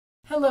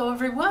Hello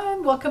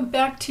everyone, welcome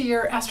back to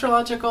your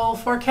astrological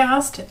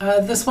forecast.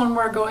 This one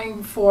we're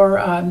going for,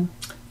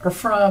 or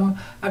from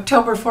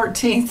October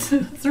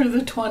 14th through the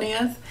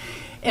 20th.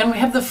 And we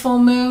have the full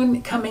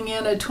moon coming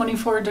in at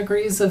 24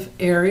 degrees of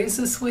Aries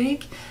this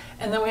week.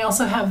 And then we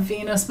also have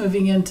Venus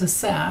moving into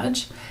Sag.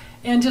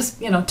 And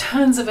just,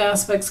 tons of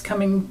aspects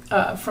coming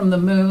from the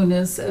moon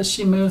as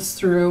she moves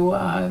through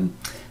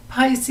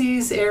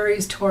Pisces,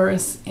 Aries,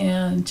 Taurus,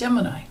 and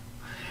Gemini.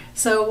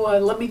 So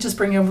let me just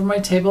bring over my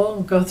table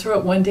and go through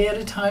it one day at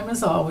a time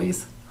as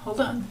always. Hold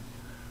on.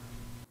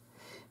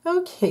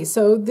 Okay,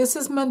 so this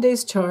is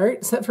Monday's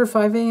chart set for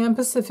 5 a.m.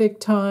 Pacific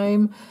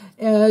time.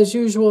 As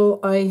usual,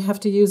 I have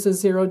to use a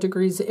 0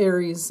 degrees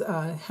Aries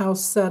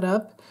house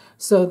setup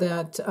so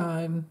that,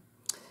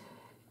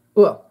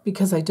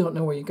 because I don't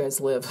know where you guys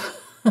live.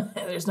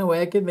 There's no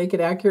way I could make it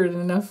accurate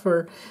enough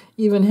for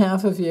even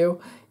half of you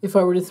if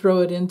I were to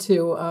throw it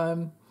into...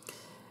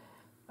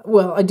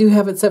 I do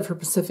have it set for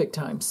Pacific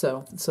time,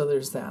 so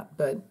there's that.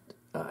 But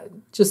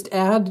just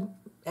add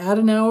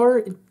an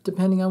hour,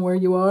 depending on where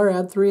you are.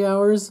 Add 3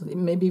 hours,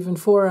 maybe even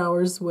 4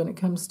 hours when it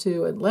comes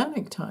to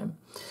Atlantic time.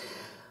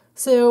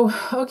 So,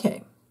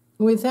 okay.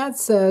 With that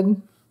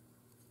said,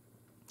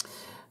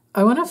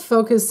 I want to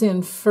focus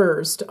in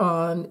first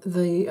on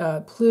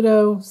the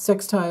Pluto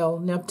sextile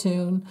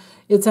Neptune.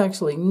 It's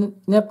actually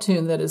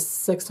Neptune that is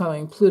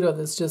sextiling Pluto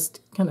that's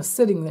just kind of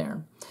sitting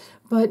there.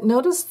 But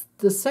notice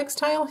the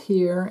sextile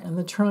here and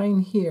the trine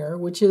here,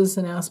 which is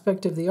an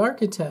aspect of the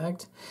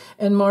architect,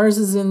 and Mars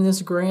is in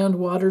this grand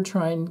water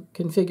trine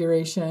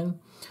configuration.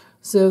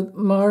 So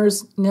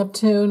Mars,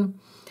 Neptune,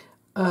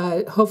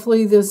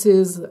 hopefully this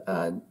is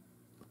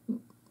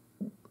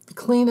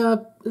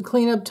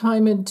cleanup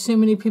time, and too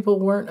many people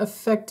weren't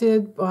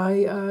affected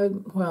by,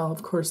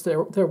 of course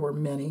there were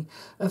many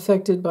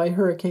affected by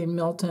Hurricane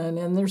Milton,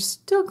 and they're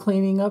still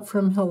cleaning up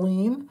from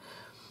Helene.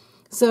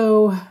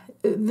 So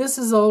this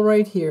is all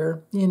right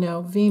here.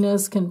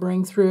 Venus can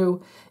bring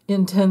through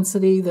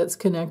intensity that's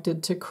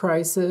connected to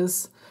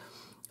crisis.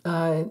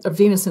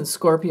 Venus in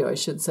Scorpio, I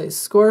should say.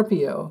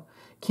 Scorpio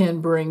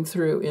can bring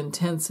through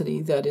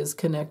intensity that is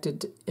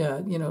connected,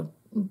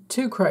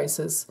 to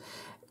crisis.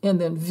 And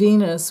then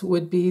Venus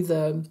would be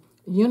the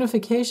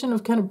unification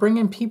of kind of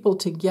bringing people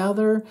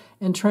together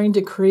and trying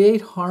to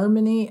create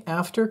harmony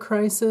after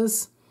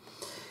crisis.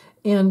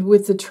 And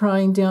with the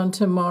trine down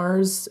to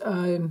Mars,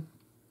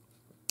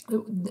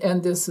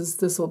 and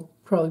this will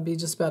probably be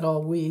just about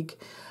all week.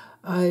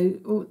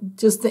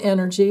 Just the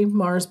energy,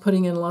 Mars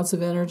putting in lots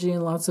of energy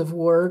and lots of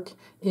work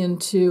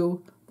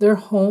into their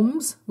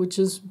homes, which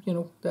is,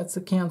 that's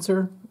a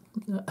cancer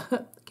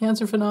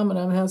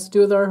phenomenon. It has to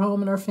do with our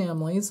home and our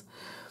families.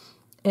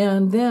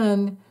 And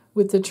then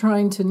with the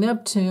trine to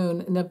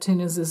Neptune, Neptune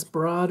is this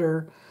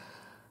broader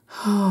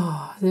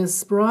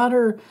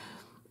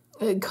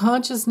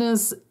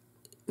consciousness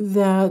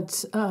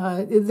that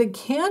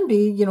can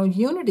be,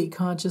 unity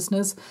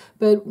consciousness,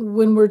 but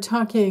when we're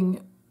talking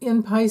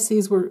in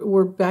Pisces,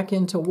 we're back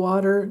into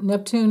water.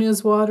 Neptune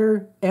is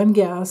water and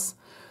gas.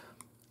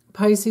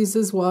 Pisces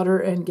is water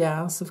and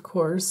gas, of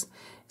course.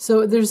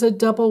 So there's a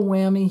double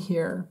whammy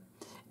here.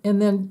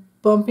 And then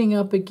bumping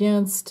up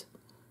against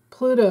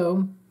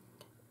Pluto,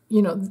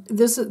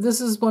 this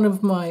is one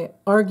of my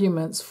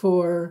arguments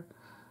for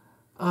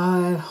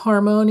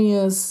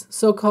harmonious,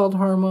 so-called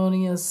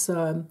harmonious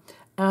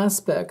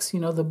aspects,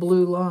 the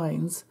blue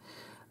lines,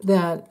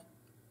 that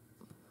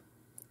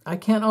I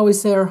can't always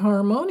say are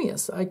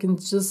harmonious. I can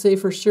just say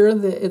for sure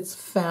that it's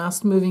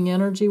fast-moving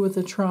energy with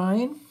the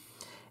trine,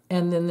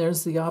 and then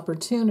there's the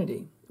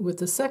opportunity with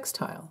the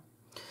sextile.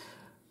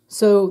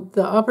 So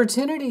the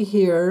opportunity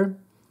here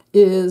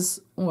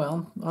is,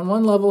 on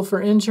one level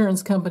for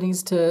insurance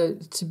companies to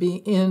be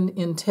in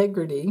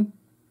integrity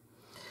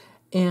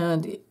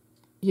and,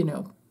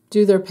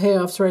 do their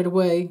payoffs right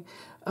away.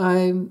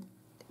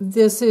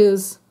 This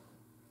is,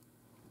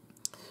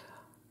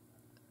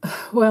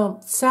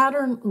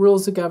 Saturn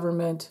rules the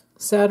government.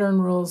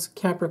 Saturn rules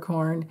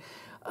Capricorn.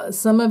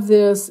 Some of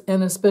this,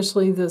 and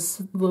especially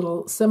this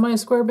little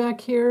semi-square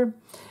back here,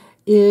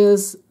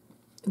 is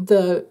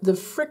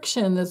the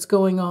friction that's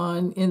going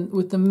on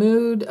with the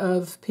mood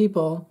of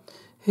people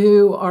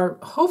who are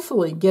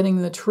hopefully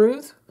getting the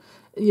truth.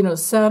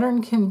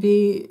 Saturn can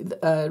be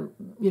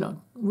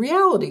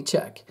reality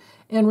check.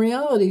 And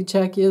reality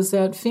check is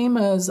that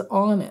FEMA is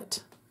on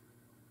it.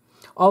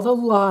 All the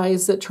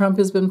lies that Trump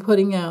has been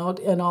putting out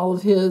and all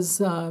of his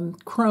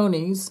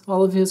cronies,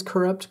 all of his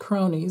corrupt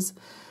cronies,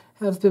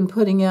 have been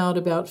putting out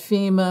about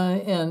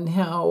FEMA and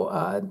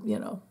how,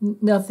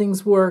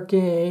 nothing's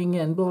working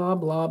and blah,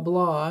 blah,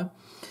 blah.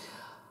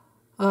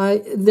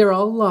 They're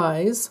all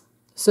lies.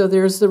 So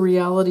there's the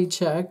reality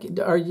check.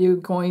 Are you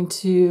going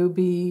to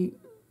be...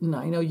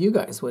 I know you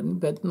guys wouldn't,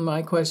 but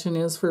my question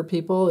is for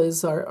people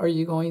is, are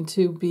you going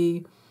to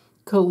be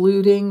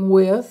colluding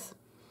with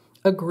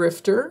a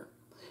grifter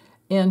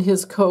and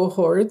his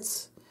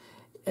cohorts?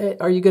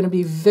 Are you going to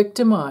be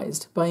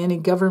victimized by any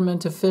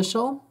government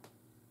official?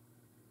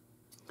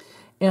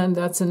 And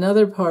that's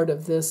another part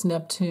of this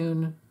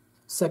Neptune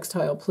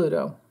sextile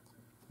Pluto.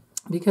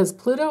 because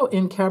Pluto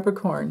in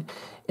Capricorn,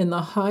 in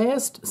the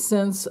highest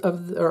sense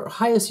of, or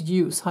highest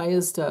use,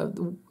 highest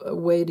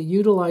way to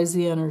utilize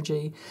the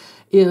energy,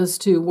 is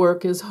to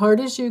work as hard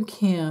as you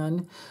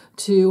can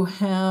to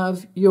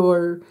have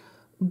your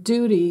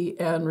duty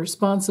and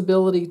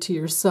responsibility to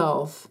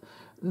yourself,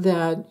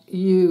 that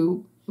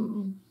you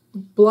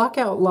block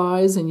out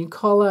lies and you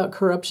call out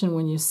corruption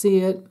when you see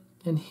it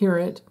and hear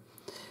it,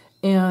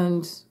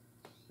 and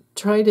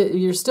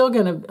you're still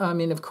going to, I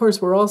mean, of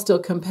course, we're all still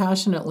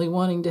compassionately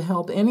wanting to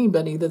help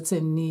anybody that's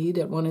in need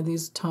at one of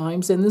these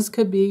times. And this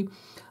could be,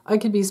 I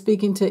could be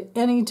speaking to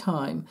any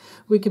time.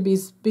 We could be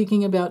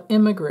speaking about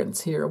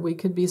immigrants here. We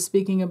could be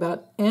speaking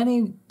about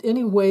any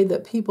way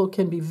that people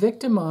can be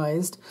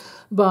victimized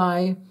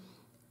by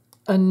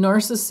a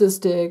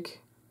narcissistic,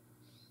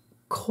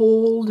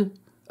 cold,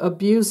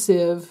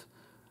 abusive,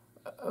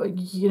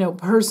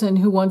 person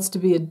who wants to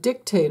be a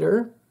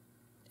dictator,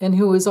 and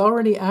who is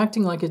already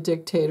acting like a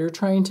dictator,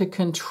 trying to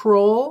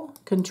control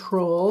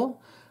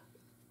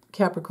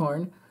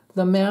Capricorn,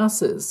 the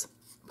masses,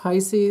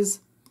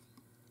 Pisces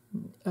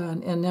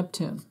and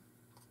Neptune,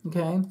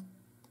 okay?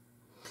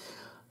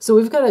 So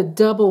we've got a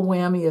double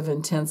whammy of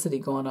intensity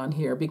going on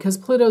here, because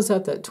Pluto's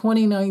at that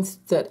 29th,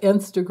 that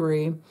nth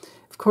degree.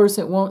 Of course,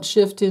 it won't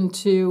shift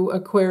into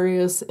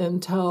Aquarius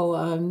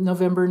until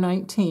November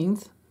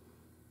 19th.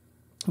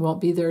 It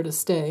won't be there to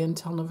stay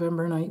until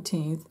November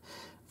 19th.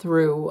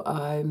 Through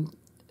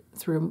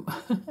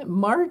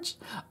March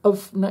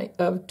of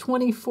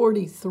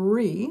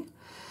 2043.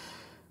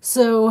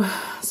 So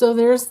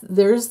there's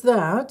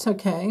that,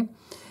 okay?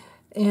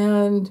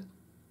 And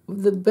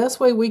the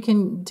best way we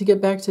can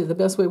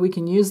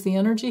use the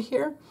energy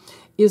here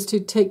is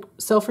to take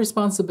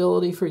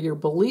self-responsibility for your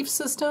belief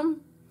system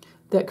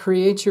that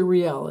creates your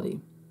reality.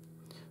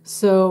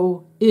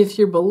 So if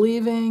you're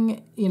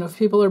believing, if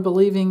people are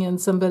believing in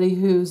somebody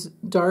who's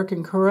dark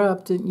and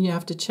corrupt, and you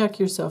have to check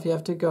yourself, you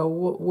have to go,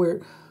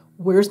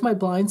 where's my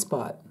blind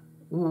spot?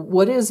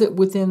 What is it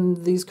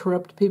within these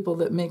corrupt people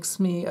that makes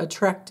me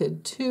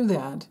attracted to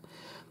that?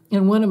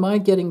 And what am I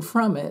getting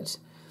from it?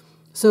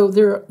 So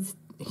there are,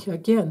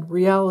 again,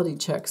 reality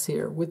checks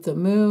here. With the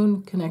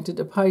moon connected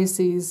to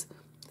Pisces,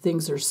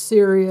 things are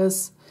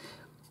serious.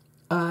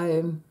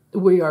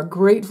 We are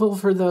grateful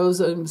for those,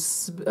 and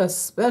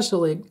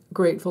especially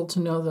grateful to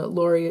know that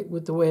Lori,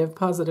 with the Way of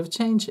Positive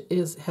Change,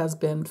 has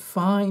been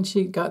fine.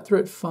 She got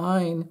through it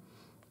fine,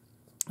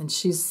 and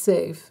she's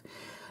safe.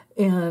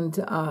 And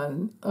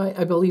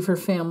I believe her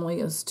family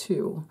is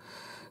too.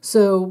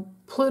 So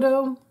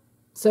Pluto,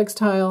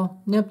 sextile,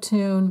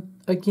 Neptune,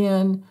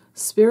 again,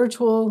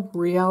 spiritual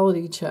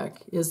reality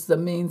check is the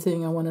main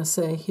thing I want to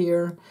say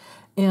here.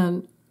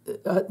 And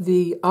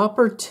the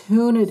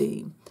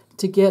opportunity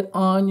to get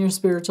on your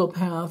spiritual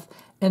path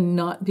and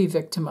not be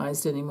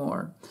victimized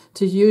anymore.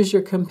 To use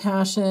your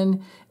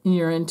compassion and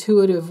your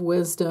intuitive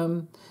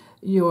wisdom,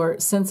 your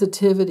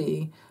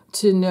sensitivity,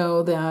 to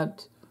know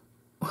that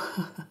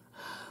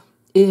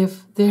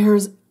if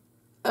there's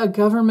a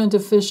government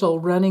official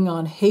running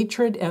on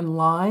hatred and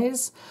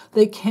lies,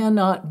 they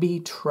cannot be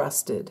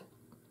trusted.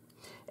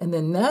 And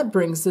then that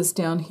brings us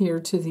down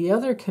here to the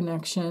other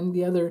connection.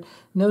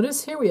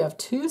 Notice here we have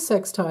two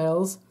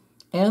sextiles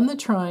and the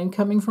trine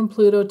coming from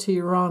Pluto to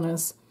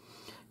Uranus.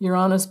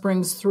 Uranus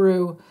brings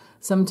through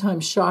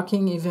sometimes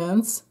shocking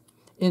events.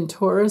 In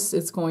Taurus,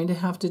 it's going to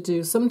have to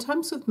do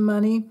sometimes with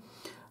money,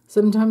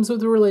 sometimes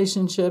with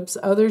relationships.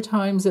 Other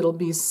times it'll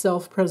be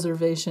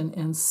self-preservation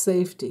and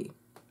safety.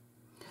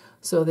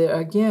 So there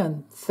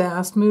again,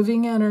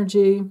 fast-moving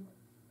energy.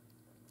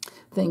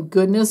 Thank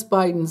goodness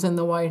Biden's in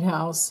the White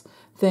House.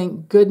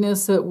 Thank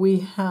goodness that we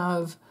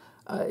have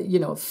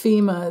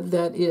FEMA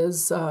that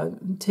is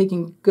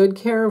taking good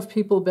care of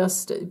people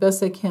best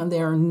they can.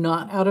 They are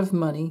not out of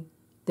money.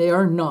 They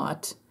are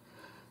not.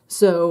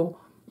 So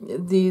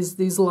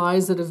these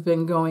lies that have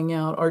been going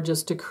out are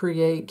just to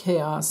create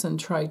chaos and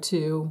try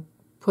to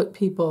put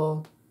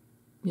people,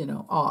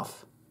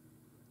 off.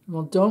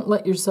 Well, don't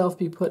let yourself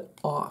be put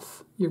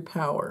off your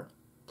power.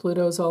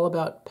 Pluto's all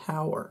about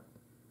power.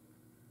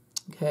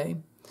 Okay?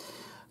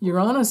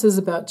 Uranus is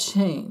about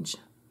change.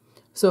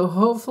 So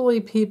hopefully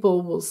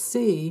people will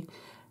see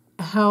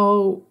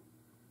how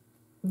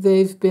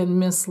they've been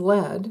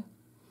misled,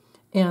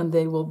 and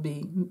they will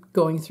be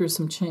going through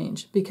some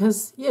change.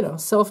 Because,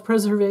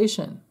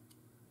 self-preservation.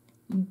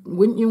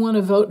 Wouldn't you want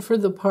to vote for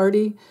the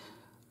party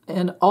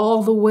and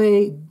all the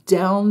way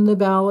down the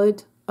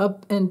ballot,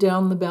 up and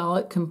down the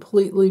ballot,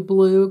 completely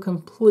blue,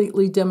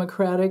 completely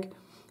democratic?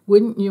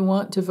 Wouldn't you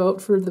want to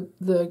vote for the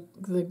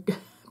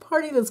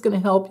party that's going to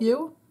help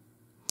you?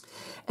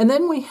 And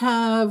then we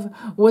have,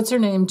 what's her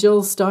name,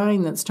 Jill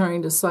Stein, that's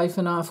trying to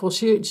siphon off. Well,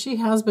 she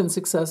has been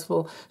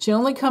successful. She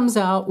only comes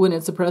out when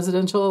it's a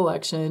presidential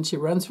election. She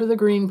runs for the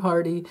Green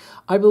Party.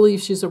 I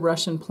believe she's a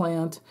Russian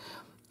plant.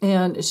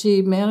 And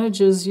she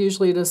manages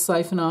usually to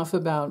siphon off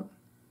about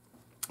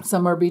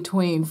somewhere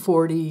between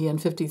 40 and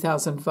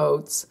 50,000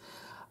 votes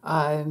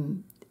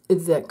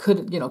that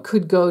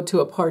could go to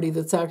a party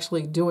that's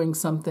actually doing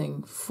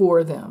something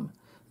for them.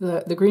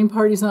 The Green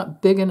Party's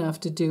not big enough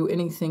to do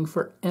anything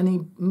for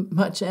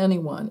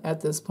anyone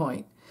at this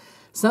point.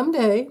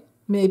 Someday,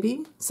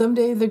 maybe,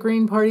 someday the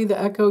Green Party, the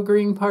Echo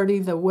Green Party,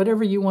 the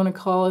whatever you want to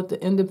call it,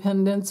 the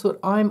independents,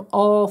 I'm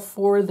all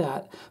for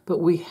that. But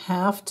we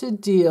have to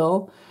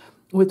deal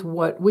with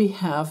what we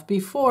have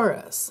before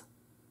us,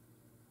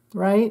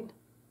 right?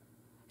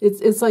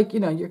 It's like,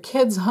 your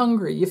kid's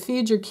hungry. You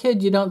feed your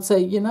kid, you don't say,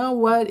 you know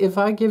what, if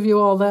I give you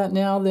all that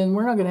now, then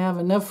we're not going to have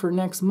enough for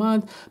next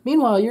month.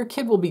 Meanwhile, your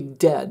kid will be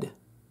dead.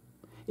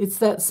 It's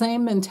that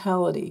same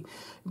mentality.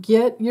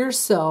 Get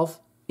yourself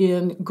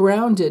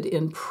grounded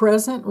in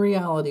present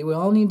reality. We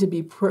all need to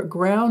be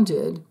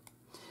grounded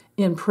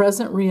in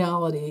present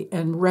reality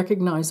and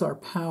recognize our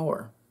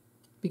power,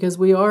 because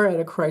we are at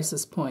a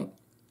crisis point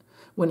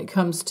when it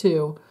comes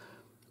to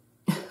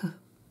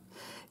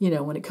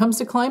when it comes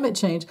to climate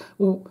change.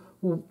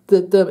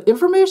 The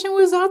information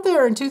was out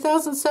there in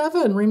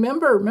 2007.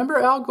 Remember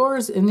Al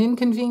Gore's An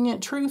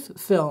Inconvenient Truth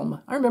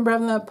film? I remember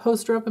having that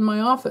poster up in my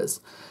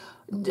office.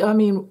 I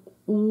mean,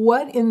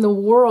 what in the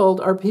world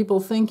are people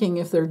thinking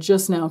if they're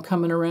just now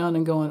coming around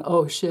and going,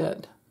 oh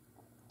shit?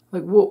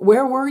 Like,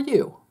 where were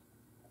you?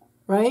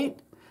 Right?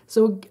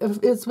 So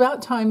it's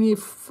about time you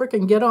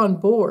frickin' get on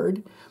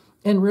board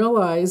and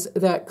realize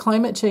that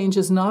climate change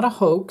is not a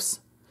hoax.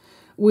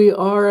 We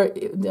are,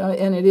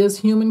 and it is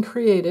human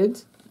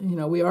created.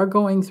 We are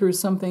going through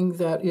something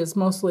that is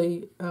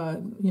mostly,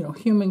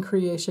 human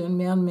creation,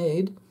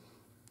 man-made.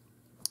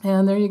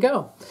 And there you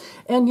go.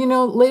 And,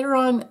 later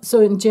on,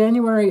 so in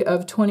January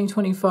of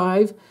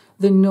 2025,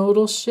 the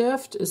nodal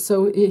shift.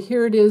 So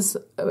here it is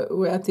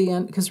at the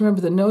end, because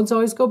remember, the nodes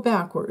always go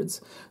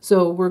backwards.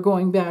 So we're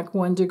going back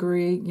 1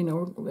 degree,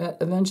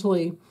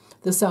 eventually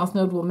the South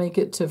Node will make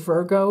it to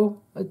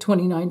Virgo,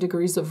 29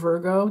 degrees of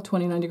Virgo,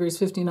 29 degrees,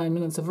 59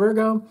 minutes of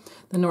Virgo.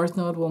 The North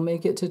Node will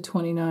make it to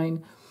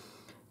 29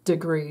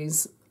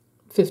 degrees,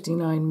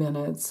 59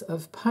 minutes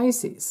of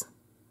Pisces.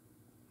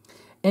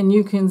 And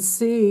you can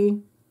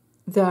see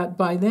that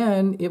by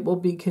then it will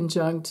be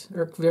conjunct,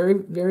 or very,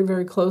 very,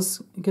 very close,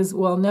 because,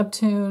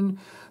 Neptune,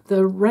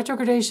 the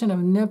retrogradation of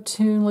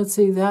Neptune, let's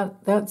see,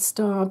 that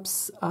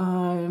stops,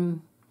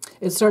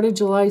 it started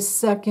July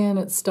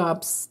 2nd, it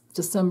stops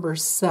December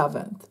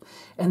 7th,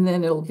 and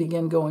then it'll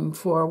begin going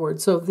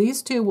forward. So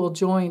these two will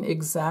join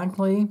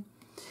exactly,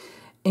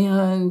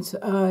 and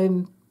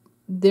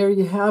there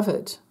you have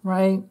it,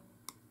 right?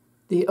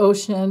 The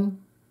ocean,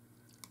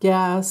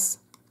 gas,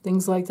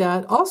 things like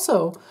that.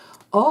 Also,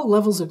 all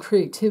levels of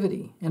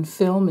creativity and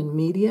film and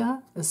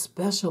media,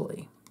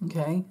 especially,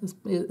 okay?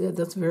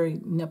 That's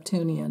very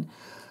Neptunian.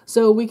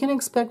 So we can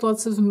expect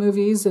lots of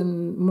movies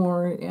and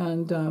more,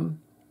 and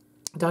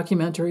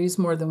documentaries,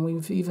 more than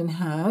we've even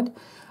had.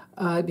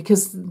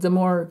 Because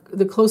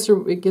the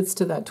closer it gets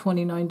to that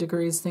 29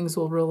 degrees, things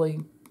will really,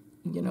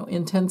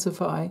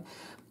 intensify.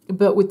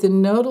 But with the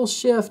nodal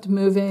shift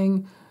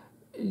moving,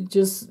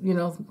 just,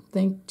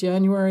 think after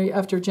January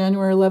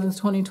 11th,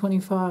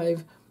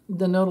 2025,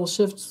 the nodal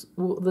shifts,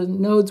 the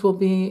nodes will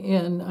be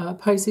in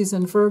Pisces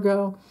and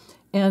Virgo,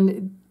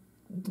 and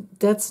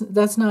that's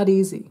not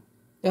easy.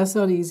 That's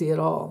not easy at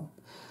all.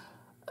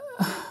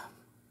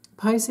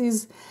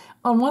 Pisces,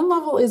 on one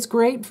level, is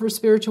great for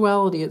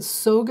spirituality. It's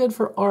so good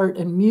for art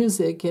and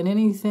music and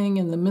anything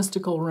in the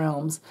mystical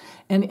realms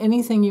and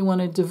anything you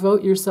want to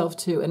devote yourself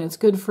to. And it's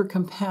good for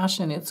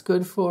compassion. It's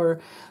good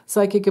for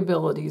psychic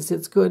abilities.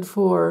 It's good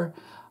for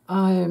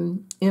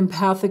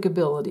empathic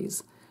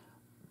abilities.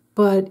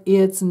 But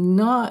it's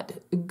not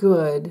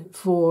good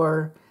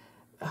for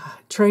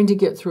trying to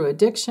get through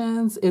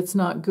addictions. It's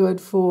not good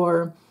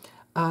for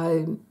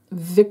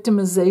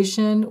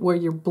victimization, where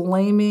you're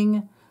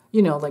blaming.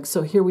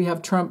 So here we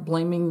have Trump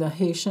blaming the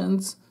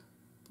Haitians,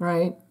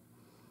 right,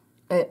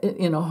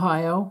 in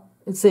Ohio.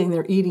 It's saying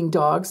they're eating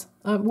dogs.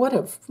 What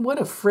a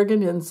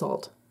friggin'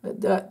 insult.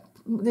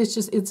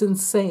 It's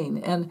insane.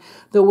 And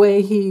the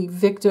way he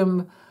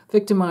victimizes,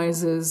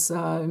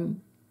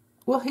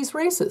 he's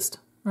racist,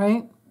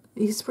 right?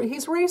 He's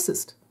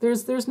racist.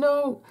 He's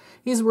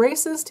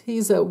racist.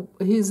 He's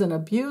an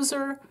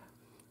abuser.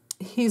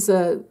 He's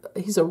a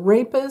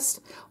rapist.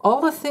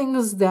 All the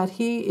things that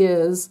he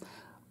is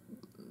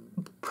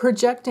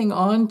projecting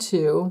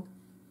onto,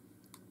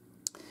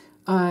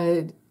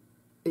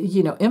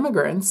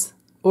 immigrants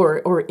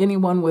or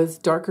anyone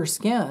with darker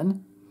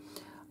skin,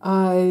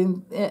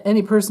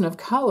 any person of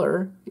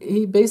color,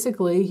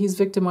 he's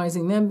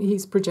victimizing them.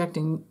 He's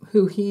projecting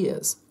who he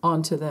is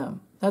onto them.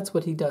 That's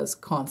what he does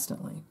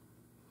constantly.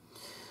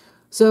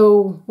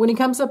 So when he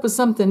comes up with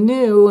something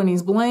new and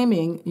he's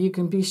blaming, you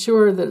can be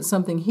sure that it's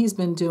something he's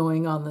been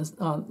doing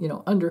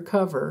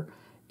undercover,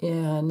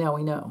 and now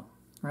we know,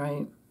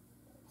 right?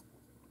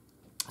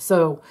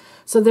 So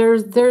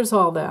there's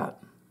all that.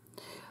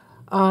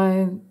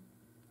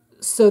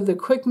 So the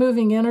quick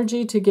moving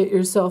energy to get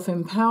yourself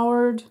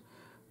empowered,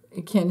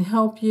 it can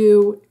help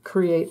you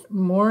create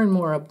more and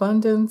more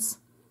abundance.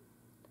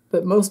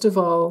 But most of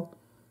all,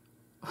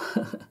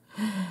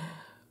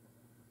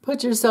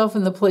 put yourself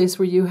in the place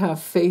where you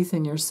have faith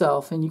in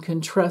yourself and you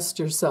can trust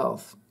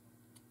yourself.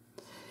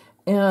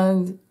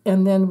 And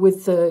then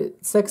with the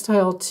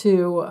sextile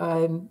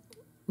to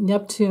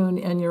Neptune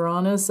and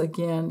Uranus,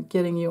 again,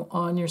 getting you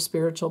on your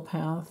spiritual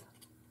path.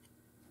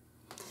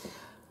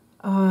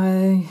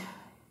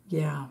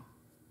 Yeah.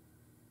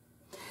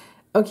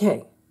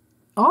 Okay.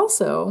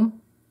 Also,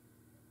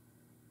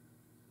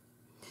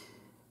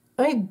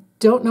 I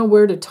don't know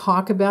where to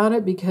talk about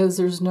it because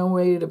there's no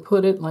way to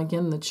put it like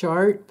in the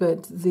chart,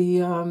 but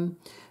the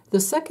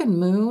second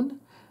moon,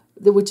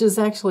 which is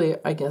actually,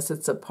 I guess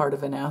it's a part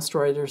of an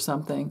asteroid or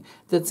something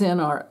that's in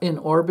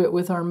orbit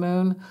with our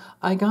moon.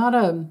 I got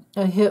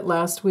a hit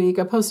last week.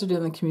 I posted it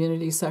in the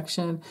community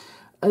section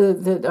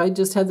that I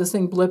just had this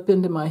thing blip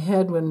into my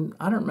head when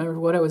I don't remember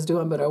what I was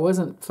doing, but I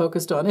wasn't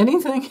focused on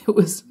anything. It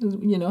was,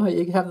 you know, how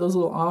you have those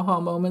little aha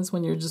moments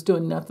when you're just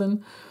doing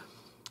nothing.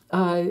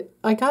 I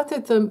got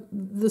that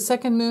the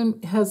second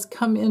moon has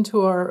come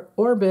into our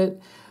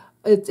orbit.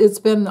 It's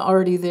been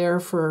already there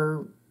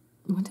for,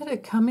 when did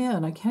it come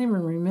in? I can't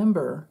even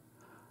remember.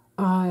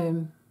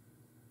 I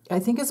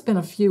think it's been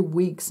a few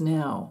weeks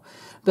now.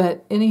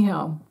 But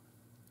anyhow,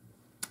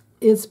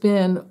 it's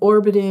been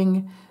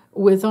orbiting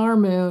with our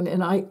moon,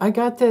 and I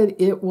got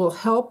that it will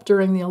help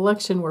during the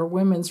election where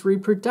women's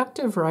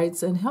reproductive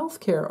rights and health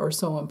care are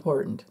so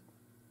important.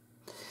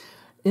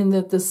 In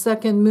that the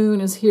second moon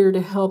is here to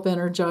help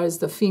energize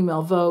the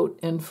female vote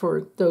and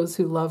for those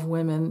who love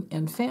women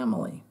and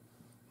family.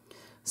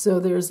 So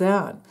there's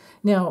that.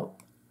 Now,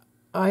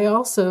 I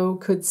also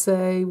could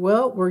say,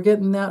 well, we're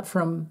getting that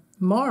from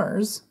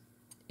Mars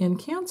in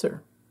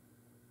Cancer.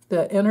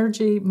 The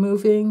energy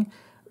moving,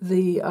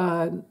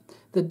 the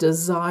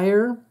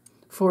desire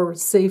for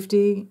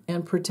safety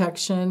and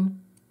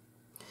protection,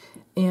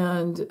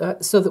 and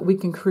so that we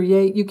can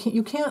create.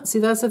 You can't see,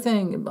 that's the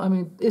thing. I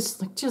mean,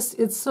 it's like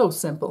it's so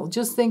simple.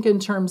 Just think in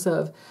terms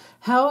of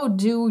how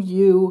do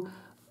you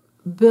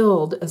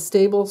build a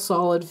stable,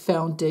 solid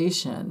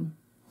foundation.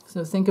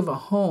 So think of a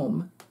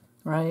home,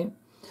 right?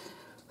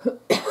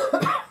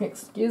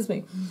 Excuse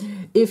me.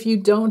 If you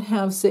don't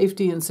have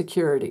safety and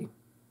security,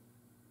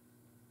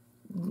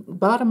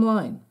 bottom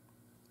line.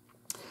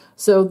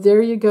 So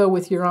there you go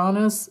with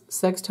Uranus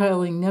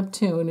sextiling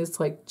Neptune.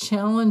 It's like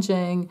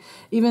challenging,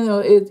 even though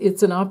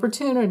it's an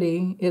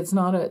opportunity. It's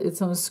not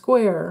a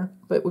square,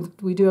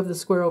 but we do have the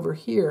square over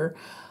here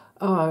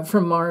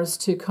from Mars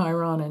to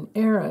Chiron and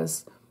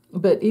Aries.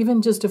 But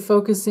even just to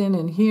focus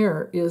in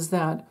here is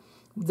that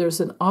there's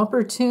an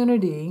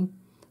opportunity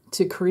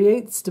to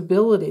create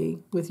stability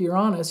with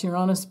Uranus.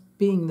 Uranus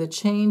being the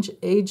change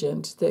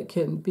agent that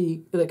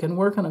can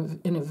work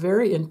in a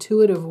very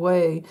intuitive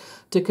way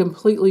to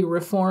completely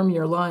reform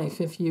your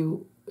life if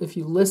you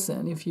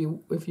listen, if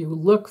you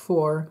look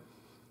for,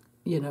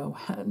 you know,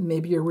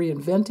 maybe you're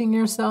reinventing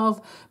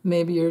yourself,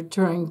 maybe you're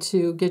trying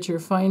to get your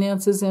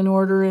finances in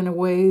order in a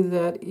way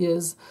that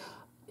is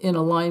in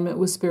alignment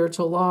with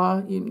spiritual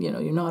law. You know,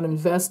 you're not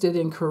invested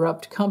in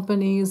corrupt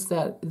companies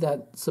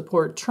that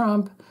support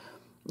Trump.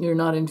 You're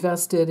not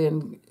invested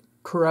in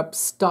corrupt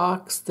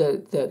stocks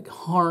that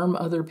harm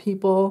other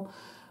people.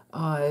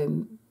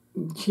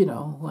 You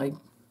know, like,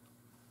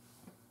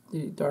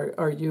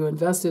 are you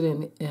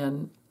invested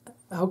in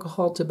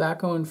alcohol,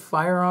 tobacco, and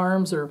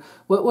firearms? Or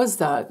what was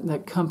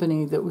that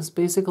company that was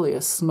basically a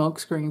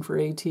smokescreen for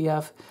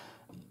ATF?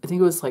 I think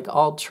it was like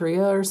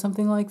Altria or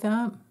something like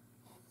that.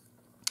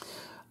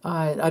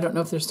 I don't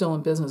know if they're still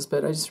in business,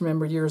 but I just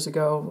remember years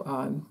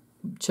ago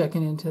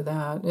checking into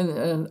that.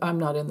 And I'm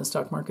not in the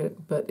stock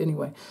market, but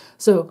anyway.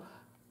 So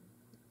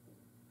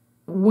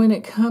when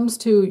it comes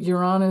to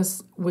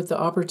Uranus with the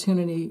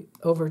opportunity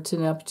over to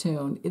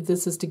Neptune,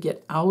 this is to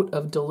get out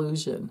of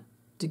delusion,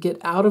 to get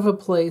out of a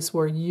place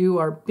where you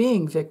are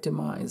being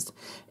victimized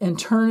and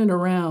turn it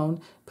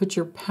around, put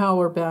your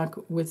power back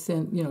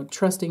within, you know,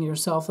 trusting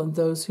yourself and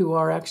those who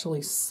are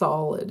actually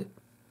solid.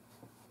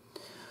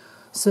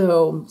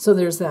 So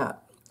there's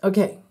that.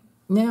 Okay,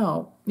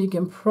 now you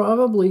can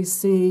probably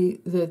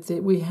see that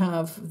we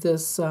have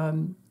this,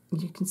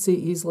 you can see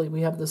easily,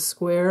 we have the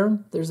square.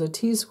 There's a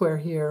T-square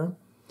here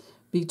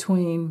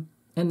between,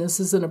 and this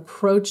is an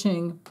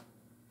approaching,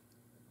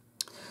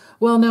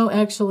 well, no,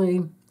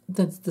 actually,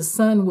 the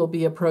sun will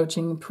be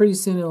approaching. Pretty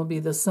soon it'll be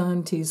the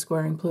sun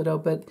T-squaring Pluto,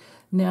 but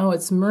now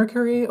it's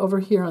Mercury over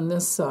here on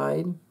this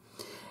side,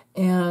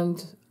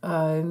 and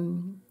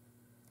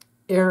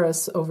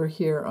Eris over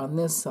here on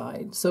this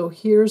side. So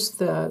here's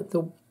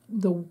the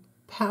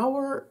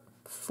power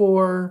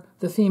for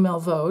the female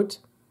vote,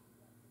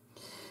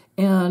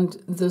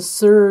 and the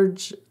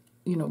surge,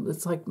 you know,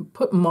 it's like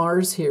put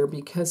Mars here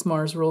because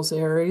Mars rules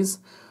Aries.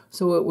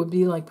 So it would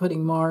be like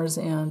putting Mars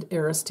and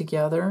Eris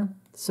together.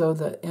 So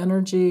the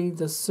energy,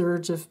 the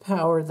surge of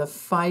power, the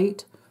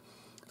fight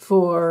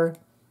for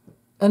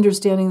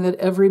understanding that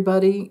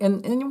everybody,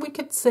 and we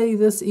could say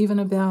this even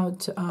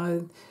about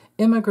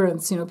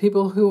immigrants, you know,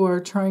 people who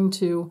are trying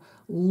to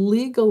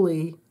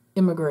legally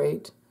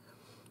immigrate,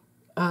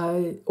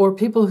 or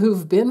people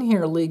who've been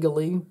here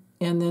legally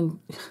and then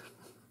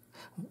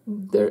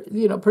there,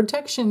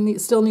 protection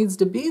still needs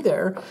to be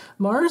there.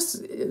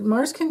 Mars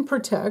can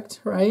protect,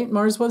 right?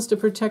 Mars wants to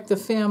protect the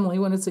family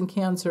when it's in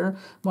Cancer.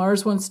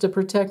 Mars wants to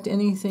protect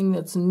anything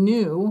that's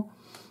new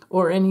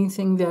or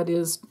anything that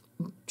is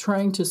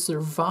trying to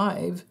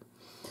survive.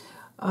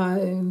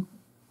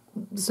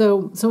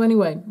 So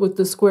anyway, with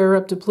the square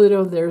up to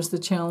Pluto, there's the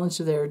challenge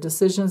there.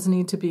 Decisions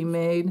need to be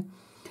made,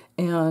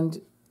 and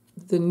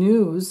the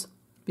news,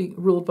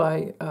 ruled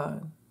by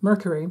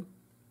Mercury,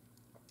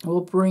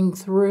 will bring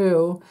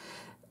through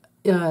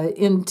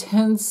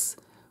intense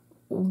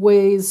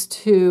ways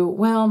to,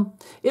 well,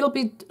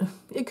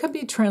 it could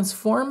be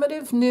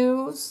transformative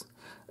news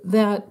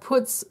that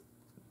puts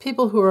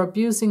people who are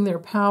abusing their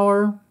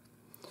power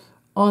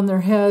on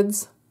their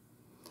heads,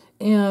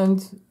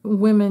 and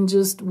women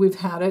just, we've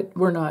had it.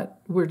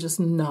 We're just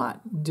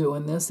not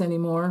doing this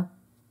anymore,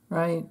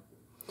 right?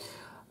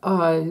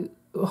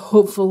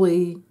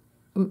 Hopefully,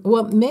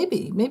 well,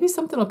 maybe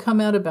something will come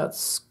out about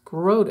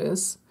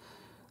SCROTUS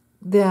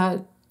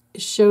that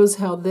shows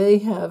how they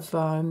have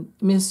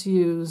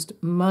misused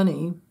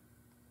money.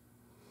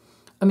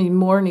 I mean,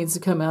 more needs to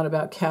come out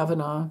about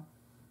Kavanaugh.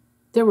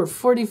 There were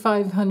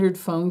 4,500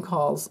 phone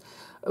calls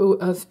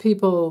of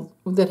people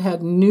that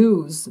had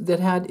news, that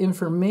had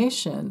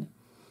information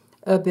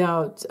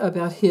about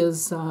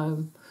his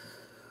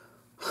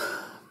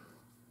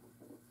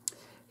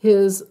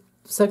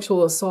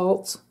sexual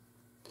assaults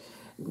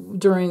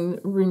during,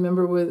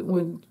 remember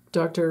when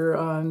Dr.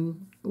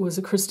 Was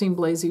it Christine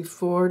Blasey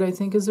Ford, I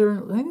think it's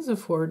a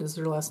Ford is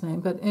her last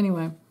name. But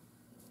anyway,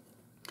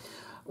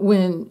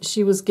 when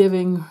she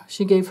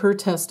gave her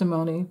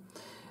testimony,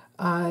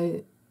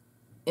 and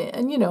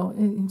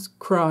he's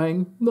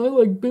crying, I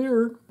like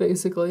beer,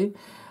 basically.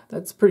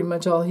 That's pretty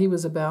much all he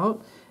was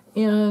about.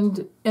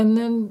 And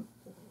then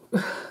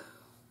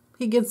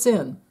he gets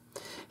in.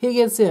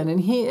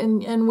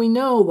 And we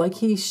know, like,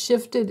 he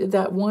shifted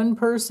that one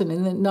person,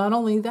 and then not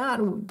only that,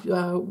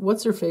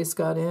 what's her face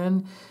got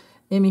in,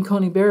 Amy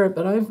Coney Barrett,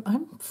 but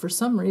I'm for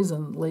some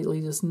reason lately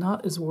just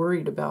not as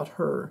worried about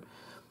her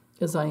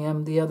as I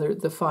am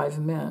the 5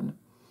 men.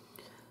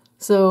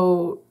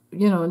 So,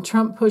 and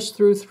Trump pushed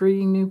through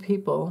 3 new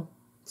people.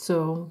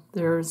 So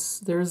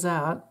there's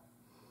that.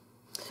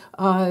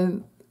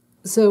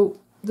 So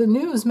the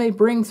news may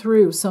bring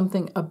through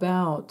something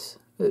about,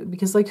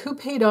 because, like, who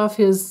paid off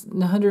his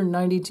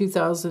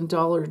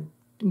 $192,000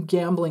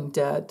 gambling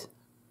debt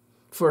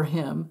for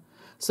him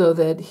so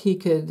that he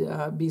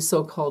could be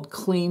so-called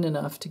clean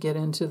enough to get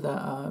into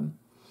the,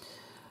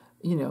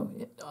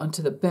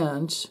 onto the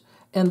bench?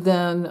 And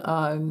then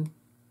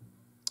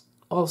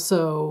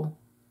also,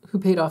 who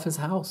paid off his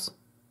house?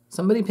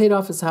 Somebody paid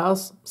off his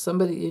house.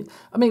 Somebody,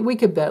 I mean, we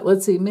could bet.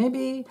 Let's see,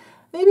 maybe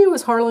it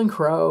was Harlan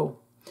Crow.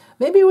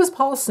 Maybe it was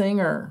Paul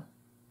Singer,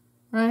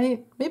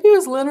 right? Maybe it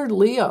was Leonard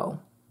Leo.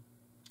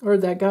 Or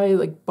that guy,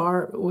 like,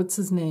 what's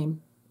his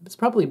name? It's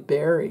probably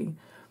Barry,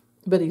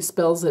 but he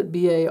spells it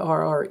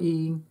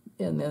Barre.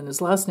 And then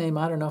his last name,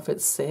 I don't know if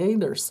it's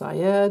Said or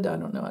Syed. I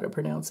don't know how to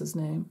pronounce his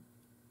name.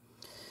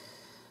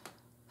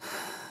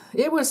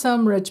 It was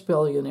some rich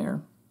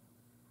billionaire.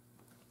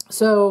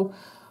 So,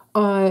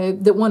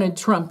 that wanted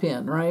Trump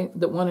in, right?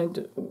 That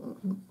wanted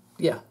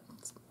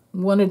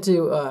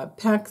to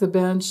pack the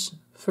bench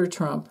for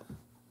Trump.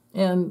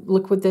 And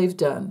look what they've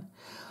done.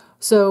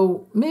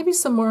 So maybe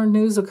some more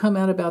news will come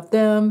out about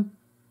them.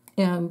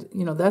 And,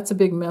 that's a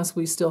big mess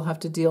we still have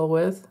to deal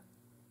with.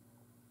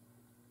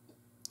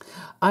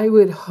 I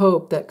would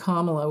hope that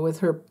Kamala,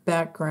 with her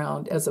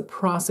background as a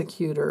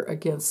prosecutor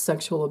against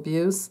sexual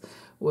abuse,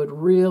 would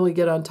really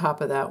get on top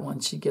of that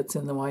once she gets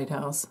in the White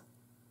House.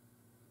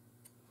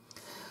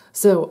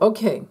 So,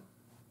 okay.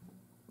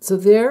 So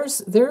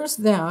there's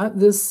that.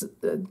 This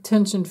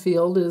tension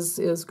field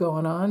is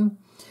going on.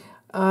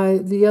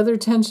 The other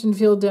tension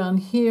field down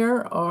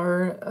here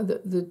are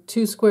the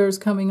 2 squares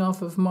coming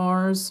off of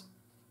Mars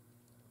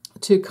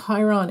to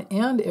Chiron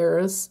and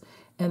Aries,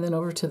 and then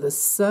over to the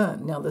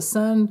Sun. Now, the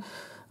Sun,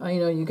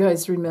 you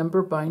guys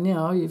remember by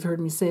now, you've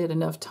heard me say it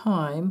enough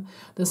times,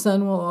 the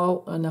Sun will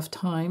always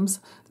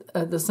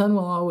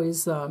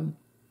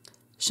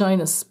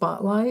shine a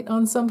spotlight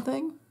on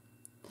something.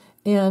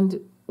 And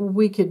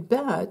we could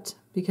bet,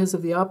 because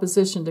of the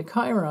opposition to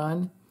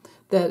Chiron,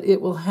 that it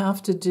will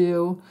have to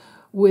do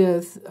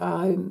with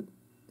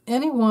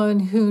anyone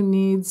who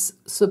needs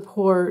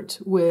support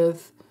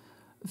with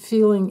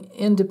feeling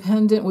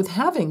independent, with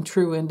having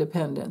true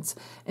independence.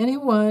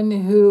 Anyone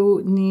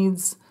who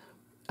needs,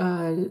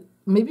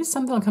 maybe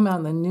something will come out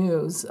in the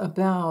news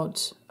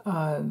about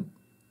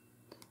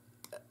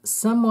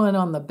someone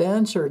on the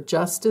bench or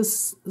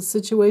justice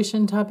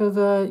situation type of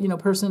a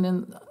person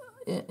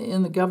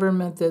in the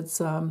government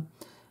that's at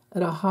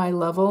a high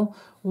level,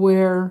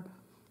 where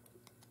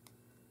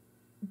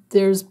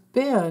there's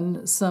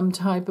been some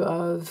type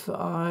of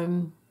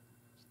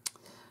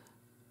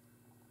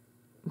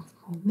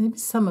maybe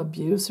some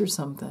abuse or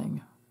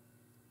something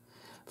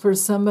for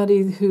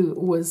somebody who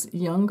was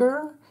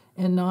younger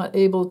and not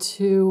able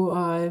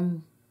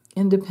to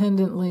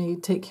independently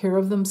take care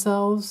of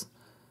themselves,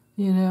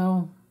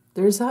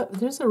 There's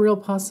a real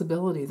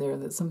possibility there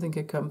that something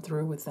could come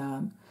through with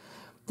that.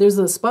 There's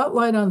a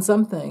spotlight on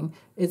something.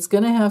 It's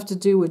going to have to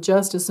do with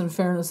justice and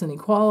fairness and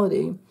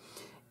equality.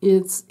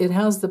 It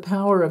has the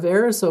power of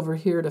Aries over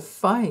here to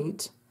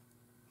fight.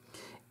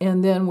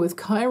 And then with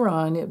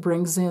Chiron, it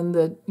brings in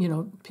the,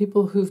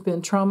 people who've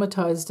been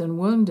traumatized and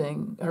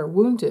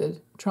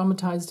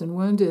traumatized and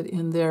wounded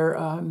in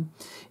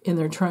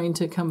their trying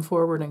to come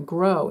forward and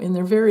grow, in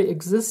their very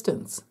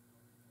existence.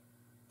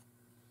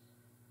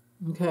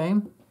 Okay?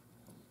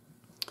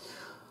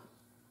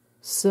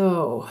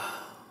 So,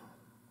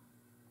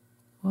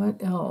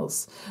 what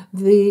else?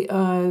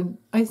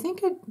 I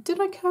think did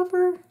I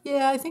cover?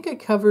 Yeah, I think I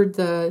covered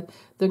the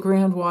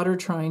Grand Water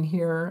Trine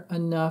here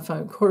enough.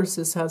 Of course,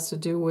 this has to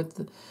do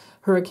with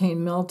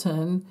Hurricane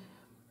Milton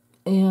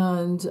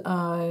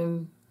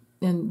and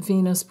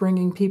Venus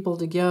bringing people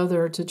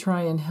together to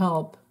try and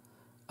help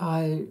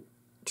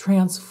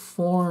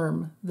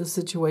transform the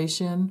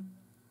situation.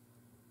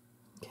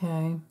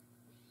 Okay.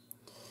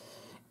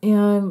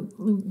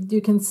 And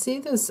you can see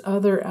this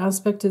other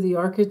aspect of the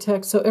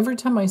architect. So every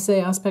time I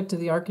say aspect of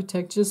the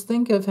architect, just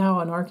think of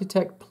how an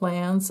architect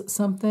plans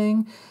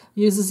something,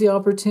 uses the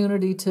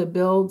opportunity to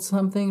build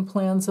something,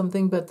 plan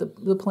something, but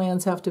the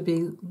plans have to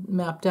be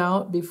mapped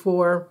out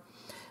before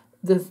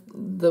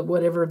the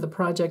whatever the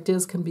project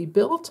is can be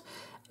built.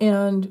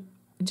 And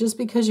just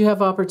because you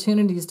have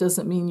opportunities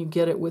doesn't mean you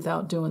get it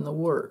without doing the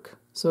work.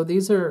 So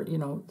these are,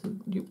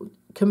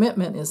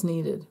 commitment is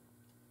needed.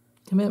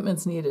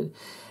 Commitment's needed.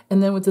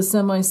 And then with the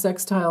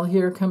semi-sextile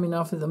here coming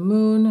off of the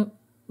moon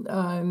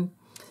to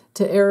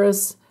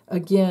Aries,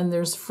 again,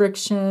 there's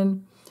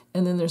friction.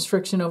 And then there's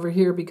friction over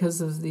here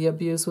because of the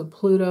abuse with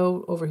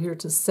Pluto, over here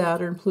to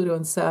Saturn, Pluto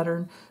and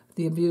Saturn,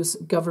 the abuse,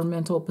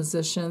 governmental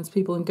positions,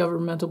 people in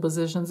governmental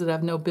positions that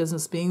have no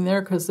business being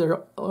there because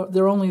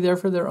they're only there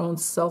for their own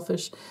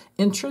selfish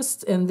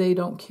interests and they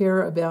don't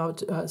care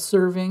about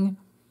serving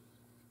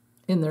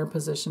in their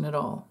position at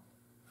all.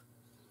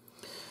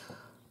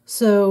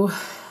 So,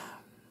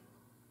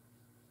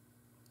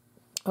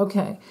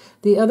 okay,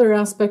 the other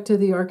aspect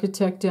of the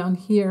architect down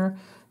here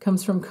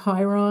comes from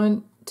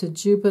Chiron to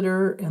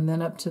Jupiter and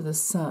then up to the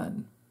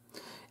Sun.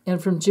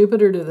 And from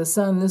Jupiter to the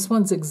Sun, this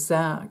one's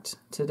exact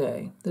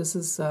today. This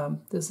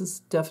is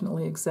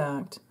definitely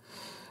exact.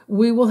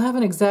 We will have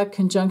an exact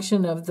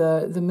conjunction of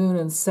the Moon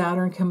and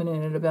Saturn coming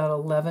in at about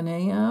 11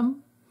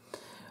 a.m.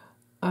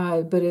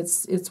 But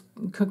it's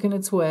cooking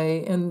its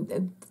way,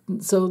 and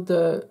so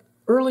the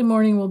early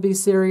morning will be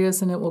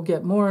serious, and it will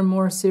get more and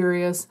more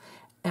serious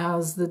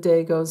as the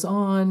day goes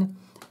on,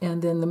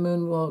 and then the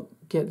moon will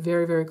get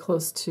very, very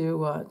close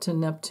to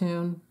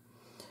Neptune.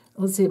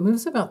 Let's see, it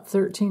moves about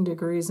 13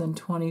 degrees in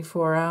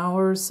 24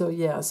 hours, so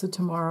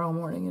tomorrow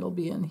morning it'll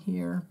be in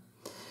here.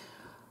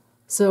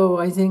 So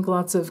I think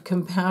lots of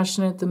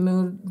compassionate,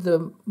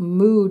 the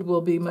mood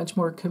will be much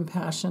more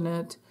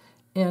compassionate,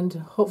 and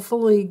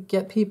hopefully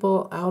get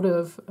people out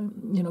of,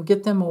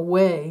 get them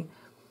away,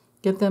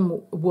 get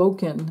them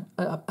woken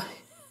up,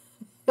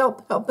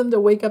 help them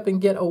to wake up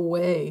and get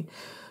away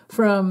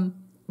from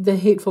the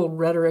hateful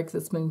rhetoric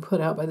that's been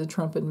put out by the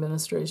Trump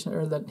administration,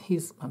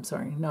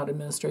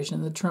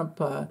 the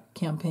Trump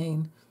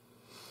campaign.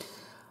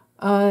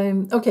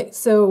 Okay,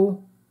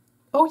 so,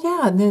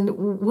 and then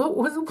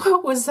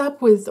what was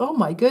up with, oh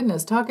my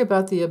goodness, talk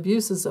about the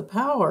abuses of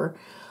power.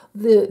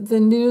 The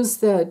news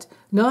that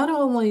not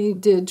only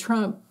did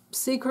Trump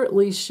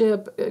secretly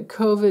ship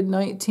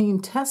COVID-19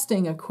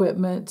 testing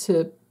equipment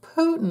to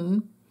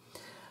Putin,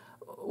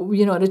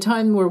 at a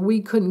time where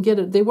we couldn't get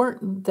it. They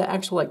weren't the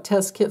actual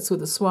test kits with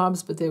the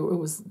swabs, but they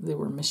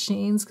were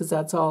machines, because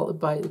that's all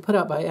put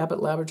out by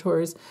Abbott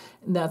Laboratories,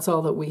 and that's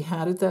all that we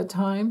had at that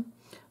time.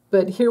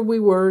 But here we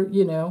were,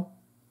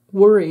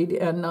 worried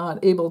and not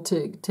able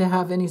to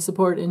have any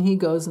support, and he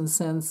goes and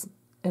sends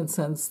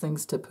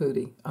things to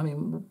Putin. I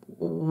mean,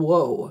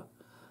 whoa.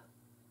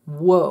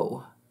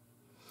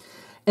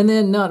 And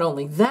then not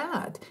only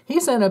that, he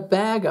sent a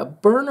bag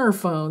of burner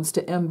phones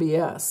to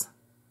MBS.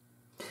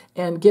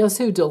 And guess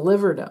who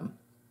delivered them?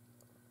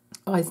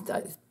 I'm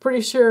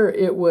pretty sure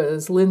it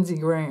was Lindsey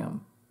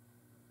Graham.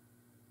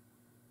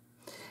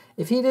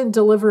 If he didn't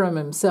deliver them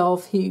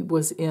himself, he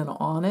was in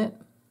on it.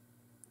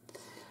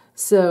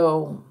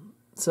 So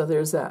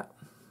there's that.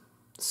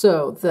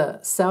 So the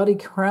Saudi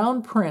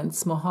Crown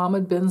Prince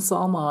Mohammed bin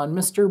Salman,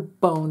 Mr.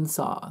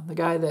 Bonesaw, the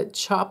guy that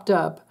chopped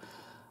up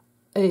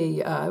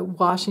a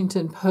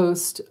Washington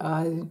Post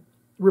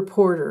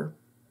reporter,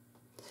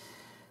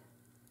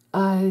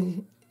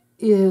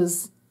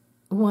 is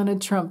one of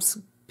Trump's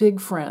big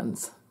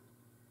friends.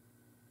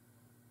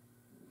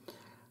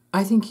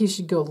 I think he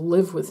should go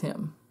live with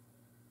him.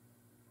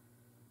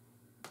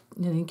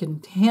 And he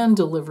can hand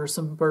deliver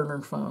some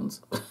burner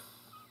phones.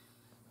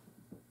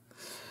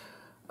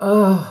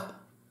 Oh,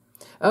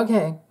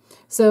 okay.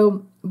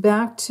 So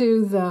back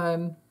to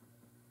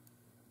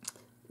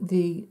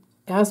the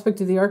aspect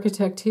of the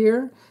architect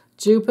here.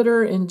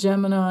 Jupiter in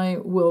Gemini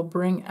will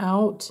bring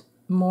out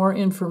more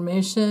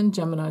information.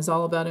 Gemini is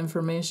all about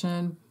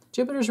information.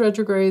 Jupiter's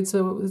retrograde,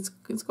 so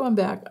it's going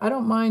back. I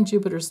don't mind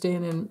Jupiter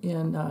staying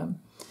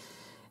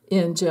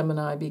in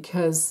Gemini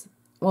because,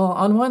 well,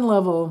 on one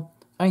level,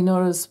 I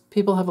notice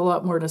people have a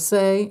lot more to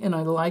say, and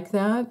I like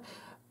that.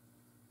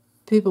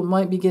 People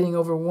might be getting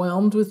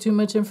overwhelmed with too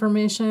much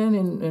information,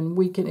 and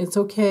we can. It's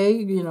okay,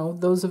 you know.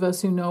 Those of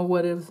us who know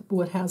what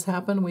has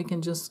happened, we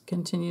can just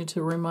continue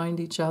to remind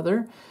each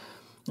other,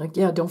 like,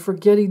 yeah, don't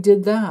forget he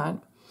did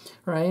that,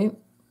 right?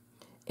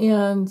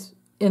 And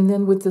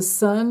then with the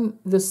sun,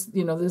 this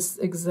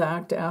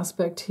exact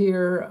aspect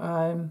here,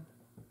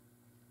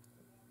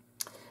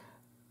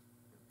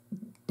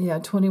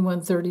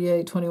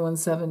 2138,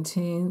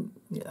 2117.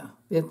 Yeah,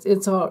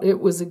 it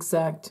was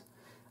exact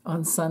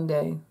on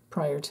Sunday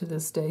prior to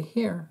this day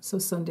here. So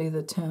Sunday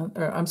the 10th,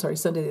 or I'm sorry,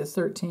 Sunday the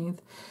 13th.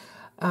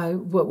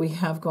 What we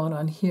have going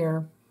on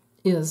here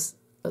is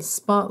a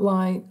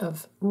spotlight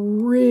of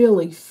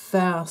really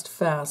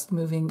fast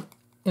moving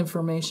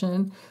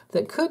information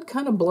that could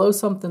kind of blow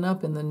something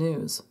up in the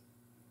news.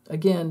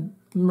 Again,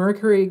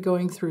 Mercury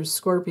going through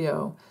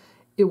Scorpio,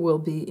 it will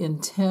be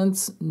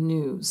intense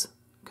news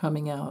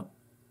coming out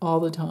all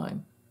the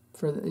time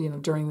for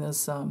during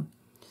this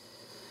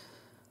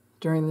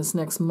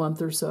next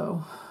month or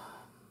so.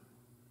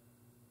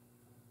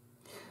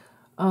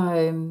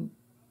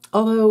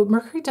 Although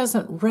Mercury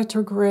doesn't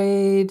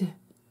retrograde,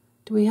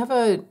 do we have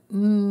a?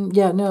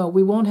 No,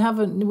 we won't have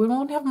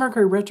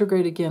Mercury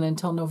retrograde again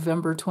until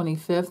November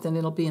 25th, and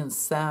it'll be in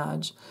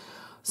Sag.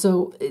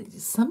 So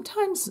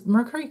sometimes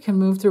Mercury can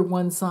move through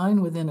one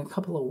sign within a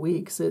couple of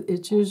weeks.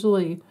 It's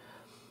usually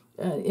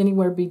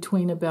anywhere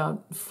between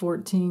about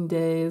 14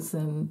 days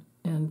and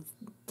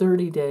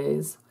 30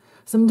 days.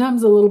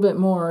 Sometimes a little bit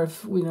more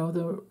if we know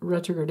the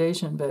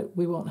retrogradation, but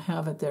we won't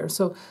have it there.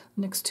 So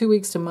next 2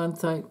 weeks to a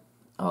month,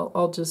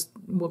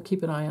 we'll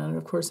keep an eye on it,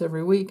 of course,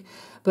 every week.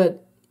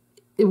 But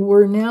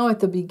we're now at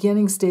the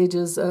beginning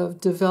stages of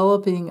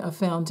developing a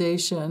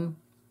foundation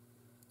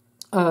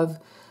of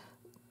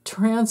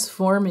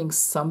transforming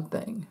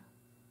something.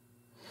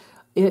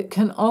 It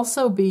can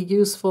also be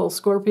useful,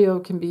 Scorpio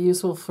can be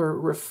useful for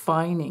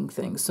refining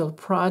things. So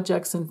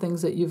projects and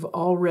things that you've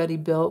already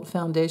built,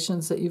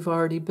 foundations that you've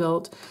already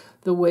built,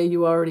 the way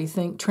you already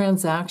think,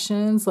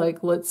 transactions,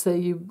 like let's say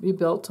you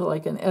built to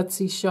like an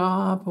Etsy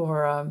shop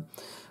or a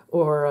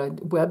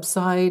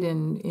website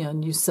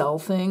and you sell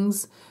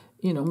things.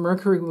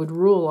 Mercury would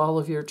rule all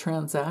of your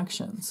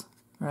transactions,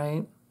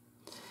 right?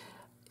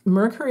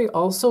 Mercury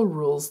also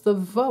rules the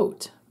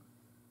vote.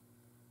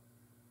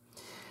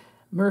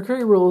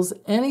 Mercury rules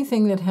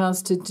anything that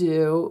has to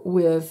do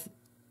with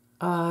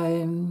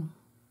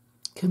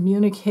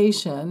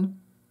communication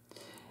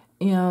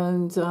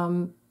and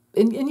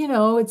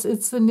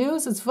it's the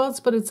news, it's votes,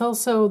 but it's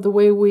also the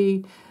way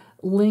we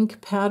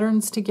link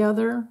patterns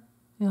together.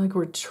 Like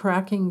we're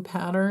tracking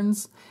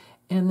patterns,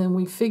 and then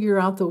we figure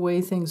out the way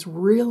things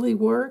really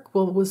work.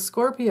 Well, with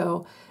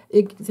Scorpio,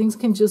 things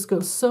can just go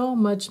so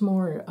much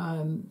more.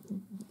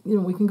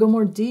 We can go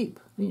more deep.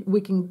 We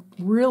can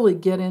really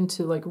get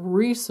into like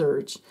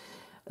research.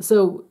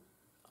 So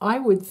I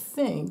would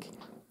think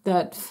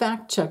that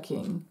fact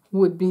checking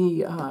would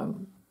be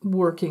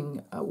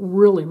working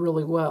really,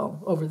 really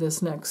well over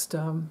this next,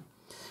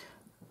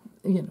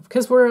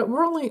 because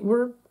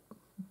we're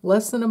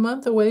less than a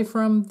month away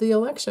from the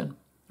election,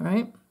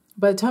 right?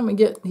 By the time we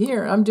get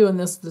here, I'm doing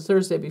this the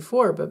Thursday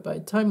before, but by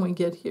the time we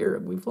get here,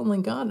 we've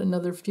only got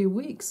another few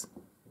weeks.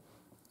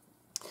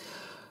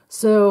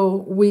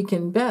 So we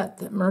can bet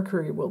that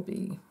Mercury will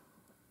be,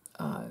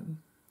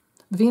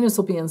 Venus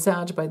will be in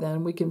Sag by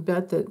then. We can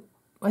bet that,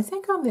 I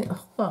think hold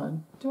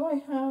on, do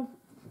I have,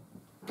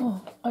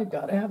 I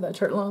gotta have that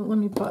chart. Let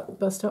me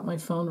bust out my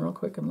phone real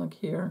quick and look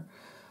here.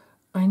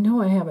 I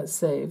know I have it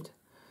saved.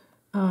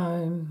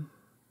 Or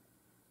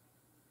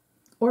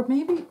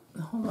maybe,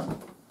 hold on,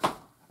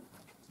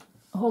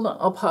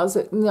 I'll pause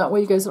it. That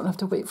way you guys don't have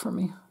to wait for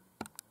me.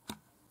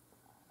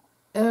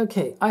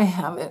 Okay, I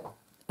have it.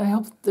 I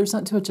hope there's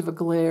not too much of a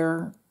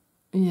glare.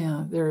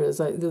 Yeah, there is.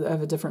 I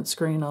have a different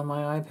screen on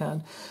my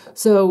iPad.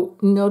 So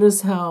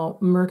notice how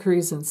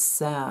Mercury's in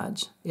Sag.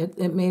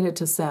 It made it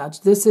to Sag.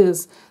 This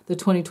is the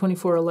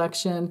 2024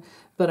 election,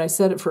 but I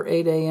set it for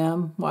 8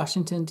 a.m.,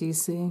 Washington,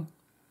 D.C.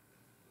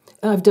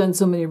 I've done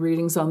so many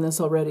readings on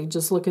this already.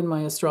 Just look in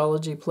my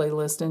astrology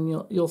playlist, and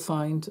you'll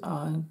find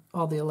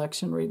all the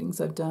election readings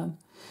I've done.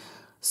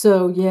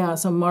 So,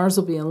 so Mars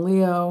will be in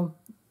Leo.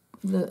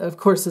 Of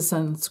course, the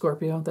Sun in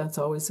Scorpio. That's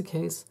always the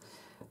case.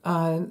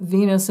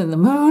 Venus and the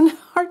Moon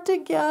are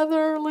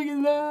together. Look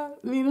at that.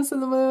 Venus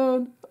and the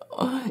Moon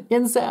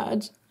in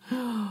Sag.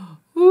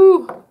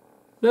 Woo!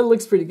 That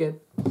looks pretty good.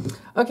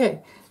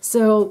 Okay,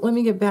 so let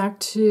me get back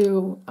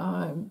to,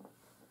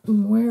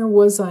 where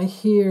was I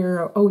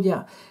here? Oh,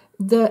 yeah.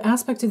 The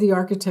aspect of the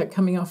architect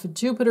coming off of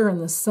Jupiter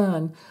and the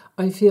Sun,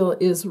 I feel,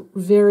 is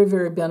very,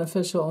 very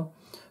beneficial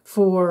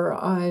for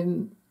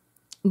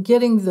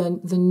getting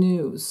the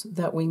news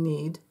that we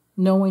need,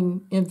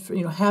 knowing,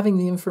 having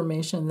the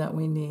information that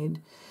we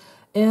need.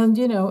 And,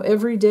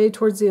 every day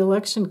towards the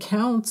election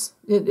counts.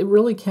 It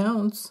really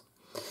counts.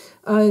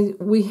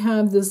 We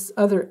have this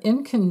other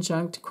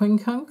inconjunct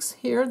quincunx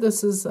here.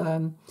 This is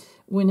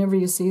whenever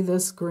you see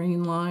this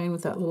green line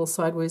with that little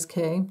sideways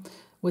K,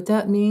 what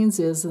that means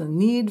is the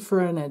need for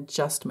an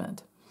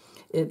adjustment.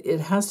 It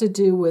has to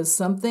do with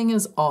something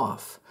is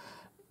off,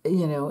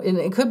 and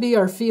it could be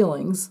our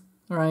feelings,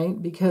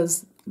 right?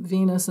 Because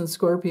Venus and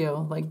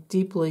Scorpio, like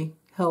deeply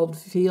held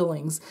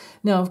feelings.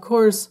 Now, of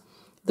course,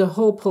 the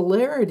whole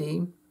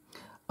polarity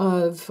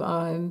of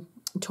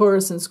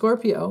Taurus and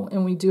Scorpio,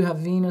 and we do have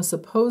Venus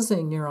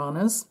opposing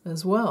Uranus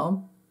as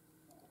well,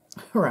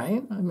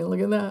 right? I mean,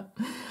 look at that.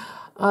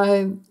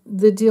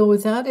 The deal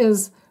with that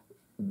is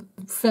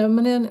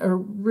feminine or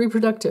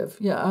reproductive.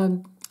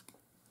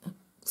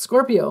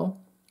 Scorpio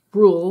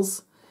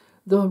rules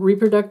the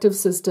reproductive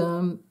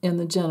system and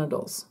the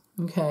genitals,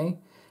 okay?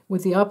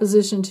 With the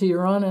opposition to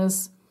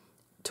Uranus,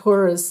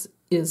 Taurus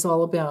is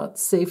all about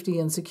safety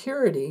and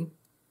security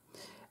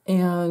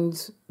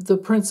and the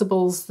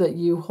principles that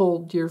you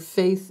hold your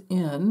faith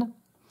in.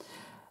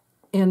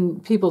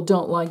 And people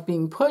don't like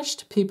being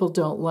pushed. People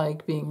don't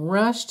like being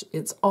rushed.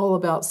 It's all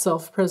about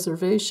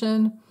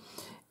self-preservation.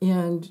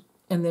 And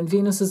then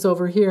Venus is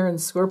over here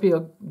and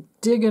Scorpio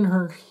digging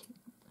her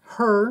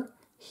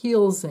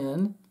heels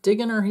in,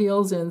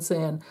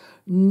 saying,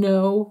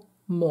 no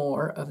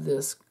more of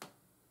this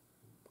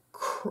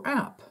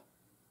crap.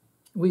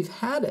 We've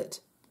had it.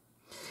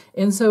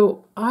 And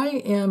so I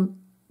am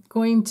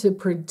going to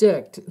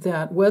predict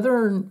that whether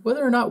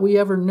or not we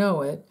ever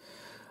know it,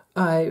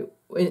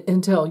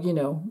 until,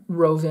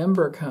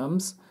 Rovember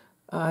comes,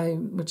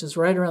 which is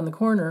right around the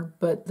corner,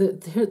 but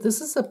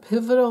this is a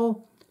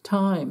pivotal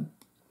time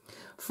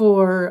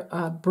for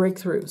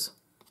breakthroughs.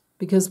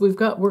 Because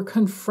we're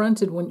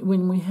confronted.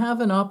 When we have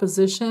an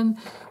opposition,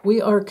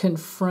 we are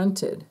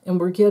confronted. And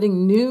we're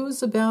getting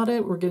news about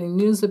it. We're getting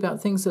news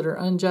about things that are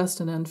unjust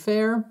and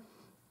unfair.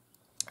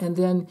 And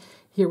then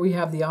here we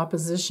have the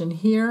opposition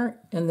here,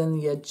 and then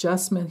the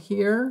adjustment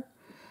here.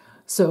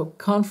 So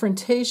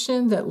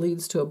confrontation that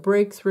leads to a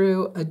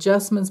breakthrough.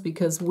 Adjustments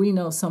because we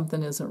know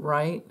something isn't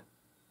right.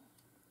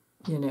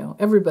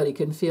 Everybody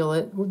can feel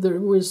it.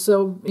 We're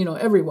so,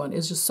 everyone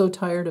is just so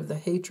tired of the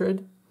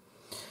hatred.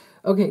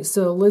 Okay,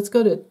 so let's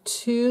go to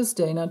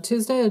Tuesday. Now,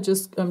 Tuesday, I'm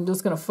just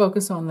going to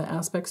focus on the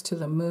aspects to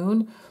the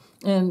moon.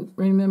 And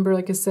remember,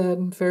 like I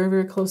said, very,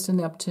 very close to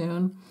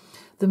Neptune.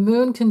 The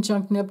moon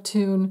conjunct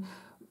Neptune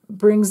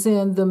brings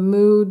in the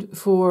mood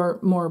for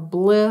more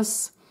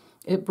bliss.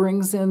 It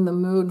brings in the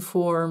mood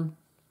for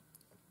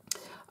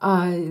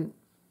being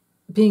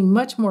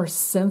much more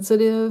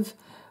sensitive,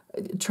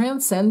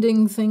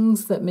 transcending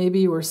things that maybe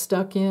you were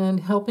stuck in,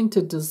 helping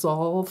to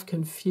dissolve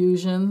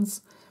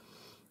confusions.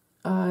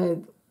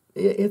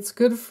 It's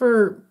good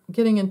for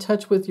getting in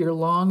touch with your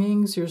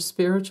longings, your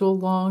spiritual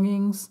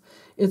longings.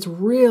 It's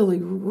really,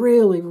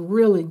 really,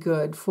 really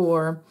good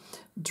for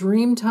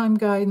dreamtime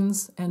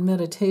guidance and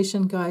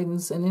meditation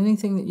guidance and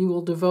anything that you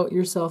will devote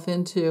yourself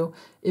into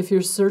if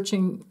you're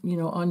searching,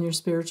 on your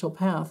spiritual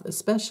path,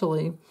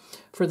 especially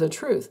for the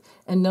truth.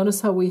 And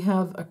notice how we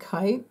have a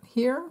kite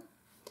here,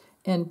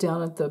 and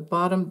down at the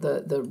bottom,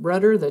 the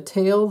rudder, the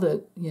tail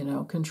that,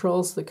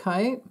 controls the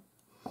kite,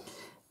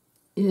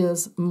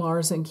 is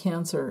Mars in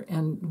Cancer,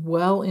 and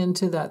well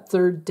into that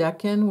third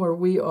decan where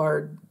we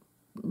are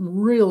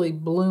really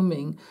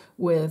blooming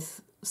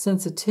with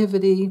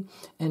sensitivity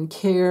and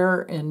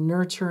care and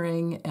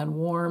nurturing and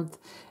warmth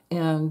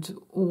and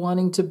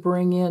wanting to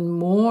bring in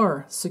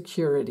more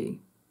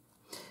security.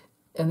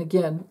 And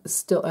again,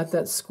 still at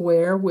that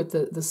square with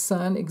the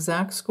sun,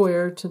 exact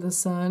square to the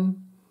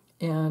sun,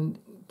 and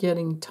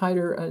getting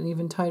tighter, an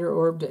even tighter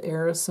orb to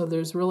Aries. So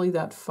there's really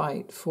that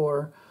fight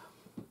for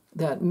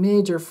that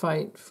major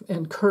fight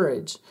and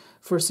courage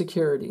for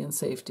security and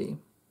safety.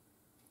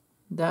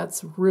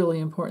 That's really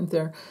important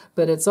there.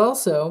 But it's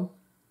also,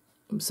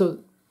 so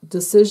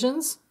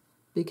decisions,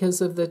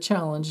 because of the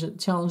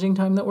challenging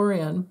time that we're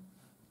in.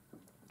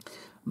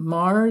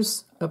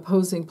 Mars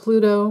opposing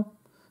Pluto,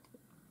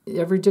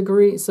 every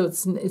degree, so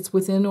it's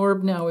within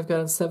orb now. We've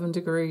got a 7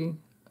 degree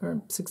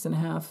or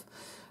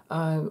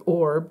 6.5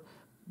 orb,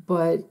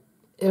 but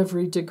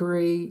every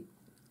degree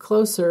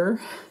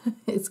closer,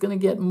 it's going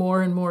to get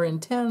more and more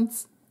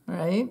intense,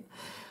 right?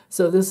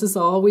 So this is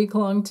all week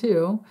long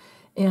too.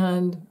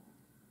 And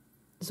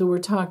so we're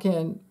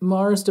talking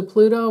Mars to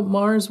Pluto.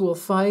 Mars will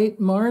fight.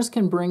 Mars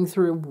can bring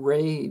through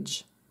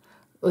rage,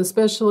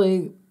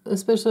 especially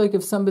like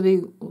if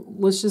somebody,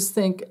 let's just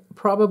think,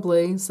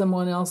 probably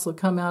someone else will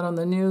come out on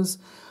the news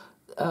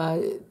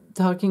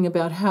talking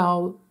about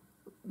how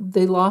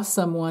they lost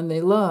someone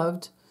they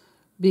loved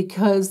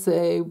because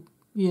they,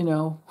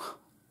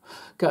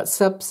 got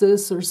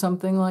sepsis or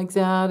something like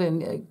that,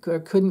 and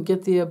couldn't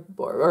get the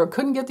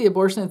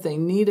abortion that they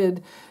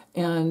needed,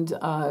 and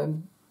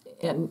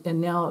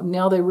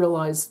now they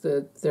realize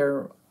that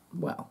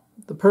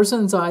the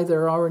person's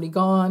either already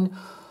gone,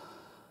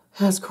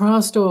 has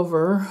crossed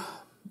over,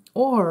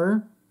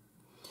 or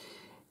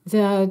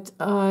that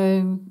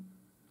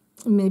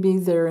maybe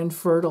they're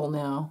infertile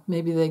now.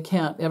 Maybe they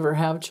can't ever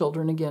have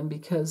children again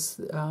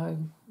because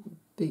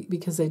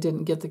because they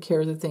didn't get the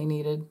care that they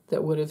needed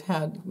that would have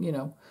had,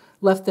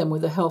 left them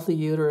with a healthy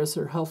uterus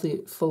or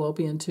healthy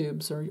fallopian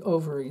tubes or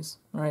ovaries,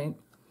 right?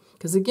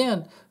 Because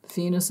again,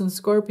 Venus in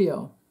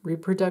Scorpio,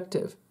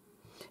 reproductive.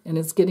 And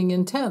it's getting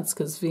intense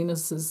because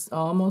Venus is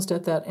almost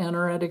at that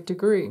anoretic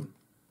degree.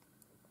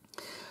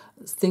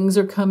 Things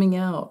are coming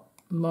out.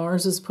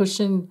 Mars is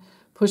pushing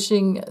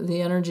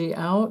the energy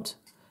out,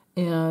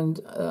 and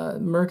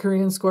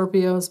Mercury in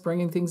Scorpio is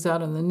bringing things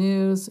out in the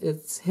news.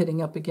 It's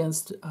hitting up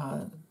against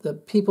the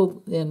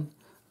people in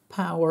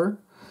power,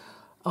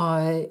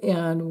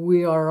 and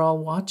we are all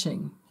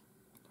watching,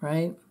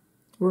 right?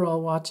 We're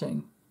all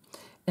watching.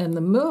 And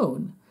the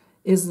moon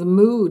is the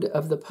mood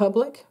of the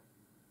public.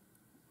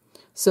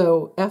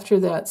 So after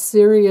that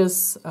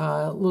serious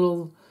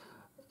little,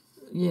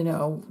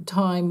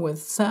 time with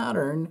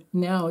Saturn,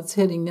 now it's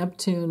hitting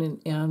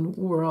Neptune, and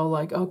we're all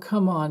like, oh,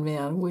 come on,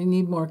 man. We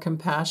need more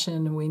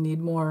compassion, and we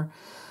need more,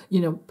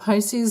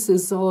 Pisces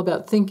is all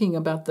about thinking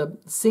about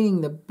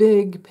seeing the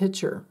big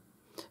picture.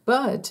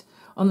 But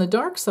on the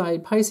dark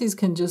side, Pisces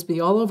can just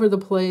be all over the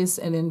place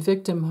and in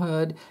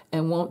victimhood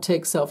and won't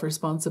take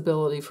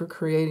self-responsibility for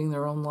creating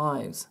their own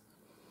lives,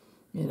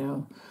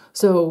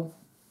 So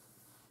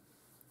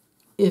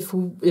if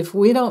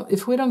we don't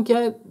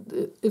get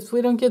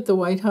the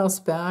White House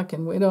back,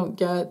 and we don't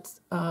get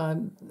a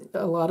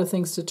lot of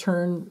things to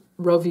turn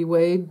Roe v.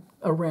 Wade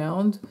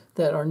around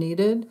that are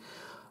needed,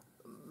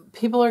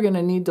 people are going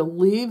to need to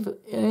leave,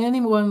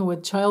 anyone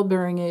with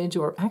childbearing age,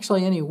 or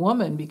actually any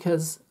woman,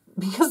 because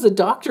the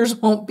doctors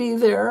won't be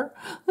there.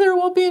 There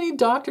won't be any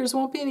doctors,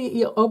 won't be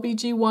any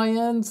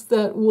OBGYNs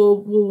that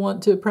will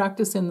want to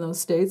practice in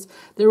those states.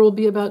 There will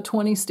be about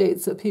 20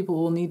 states that people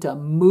will need to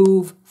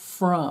move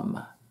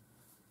from.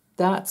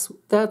 That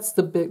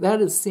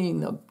is seeing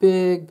the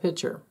big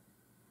picture.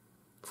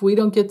 If we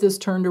don't get this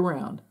turned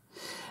around.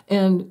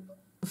 And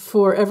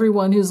for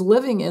everyone who's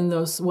living in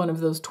one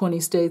of those 20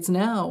 states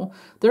now,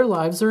 their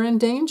lives are in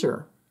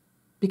danger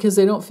because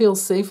they don't feel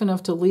safe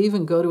enough to leave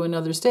and go to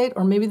another state,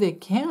 or maybe they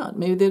can't.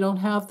 Maybe they don't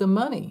have the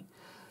money.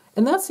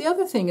 And that's the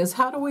other thing, is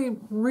how do we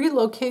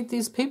relocate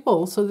these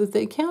people so that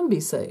they can be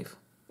safe?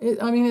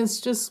 It's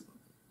just...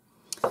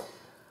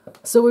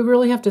 So we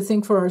really have to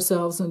think for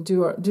ourselves and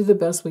do the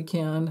best we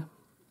can.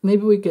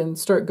 Maybe we can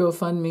start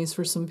GoFundMes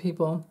for some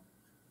people.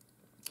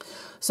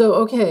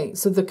 So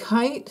the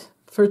kite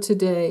for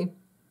today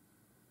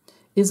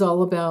is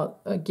all about,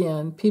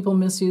 again, people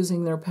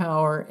misusing their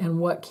power and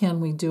what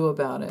can we do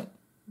about it.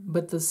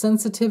 But the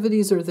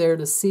sensitivities are there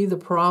to see the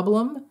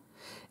problem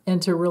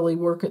and to really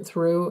work it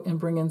through and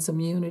bring in some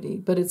unity.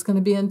 But it's going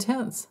to be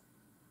intense.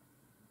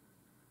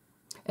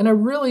 And I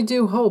really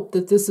do hope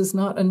that this is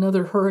not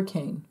another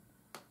hurricane.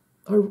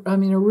 I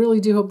really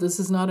do hope this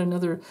is not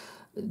another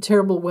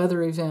terrible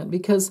weather event,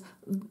 because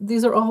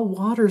these are all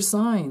water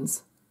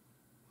signs.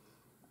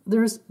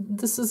 This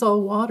is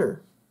all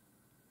water.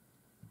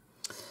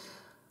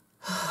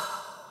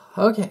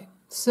 Okay,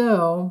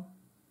 so,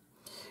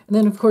 and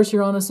then of course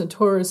Uranus and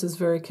Taurus is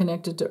very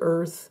connected to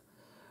Earth.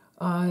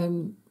 I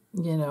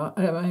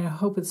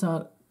hope it's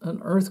not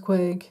an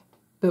earthquake,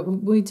 but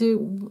we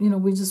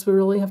just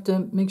really have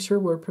to make sure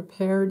we're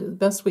prepared the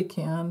best we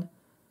can.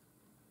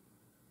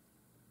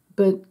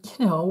 But,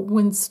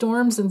 when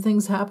storms and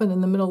things happen in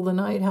the middle of the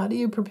night, how do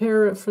you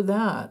prepare for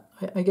that?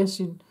 I guess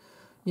you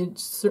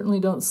certainly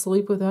don't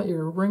sleep without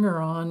your ringer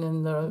on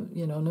and the,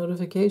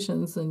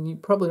 notifications, and you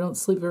probably don't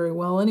sleep very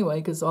well anyway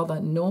because all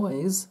that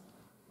noise.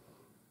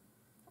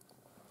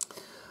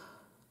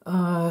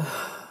 My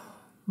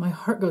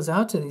heart goes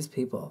out to these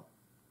people.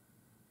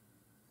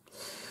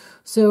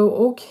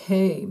 So,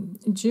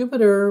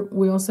 Jupiter,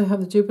 we also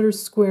have the Jupiter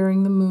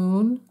squaring the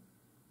moon.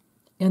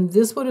 And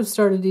this would have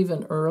started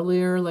even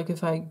earlier. Like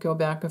if I go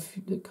back a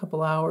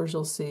couple hours,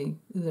 you'll see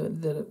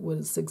that it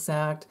was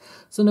exact.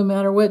 So no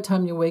matter what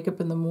time you wake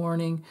up in the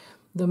morning,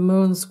 the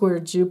moon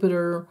square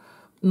Jupiter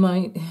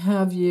might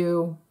have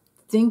you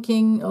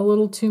thinking a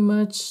little too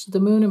much. The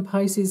moon in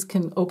Pisces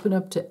can open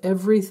up to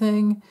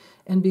everything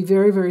and be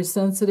very, very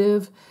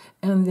sensitive.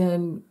 And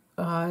then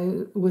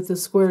with the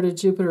square to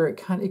Jupiter, it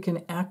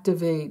can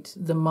activate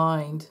the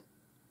mind.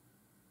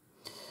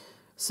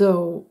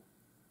 So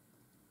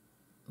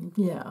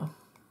yeah,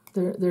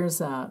 there's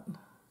that.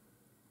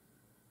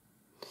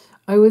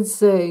 I would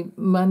say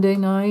Monday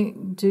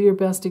night, do your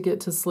best to get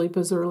to sleep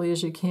as early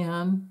as you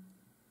can.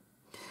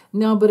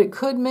 Now, but it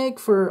could make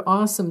for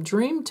awesome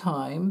dream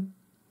time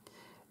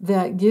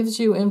that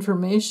gives you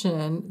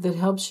information that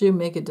helps you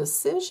make a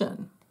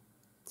decision.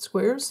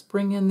 Squares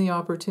bring in the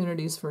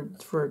opportunities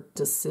for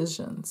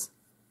decisions.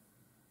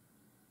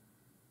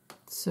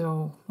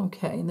 So,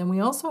 and then we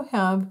also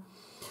have,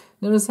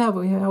 notice how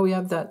we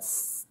have that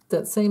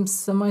same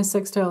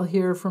semi-sextile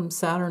here from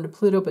Saturn to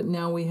Pluto, but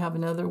now we have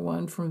another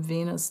one from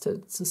Venus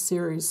to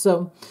Ceres.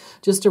 So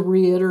just to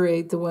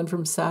reiterate, the one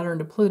from Saturn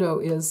to Pluto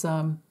is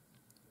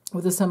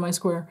with a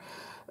semi-square.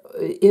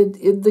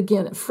 It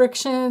again,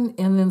 friction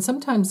and then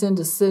sometimes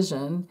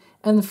indecision.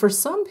 And for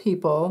some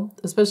people,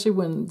 especially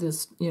when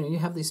this, you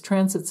have these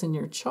transits in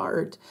your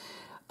chart,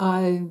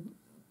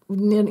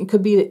 it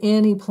could be to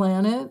any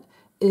planet.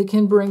 It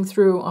can bring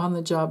through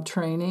on-the-job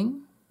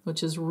training,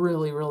 which is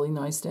really, really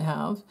nice to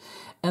have.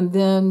 And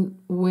then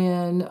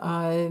when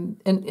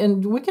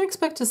and we can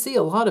expect to see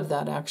a lot of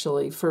that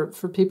actually for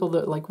people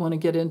that like want to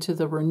get into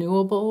the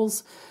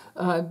renewables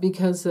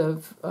because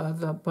of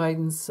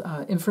Biden's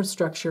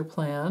infrastructure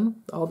plan.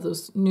 All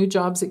those new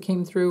jobs that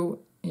came through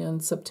in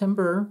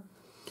September.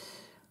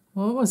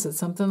 What was it?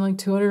 Something like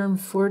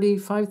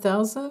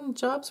 245,000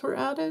 jobs were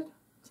added,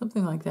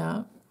 something like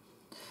that.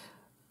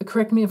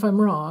 Correct me if I'm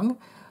wrong.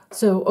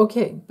 So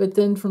okay, but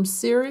then from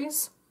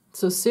Ceres.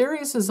 So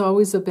Ceres is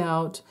always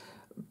about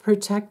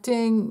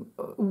protecting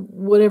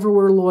whatever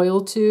we're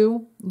loyal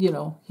to,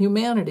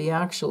 humanity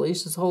actually.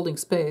 She's holding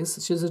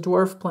space. She's a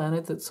dwarf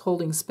planet that's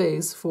holding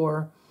space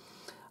for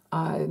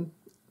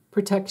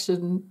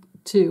protection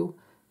to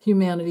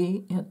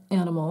humanity and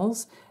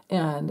animals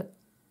and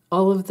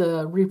all of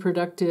the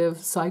reproductive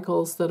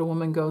cycles that a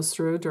woman goes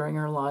through during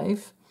her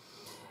life.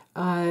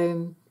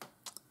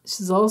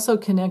 She's also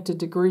connected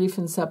to grief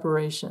and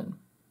separation.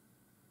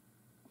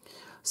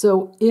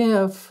 So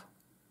if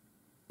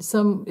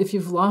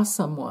you've lost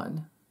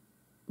someone,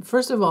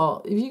 first of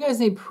all, if you guys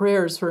need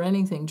prayers for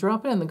anything,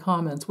 drop it in the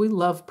comments. We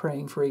love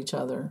praying for each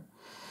other.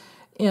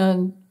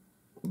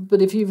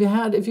 But if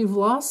you've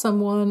lost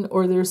someone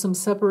or there's some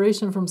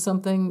separation from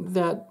something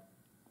that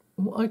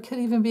it could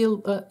even be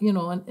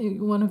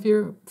one of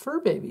your fur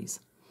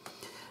babies.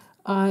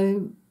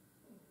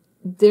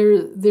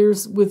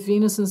 There's with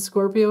Venus and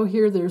Scorpio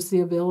here, there's the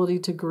ability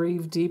to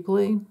grieve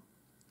deeply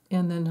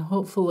and then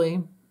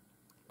hopefully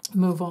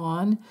move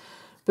on.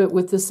 But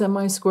with the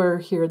semi-square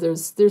here,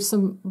 there's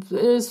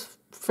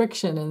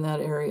friction in that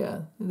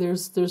area.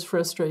 There's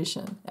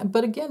frustration.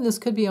 But again, this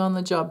could be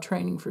on-the-job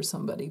training for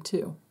somebody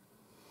too.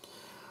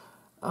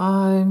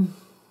 Yeah.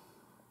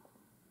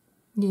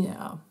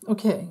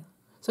 Okay.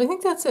 So I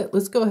think that's it.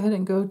 Let's go ahead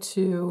and go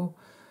to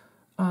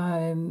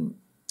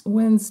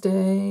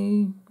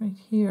Wednesday right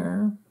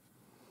here.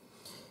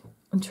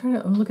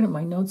 I'm looking at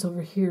my notes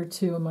over here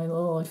too, and my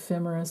little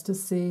ephemeris to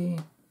see.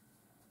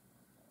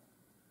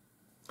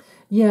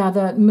 Yeah,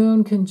 that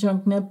moon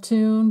conjunct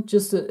Neptune,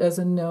 just as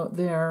a note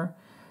there,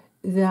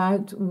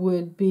 that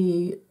would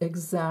be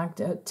exact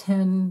at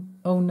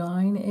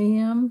 10:09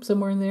 a.m.,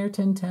 somewhere in there,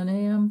 10:10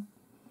 a.m.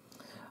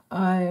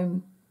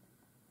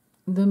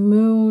 The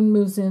moon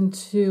moves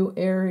into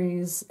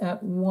Aries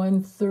at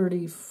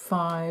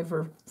 1:35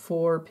 or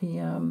 4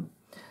 p.m.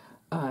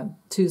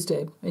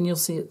 Tuesday. And you'll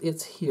see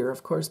it's here,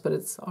 of course, but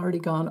it's already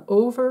gone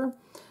over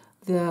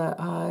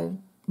the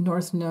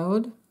North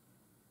Node.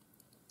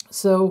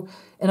 So,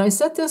 and I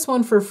set this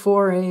one for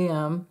 4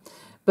 a.m.,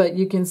 but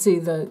you can see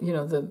the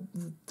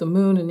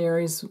moon in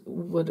Aries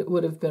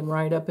would have been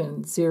right up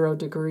in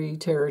 0-degree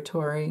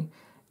territory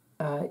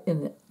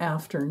in the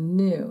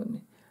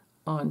afternoon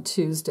on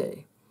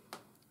Tuesday.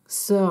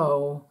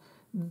 So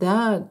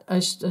that I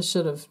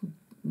should have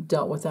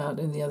dealt with that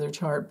in the other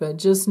chart, but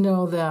just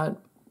know that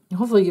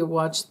hopefully you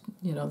watch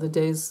the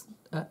days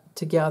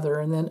together,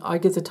 and then I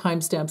get the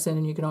timestamps in,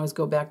 and you can always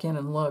go back in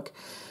and look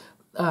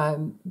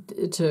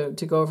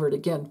to go over it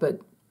again. But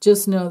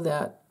just know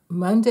that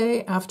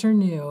Monday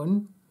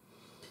afternoon,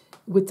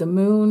 with the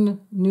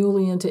moon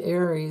newly into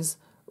Aries,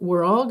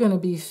 we're all going to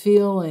be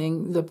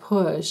feeling the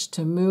push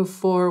to move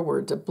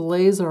forward, to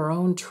blaze our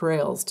own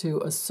trails, to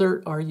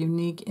assert our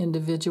unique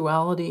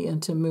individuality,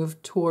 and to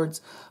move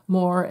towards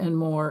more and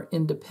more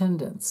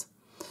independence.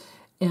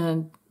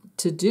 And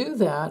to do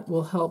that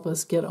will help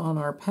us get on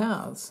our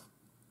paths,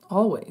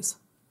 always.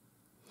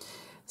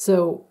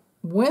 So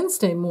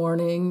Wednesday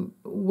morning,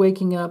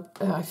 waking up,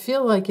 I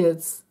feel like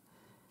it's,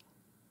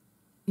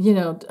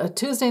 a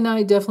Tuesday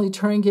night, definitely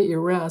try and get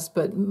your rest.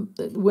 But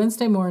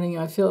Wednesday morning,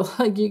 I feel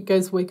like you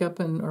guys wake up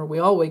or we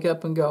all wake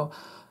up and go,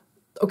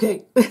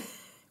 okay,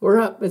 we're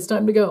up. It's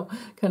time to go.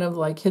 Kind of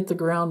like hit the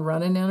ground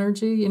running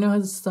energy. You know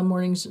how some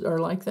mornings are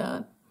like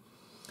that.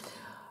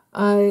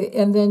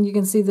 And then you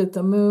can see that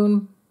the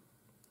moon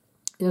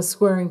is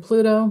squaring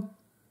Pluto.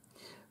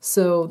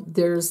 So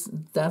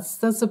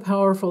that's a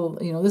powerful,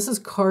 this is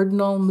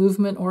cardinal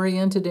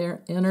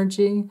movement-oriented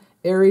energy.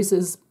 Aries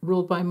is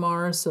ruled by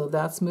Mars, so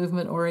that's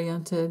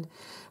movement-oriented.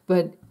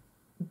 But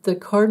the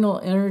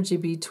cardinal energy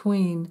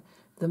between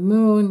the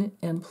moon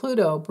and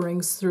Pluto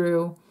brings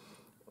through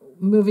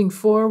moving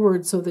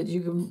forward so that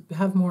you can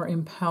have more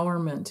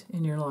empowerment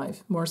in your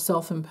life, more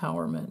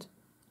self-empowerment.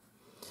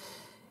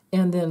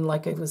 And then,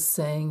 like I was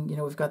saying,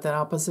 we've got that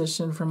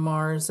opposition from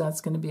Mars.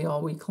 That's going to be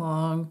all week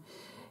long.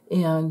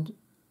 And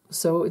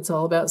so it's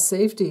all about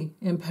safety,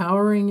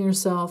 empowering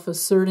yourself,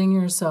 asserting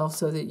yourself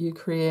so that you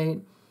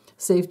create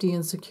safety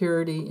and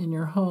security in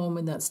your home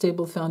and that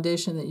stable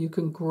foundation that you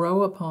can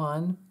grow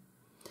upon.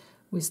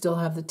 We still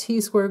have the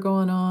T-square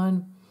going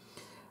on.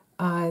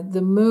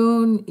 The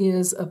moon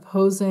is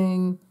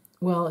opposing,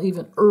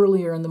 even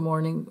earlier in the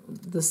morning,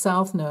 the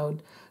South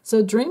Node.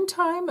 So dream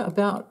time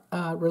about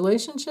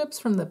relationships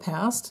from the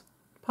past,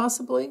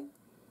 possibly,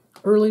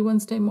 early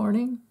Wednesday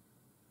morning.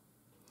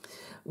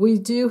 We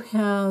do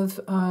have,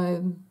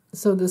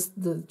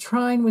 the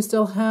trine we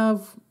still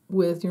have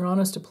with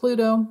Uranus to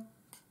Pluto.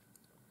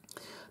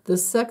 The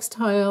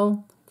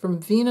sextile from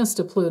Venus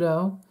to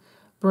Pluto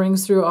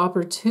brings through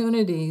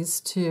opportunities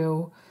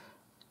to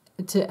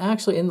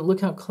actually, and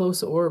look how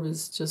close orb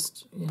is,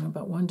 just,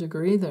 about 1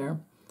 degree there.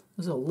 It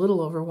was a little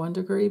over 1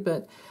 degree,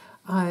 but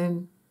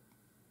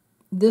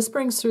this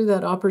brings through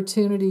that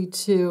opportunity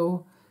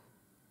to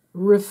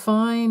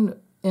refine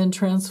and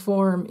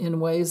transform in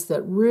ways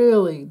that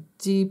really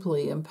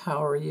deeply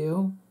empower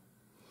you.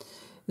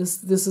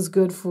 This is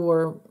good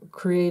for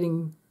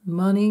creating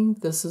money.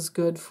 This is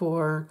good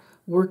for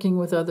working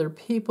with other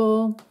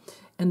people.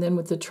 And then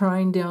with the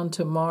trine down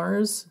to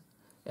Mars,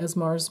 as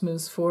Mars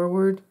moves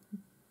forward,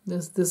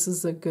 this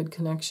is a good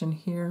connection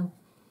here.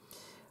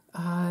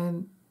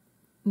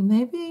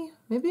 Maybe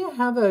I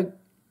have a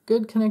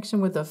good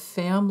connection with a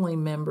family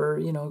member.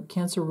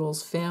 Cancer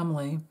rules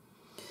family.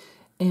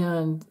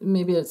 And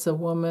maybe it's a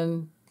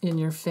woman in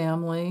your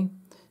family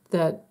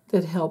that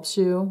helps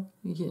you,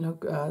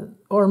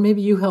 or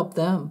maybe you help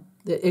them.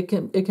 It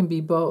can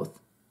be both.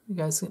 You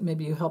guys,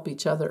 maybe you help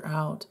each other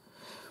out.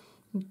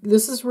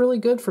 This is really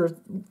good for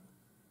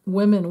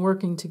women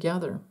working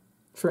together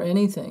for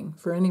anything,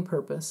 for any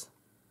purpose.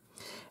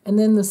 And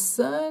then the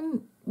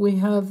sun, we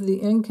have the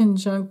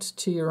inconjunct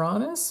to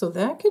Uranus, so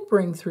that could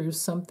bring through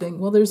something.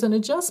 Well, there's an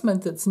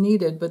adjustment that's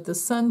needed, but the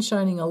sun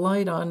shining a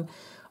light on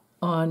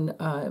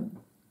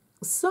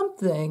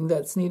something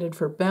that's needed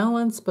for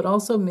balance, but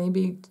also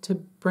maybe to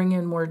bring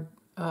in more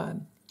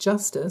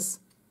justice.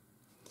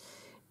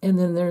 And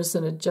then there's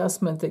an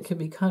adjustment that could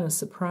be kind of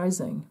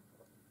surprising.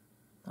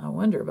 I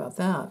wonder about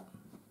that.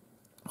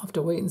 I'll have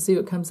to wait and see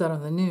what comes out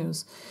on the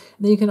news.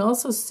 And then you can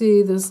also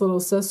see this little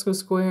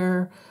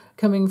sesquisquare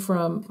coming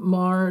from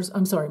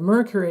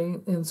Mercury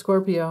in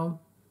Scorpio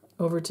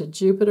over to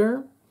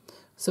Jupiter.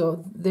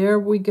 So there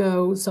we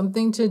go.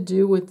 Something to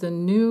do with the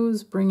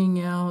news,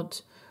 bringing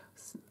out,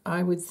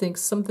 I would think,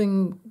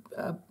 something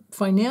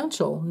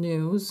financial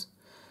news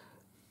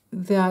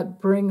that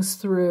brings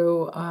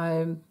through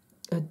a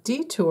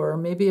detour,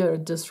 maybe a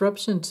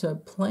disruption to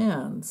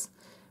plans,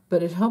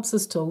 but it helps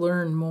us to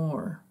learn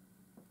more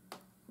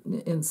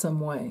in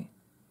some way.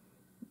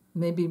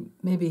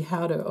 Maybe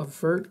how to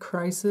avert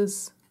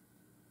crisis,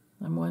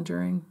 I'm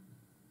wondering.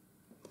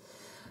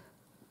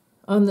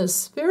 On the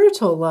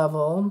spiritual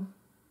level,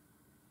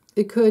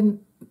 it could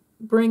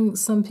bring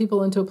some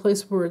people into a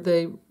place where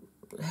they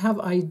have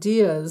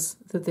ideas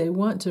that they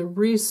want to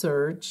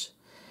research,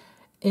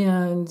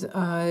 and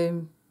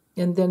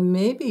then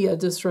maybe a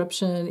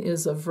disruption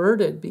is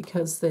averted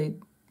because they,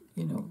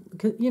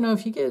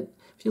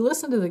 if you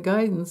listen to the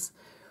guidance,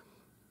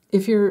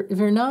 if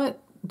you're not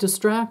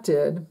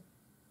distracted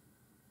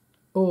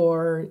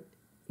or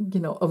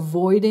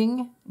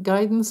avoiding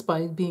guidance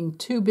by being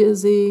too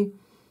busy,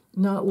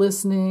 not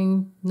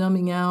listening,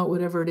 numbing out,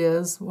 whatever it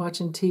is,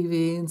 watching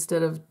TV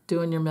instead of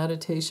doing your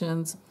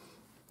meditations,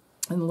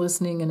 and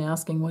listening and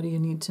asking, what do you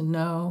need to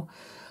know?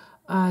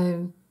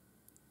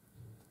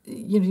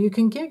 You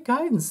can get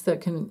guidance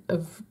that can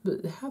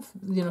have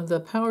the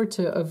power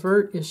to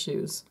avert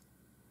issues,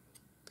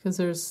 because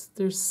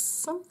there's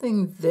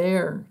something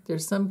there.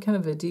 There's some kind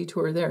of a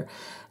detour there.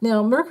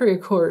 Now, Mercury,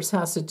 of course,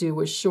 has to do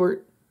with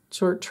short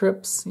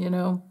trips,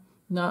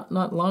 not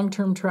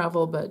long-term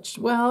travel, but,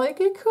 well, it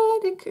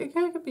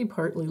could be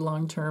partly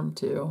long-term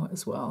too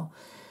as well.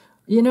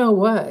 You know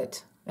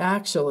what?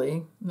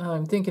 Actually, now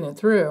I'm thinking it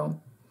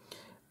through,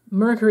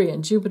 Mercury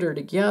and Jupiter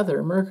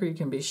together, Mercury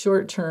can be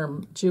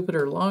short-term,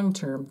 Jupiter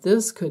long-term.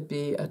 This could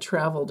be a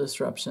travel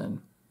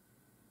disruption.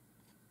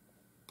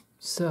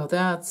 So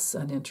that's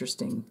an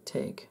interesting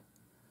take.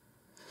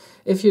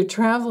 If you're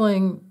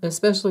traveling,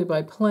 especially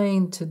by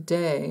plane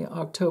today,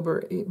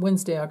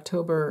 Wednesday,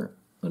 October,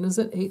 when is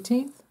it,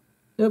 18th?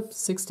 Nope,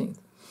 16th.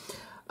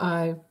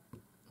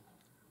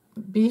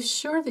 Be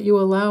sure that you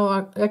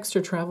allow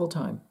extra travel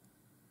time.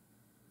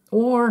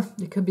 Or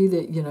it could be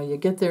that, you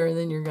get there and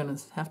then you're going to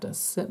have to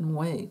sit and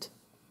wait.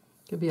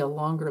 It could be a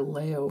longer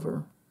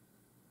layover.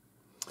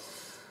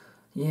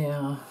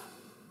 Yeah.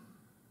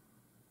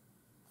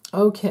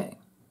 Okay.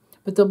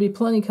 But there'll be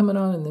plenty coming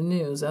on in the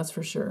news, that's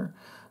for sure.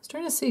 I was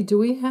trying to see, do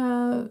we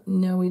have...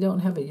 No, we don't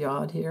have a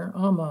yod here.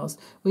 Almost.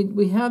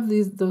 We have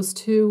those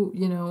two,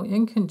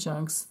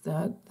 inconjuncts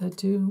that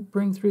do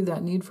bring through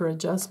that need for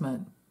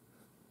adjustment.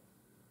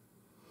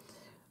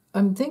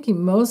 I'm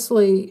thinking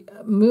mostly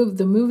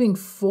moving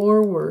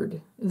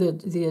forward,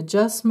 the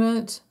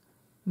adjustment,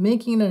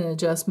 making an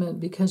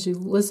adjustment because you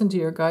listened to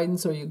your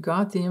guidance or you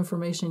got the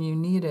information you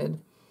needed,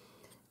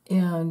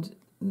 and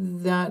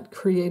that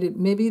created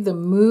maybe the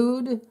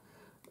mood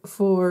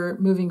for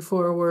moving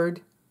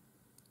forward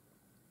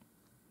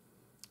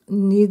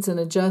needs an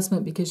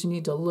adjustment because you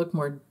need to look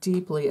more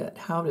deeply at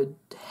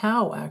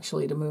how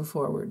actually to move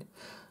forward.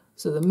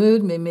 So the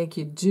mood may make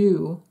you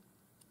do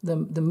the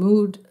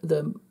mood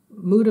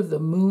of the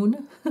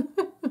moon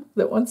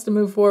that wants to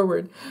move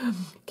forward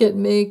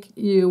can make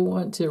you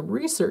want to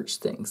research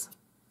things,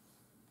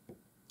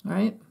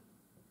 right?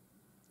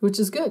 Which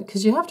is good,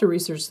 because you have to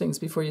research things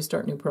before you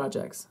start new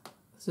projects.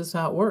 This is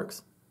how it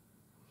works.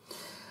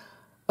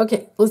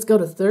 Okay, let's go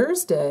to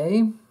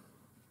Thursday.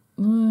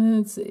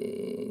 Let's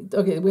see.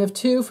 Okay, we have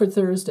 2 for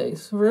Thursday.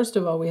 So first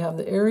of all, we have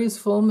the Aries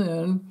full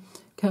moon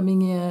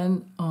coming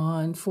in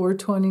on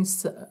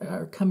 4:20,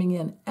 or coming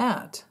in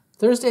at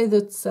Thursday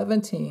the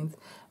 17th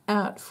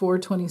at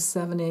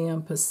 4:27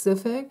 a.m.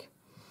 Pacific.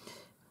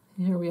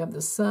 Here we have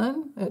the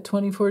sun at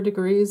 24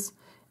 degrees,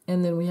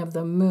 and then we have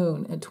the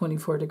moon at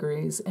 24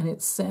 degrees, and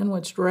it's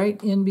sandwiched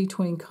right in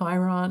between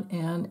Chiron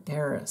and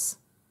Aries.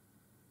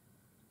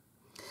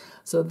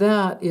 So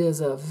that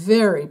is a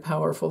very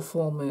powerful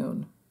full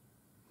moon.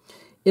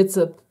 It's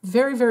a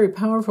very, very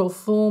powerful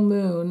full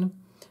moon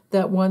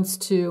that wants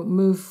to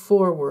move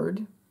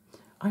forward.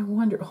 I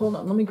wonder, hold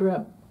on, let me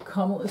grab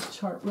Kamala's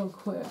chart real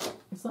quick,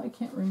 because I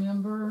can't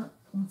remember.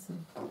 Let's see.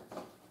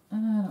 I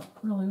don't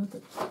really with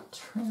the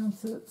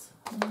transits.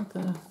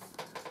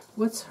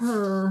 What's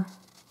her?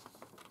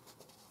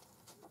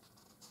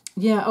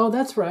 Yeah, oh,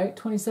 that's right,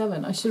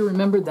 27. I should have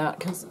remembered that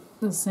because it's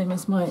the same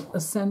as my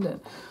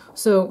ascendant.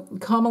 So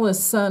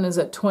Kamala's sun is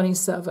at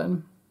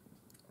 27.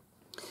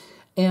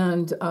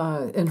 And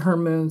her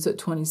moon's at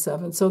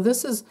 27. So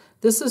this is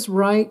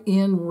right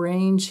in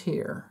range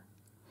here.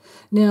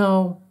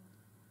 Now,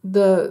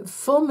 the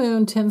full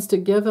moon tends to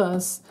give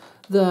us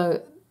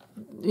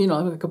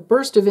like a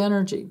burst of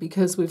energy,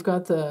 because we've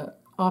got the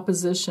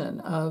opposition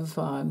of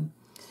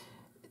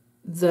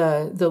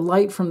the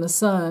light from the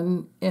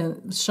sun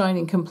and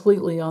shining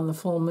completely on the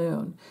full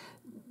moon.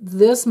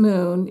 This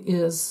moon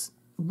is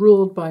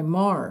ruled by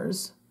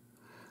Mars.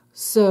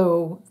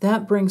 So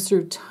that brings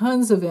through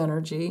tons of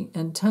energy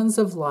and tons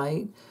of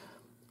light.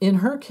 In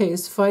her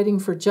case, fighting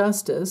for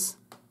justice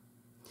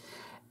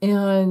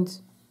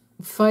and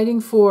fighting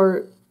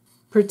for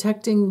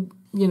protecting,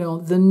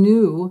 the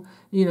new.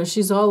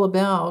 She's all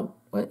about,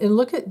 and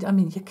look at,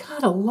 you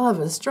gotta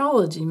love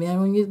astrology, man.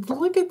 When you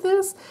look at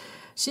this,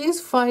 she's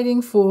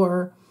fighting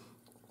for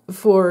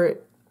a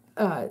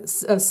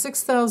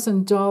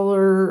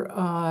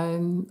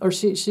 $6,000, or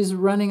she's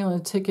running on a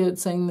ticket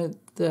saying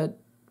that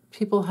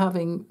people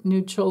having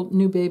new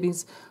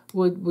babies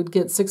would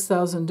get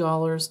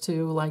 $6,000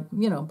 to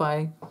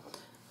buy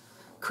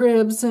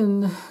cribs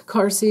and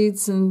car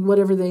seats and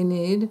whatever they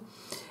need.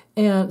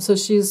 And so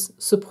she's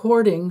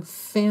supporting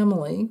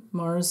family,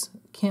 Mars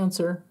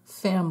Cancer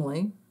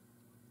family.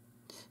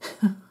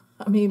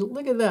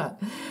 Look at that.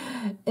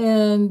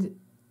 And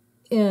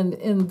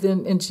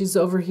she's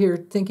over here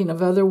thinking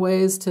of other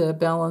ways to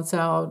balance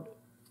out.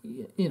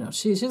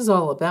 She's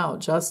all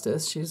about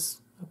justice. She's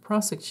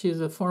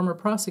a former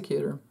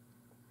prosecutor.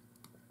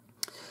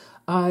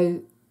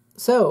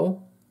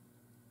 So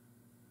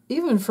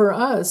even for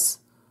us,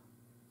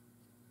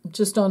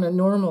 just on a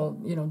normal,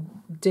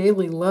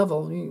 daily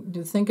level,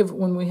 you think of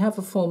when we have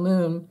a full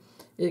moon,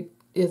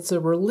 it's a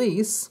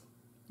release.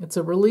 It's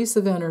a release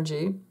of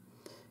energy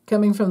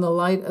coming from the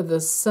light of the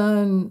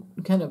sun.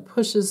 Kind of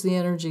pushes the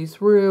energy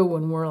through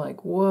when we're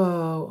like,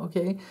 whoa,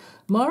 okay.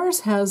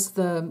 Mars has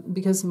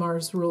because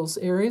Mars rules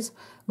Aries,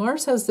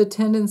 Mars has the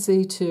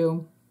tendency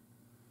to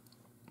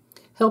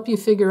help you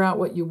figure out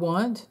what you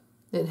want.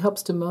 It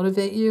helps to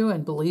motivate you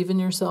and believe in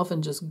yourself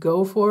and just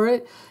go for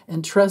it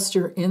and trust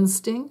your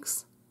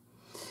instincts.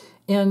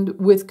 And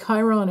with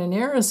Chiron and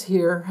Aries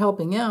here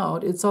helping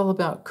out, it's all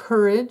about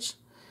courage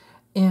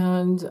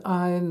and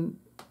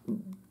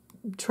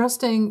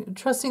trusting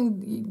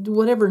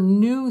whatever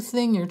new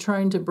thing you're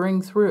trying to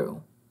bring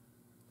through,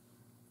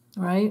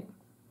 right?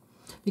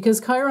 Because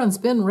Chiron's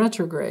been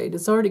retrograde.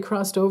 It's already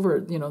crossed over,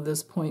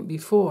 this point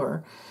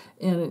before,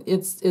 and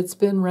it's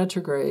been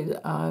retrograde.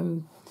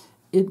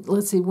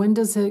 Let's see, when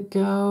does it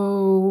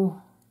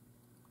go?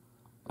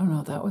 Oh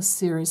no, that was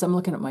Ceres. I'm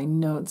looking at my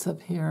notes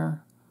up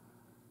here.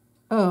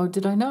 Oh,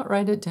 did I not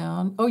write it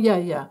down? Oh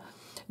yeah.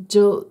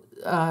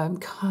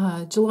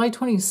 July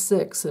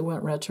 26th it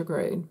went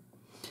retrograde,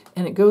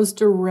 and it goes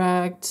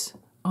direct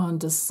on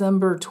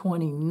December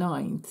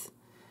 29th.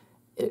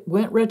 It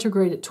went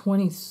retrograde at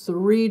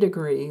 23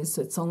 degrees.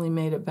 It's only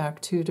made it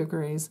back 2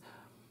 degrees.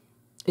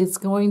 It's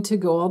going to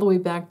go all the way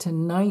back to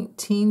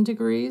 19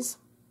 degrees.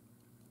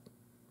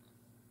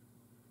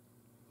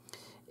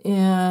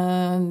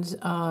 And,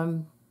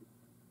 on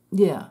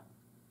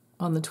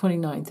the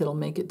 29th, it'll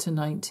make it to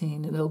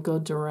 19. It'll go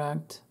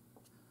direct.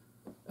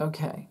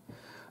 Okay.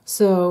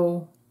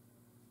 So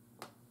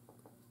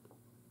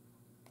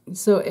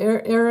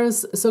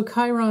Aries, so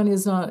Chiron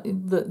is not,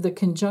 the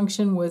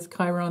conjunction with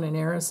Chiron and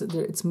Aries,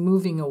 it's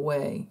moving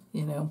away,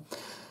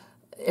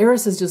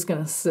 Aries is just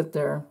going to sit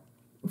there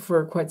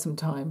for quite some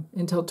time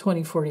until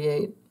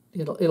 2048.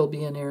 It'll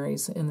be in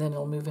Aries, and then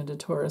it'll move into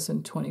Taurus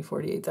in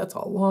 2048. That's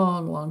a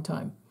long, long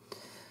time.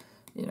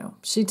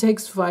 She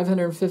takes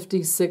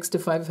 556 to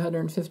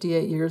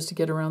 558 years to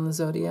get around the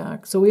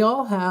zodiac. So we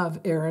all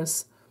have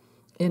Eris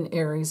in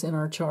Aries in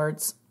our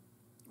charts.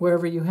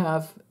 Wherever you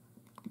have,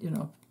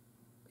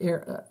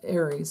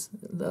 Aries,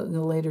 the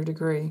later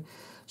degree,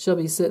 she'll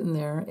be sitting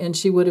there. And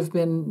she would have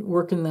been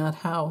working that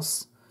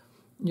house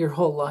your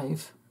whole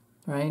life,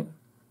 right?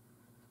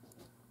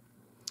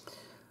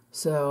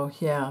 So,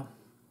 yeah.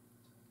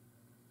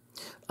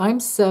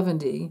 I'm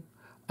 70.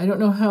 I don't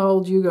know how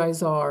old you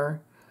guys are,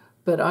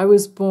 but I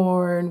was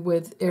born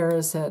with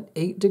Eris at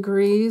 8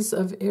 degrees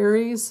of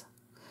Aries,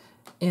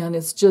 and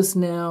it's just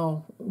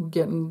now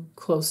getting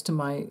close to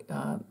my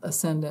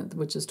ascendant,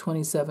 which is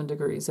 27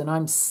 degrees, and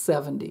I'm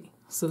 70.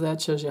 So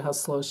that shows you how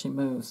slow she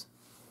moves.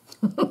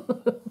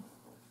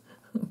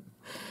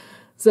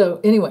 So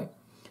anyway,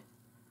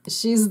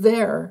 she's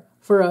there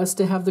for us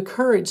to have the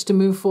courage to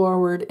move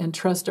forward and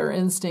trust our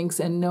instincts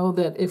and know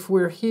that if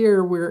we're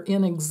here, we're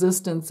in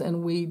existence,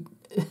 and we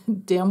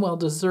damn well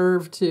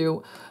deserve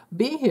to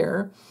be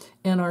here.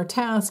 And our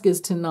task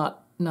is to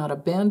not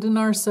abandon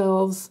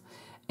ourselves.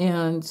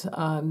 And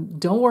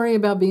don't worry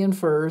about being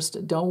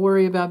first. Don't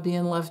worry about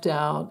being left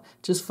out.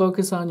 Just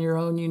focus on your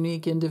own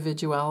unique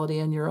individuality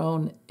and your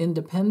own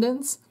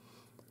independence.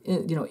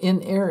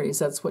 In Aries,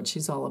 that's what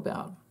she's all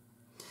about.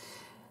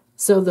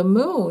 So the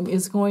moon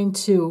is going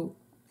to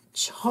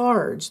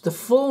charge the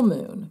full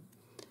moon.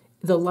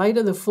 The light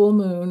of the full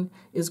moon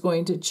is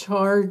going to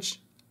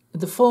charge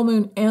the full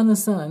moon, and the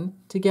sun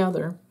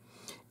together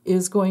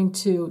is going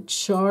to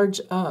charge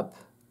up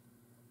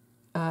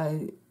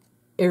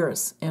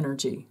Eris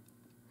energy.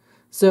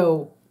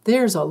 So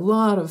there's a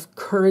lot of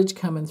courage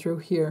coming through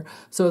here.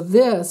 So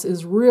this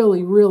is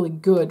really, really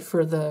good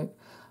for the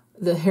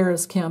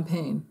Harris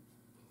campaign.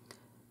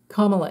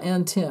 Kamala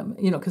and Tim,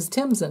 because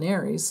Tim's an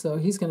Aries, so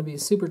he's going to be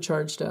super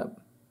charged up.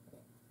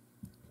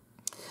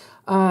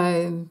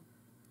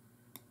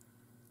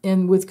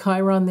 And with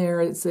Chiron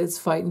there, it's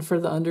fighting for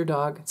the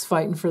underdog. It's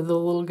fighting for the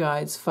little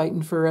guy. It's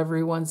fighting for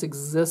everyone's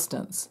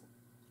existence.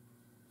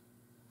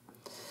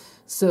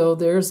 So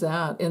there's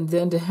that. And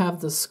then to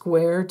have the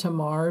square to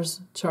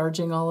Mars,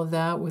 charging all of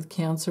that with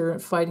Cancer,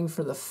 fighting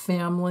for the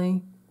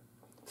family,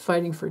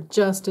 fighting for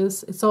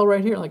justice. It's all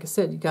right here. Like I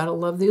said, you got to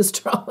love the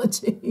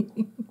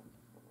astrology.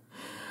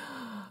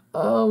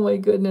 Oh, my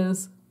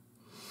goodness.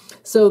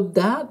 So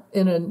that,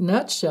 in a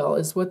nutshell,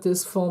 is what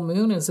this full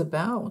moon is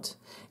about.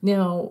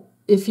 Now,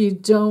 if you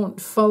don't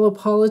follow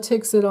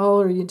politics at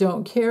all, or you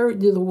don't care,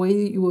 the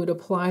way that you would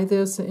apply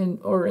this,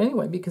 or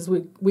anyway, because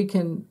we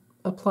can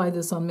apply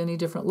this on many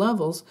different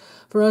levels.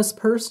 For us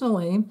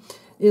personally,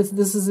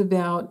 this is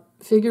about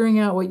figuring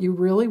out what you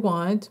really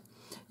want.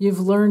 You've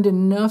learned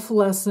enough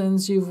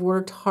lessons. You've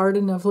worked hard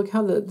enough. Look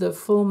how the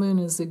full moon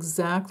is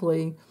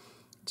exactly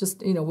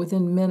just,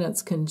 within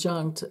minutes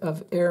conjunct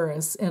of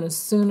Eris. And as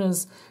soon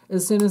as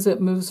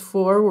it moves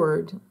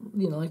forward,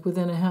 like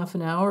within a half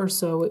an hour or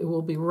so, it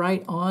will be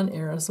right on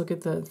Eris. Look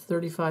at the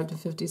 35 to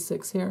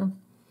 56 here.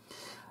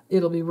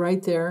 It'll be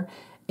right there.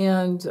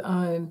 And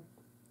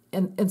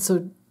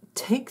so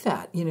take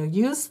that,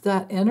 use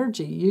that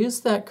energy, use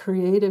that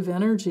creative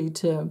energy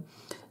to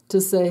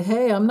say,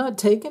 hey, I'm not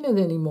taking it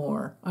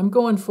anymore. I'm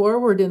going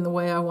forward in the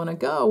way I want to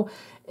go.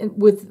 And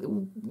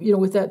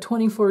with that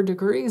 24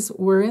 degrees,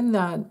 we're in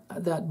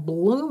that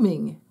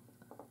blooming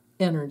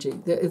energy.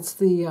 It's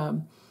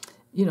the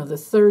the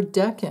third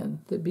decan,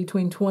 that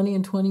between 20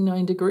 and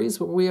 29 degrees,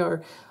 where we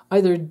are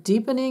either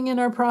deepening in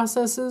our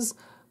processes,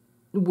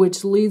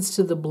 which leads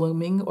to the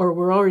blooming, or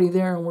we're already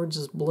there and we're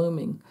just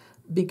blooming.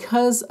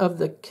 Because of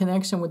the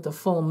connection with the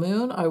full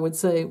moon, I would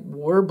say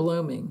we're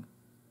blooming.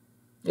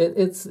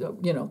 It's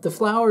the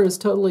flower is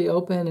totally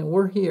open and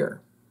we're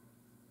here.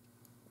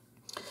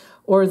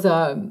 Or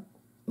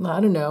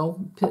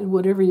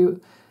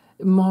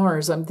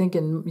Mars, I'm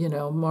thinking,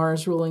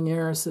 Mars ruling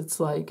Eris, it's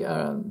like,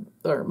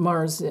 or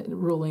Mars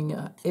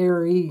ruling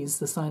Aries,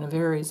 the sign of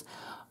Aries.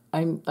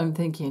 I'm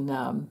thinking,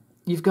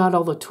 you've got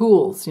all the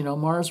tools,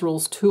 Mars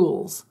rules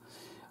tools.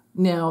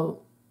 Now,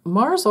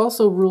 Mars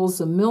also rules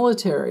the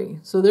military,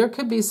 so there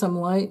could be some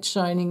light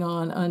shining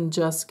on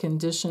unjust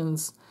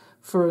conditions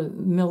for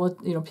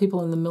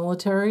people in the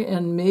military,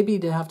 and maybe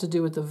to have to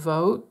do with the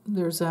vote.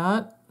 There's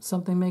that.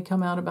 Something may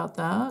come out about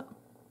that.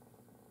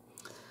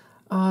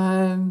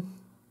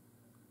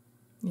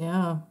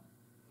 Yeah.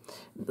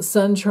 The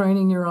Sun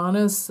trining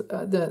Uranus,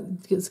 that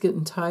is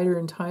getting tighter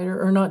and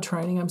tighter. Or not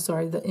trining, I'm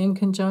sorry, the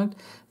inconjunct,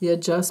 the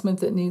adjustment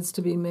that needs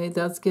to be made,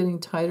 that's getting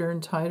tighter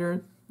and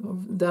tighter.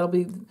 That'll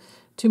be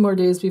 2 more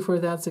days before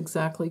that's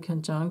exactly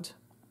conjunct.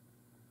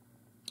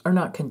 Or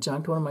not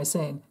conjunct, what am I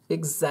saying?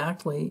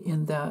 Exactly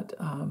in that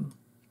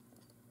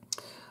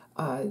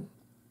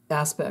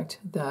aspect,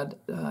 that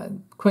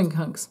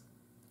quincunx,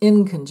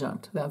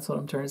 inconjunct, that's what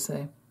I'm trying to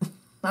say.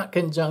 Not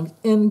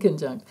conjunct,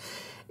 inconjunct.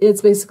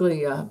 It's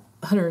basically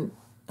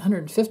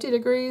 150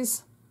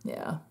 degrees,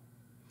 yeah.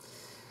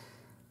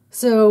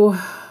 So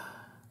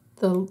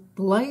the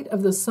light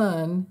of the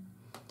sun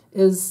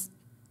is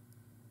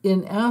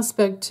in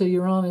aspect to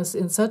Uranus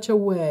in such a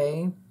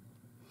way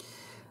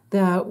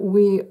that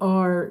we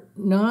are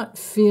not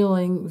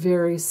feeling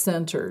very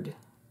centered.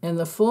 And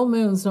the full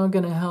moon's not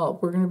going to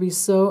help. We're going to be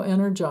so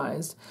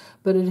energized.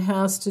 But it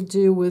has to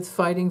do with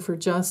fighting for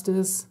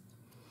justice,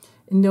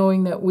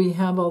 knowing that we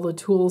have all the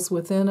tools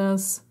within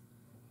us.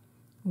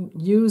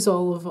 Use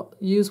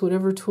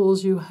whatever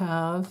tools you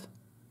have.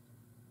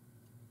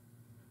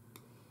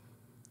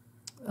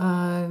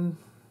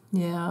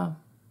 Yeah.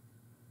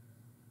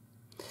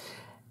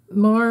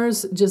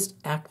 Mars just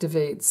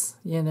activates,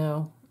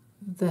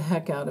 the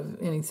heck out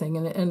of anything.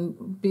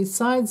 And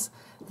besides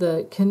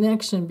the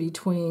connection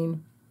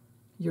between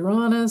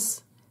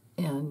Uranus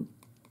and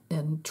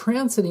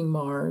transiting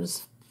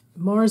Mars,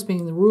 Mars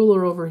being the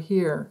ruler over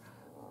here,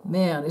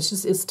 man,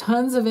 it's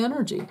tons of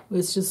energy.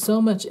 It's just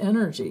so much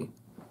energy.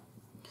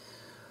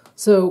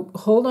 So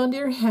hold on to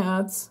your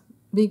hats.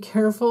 Be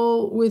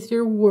careful with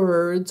your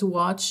words.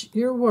 Watch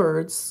your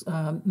words.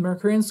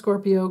 Mercury and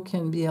Scorpio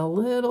can be a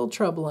little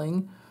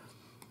troubling.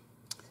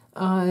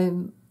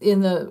 In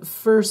the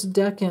first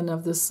decan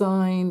of the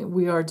sign,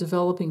 we are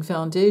developing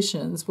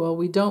foundations. Well,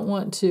 we don't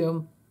want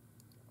to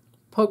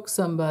poke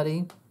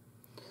somebody,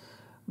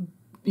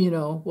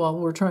 while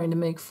we're trying to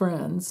make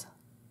friends,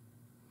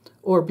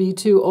 or be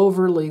too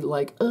overly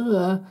like,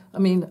 I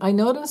mean, I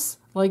notice,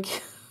 like,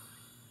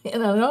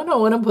 and I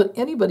don't want to put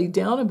anybody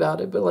down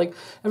about it, but like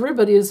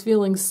everybody is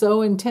feeling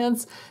so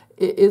intense.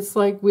 It's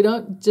like we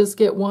don't just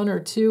get 1 or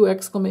 2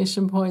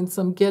 exclamation points.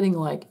 I'm getting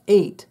like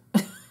 8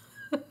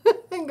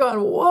 and going,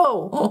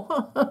 whoa.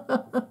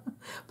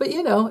 But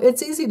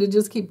it's easy to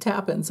just keep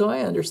tapping. So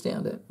I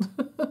understand it.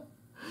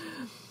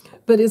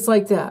 But it's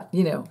like that,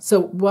 so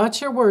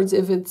watch your words.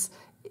 If it's,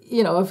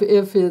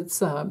 if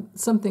it's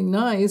something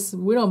nice,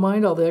 we don't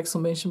mind all the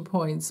exclamation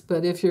points.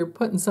 But if you're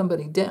putting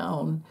somebody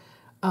down,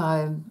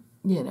 I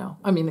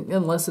mean,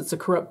 unless it's a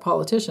corrupt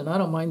politician, I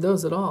don't mind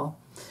those at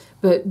all.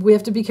 But we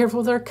have to be careful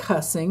with our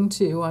cussing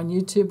too. On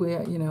YouTube,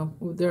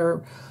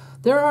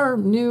 there are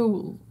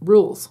new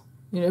rules.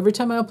 Every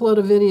time I upload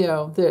a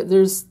video,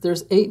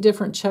 there's 8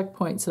 different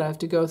checkpoints that I have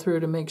to go through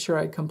to make sure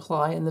I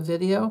comply in the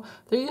video.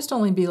 There used to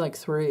only be like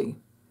 3.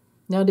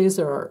 Nowadays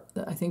there are,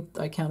 I think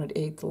I counted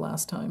 8 the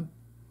last time.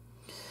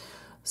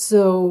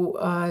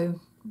 So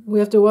we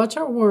have to watch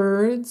our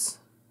words.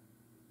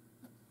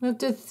 We have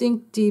to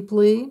think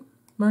deeply.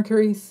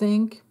 Mercury,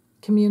 think,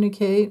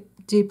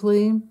 communicate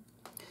deeply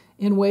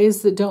in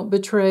ways that don't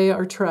betray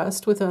our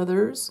trust with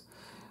others.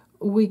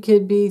 We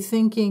could be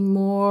thinking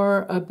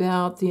more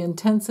about the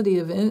intensity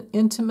of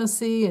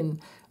intimacy. And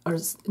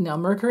now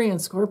Mercury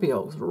and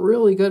Scorpio is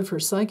really good for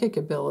psychic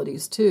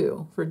abilities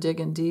too, for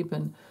digging deep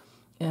and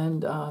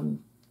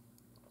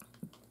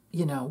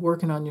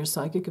working on your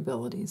psychic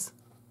abilities.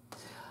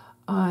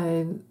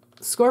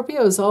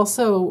 Scorpio is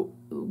also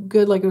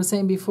good, like I was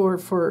saying before,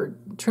 for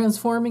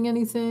transforming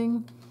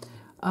anything,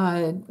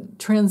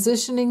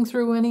 transitioning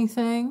through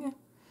anything,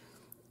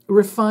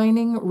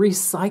 refining,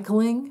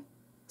 recycling.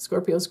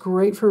 Scorpio is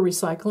great for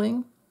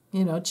recycling,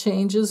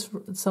 changes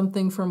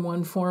something from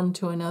one form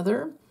to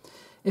another.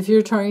 If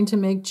you're trying to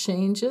make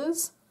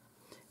changes,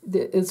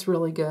 it's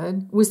really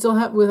good. We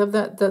have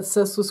that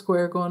sesqui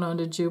square going on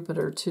to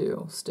Jupiter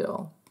too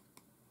still.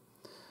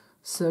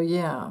 So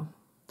yeah.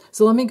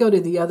 So let me go to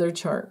the other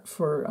chart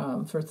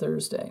for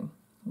Thursday.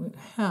 We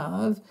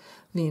have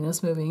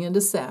Venus moving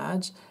into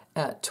Sag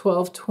at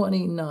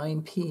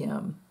 12:29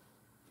 p.m.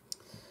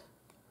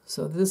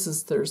 So this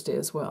is Thursday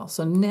as well.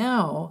 So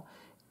now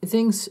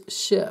things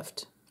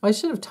shift. I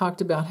should have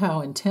talked about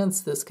how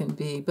intense this can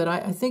be, but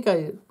I think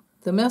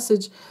the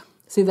message,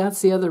 see,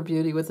 that's the other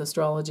beauty with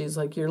astrology, is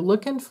like you're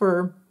looking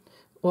for,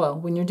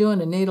 when you're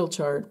doing a natal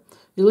chart,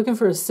 you're looking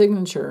for a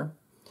signature.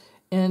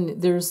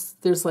 And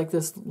there's like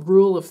this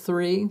rule of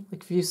 3.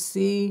 Like if you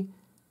see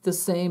the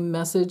same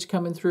message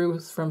coming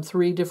through from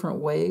 3 different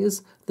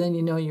ways, then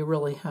you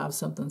really have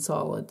something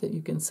solid that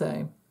you can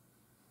say.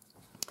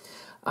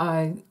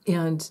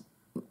 And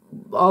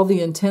all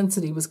the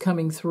intensity was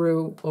coming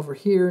through over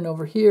here and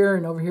over here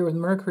and over here with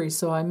Mercury,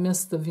 so I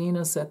missed the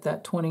Venus at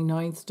that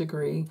 29th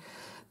degree,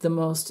 the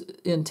most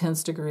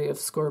intense degree of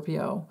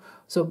Scorpio.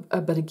 So,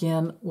 but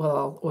again,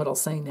 what I'll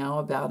say now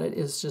about it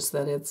is just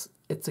that it's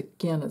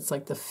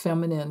like the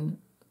feminine,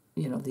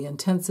 the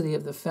intensity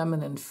of the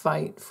feminine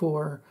fight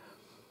for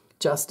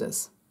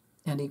justice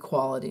and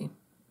equality.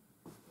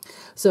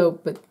 So,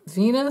 but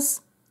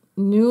Venus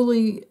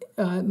newly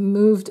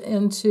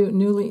entrancing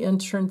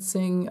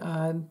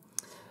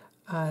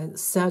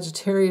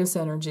Sagittarius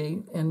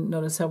energy, and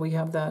notice how we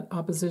have that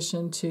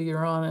opposition to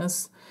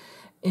Uranus.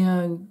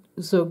 And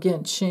so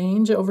again,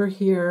 change over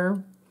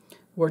here.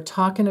 We're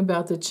talking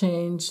about the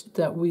change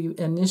that we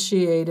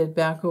initiated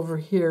back over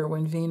here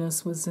when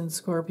Venus was in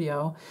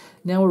Scorpio.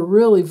 Now we're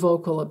really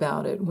vocal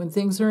about it. When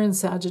things are in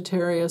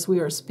Sagittarius,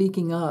 we are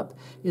speaking up.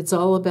 It's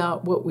all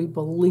about what we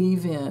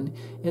believe in.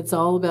 It's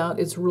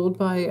ruled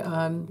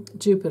by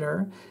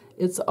Jupiter.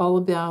 It's all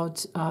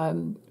about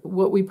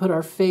what we put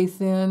our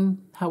faith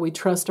in, how we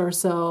trust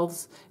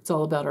ourselves. It's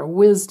all about our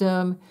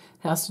wisdom.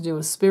 It has to do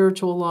with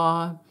spiritual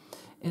law.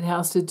 It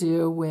has to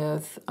do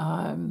with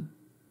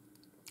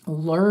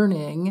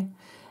learning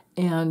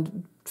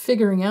and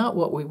figuring out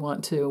what we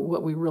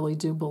really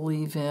do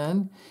believe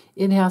in.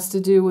 It has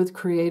to do with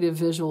creative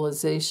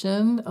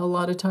visualization a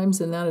lot of times,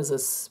 and that is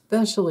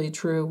especially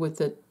true with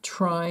the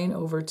trine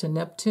over to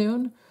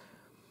Neptune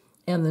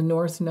and the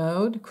North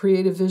Node.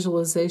 Creative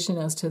visualization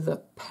as to the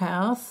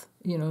path.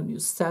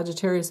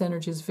 Sagittarius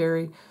energy is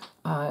very...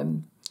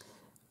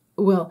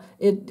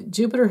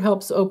 Jupiter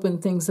helps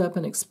open things up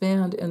and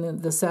expand, and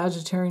then the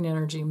Sagittarian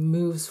energy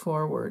moves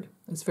forward.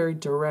 It's very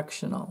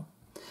directional.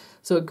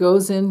 So it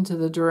goes into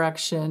the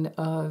direction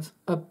of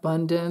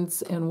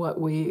abundance and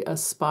what we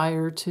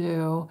aspire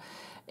to,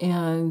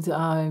 and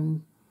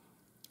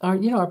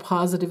our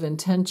positive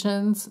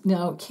intentions.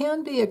 Now, it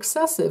can be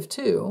excessive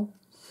too,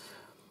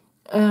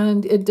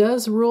 and it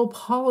does rule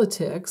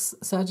politics.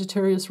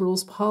 Sagittarius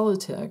rules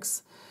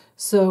politics.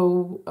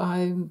 So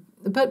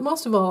but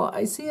most of all,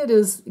 I see it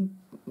as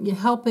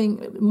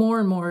helping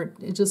more and more,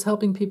 just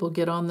helping people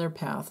get on their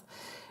path.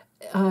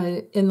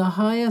 In the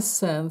highest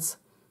sense,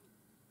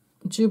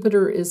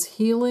 Jupiter is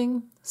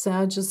healing,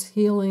 Sag is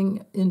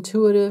healing,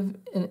 intuitive,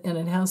 and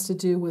it has to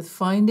do with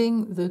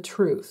finding the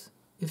truth.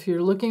 If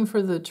you're looking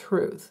for the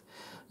truth,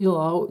 you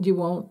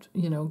won't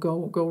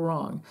go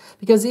wrong.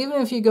 Because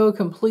even if you go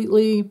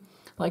completely,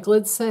 like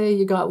let's say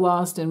you got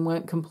lost and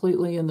went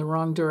completely in the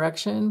wrong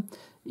direction,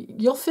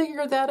 you'll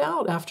figure that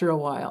out after a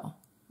while.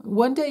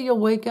 One day you'll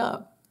wake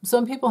up.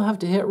 Some people have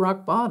to hit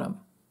rock bottom,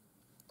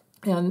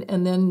 and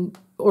then,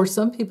 or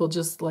some people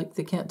just like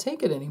they can't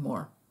take it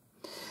anymore.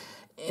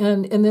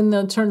 And then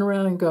they'll turn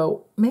around and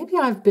go, maybe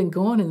I've been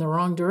going in the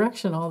wrong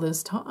direction all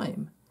this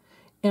time.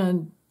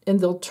 And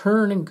they'll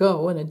turn and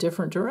go in a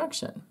different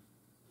direction.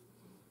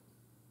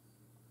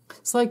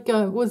 It's like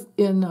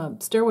in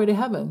Stairway to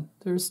Heaven.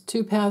 There's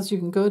two paths you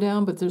can go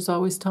down, but there's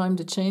always time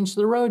to change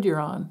the road you're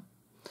on.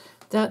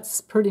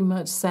 That's pretty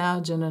much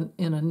Sag in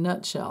a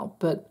nutshell.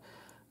 But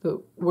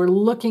we're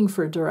looking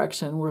for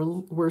direction.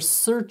 We're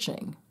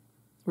searching.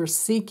 We're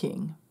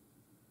seeking.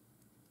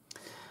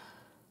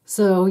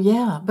 So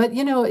yeah, but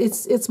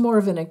it's more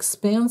of an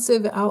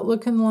expansive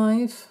outlook in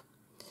life,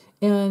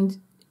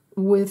 and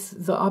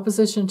with the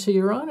opposition to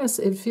Uranus,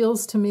 it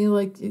feels to me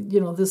like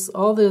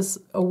all this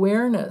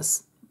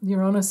awareness.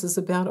 Uranus is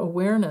about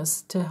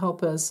awareness to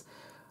help us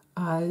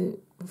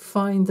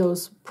find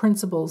those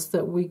principles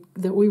that we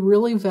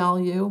really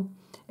value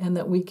and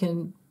that we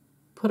can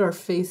put our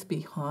faith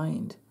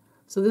behind.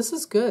 So this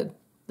is good.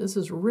 This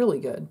is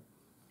really good.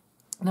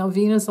 Now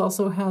Venus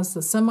also has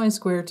the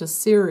semi-square to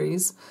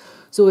Ceres.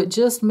 So it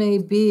just may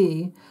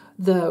be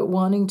the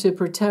wanting to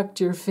protect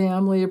your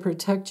family or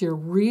protect your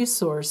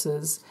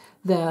resources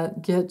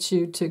that gets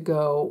you to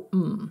go,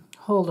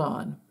 hold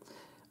on,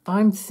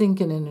 I'm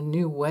thinking in a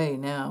new way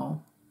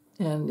now.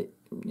 And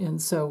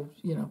so,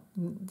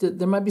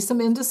 there might be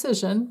some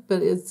indecision,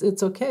 but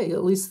it's okay.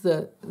 At least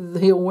the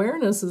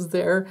awareness is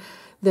there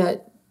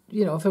that,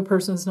 if a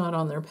person's not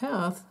on their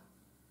path,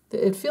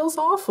 it feels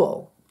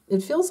awful.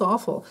 It feels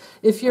awful.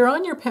 If you're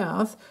on your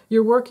path,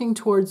 you're working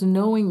towards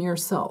knowing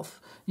yourself.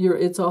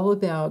 It's all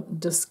about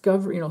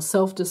discovery,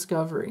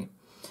 self-discovery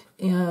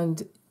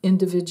and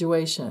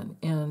individuation.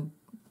 And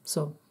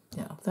so,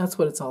 that's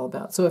what it's all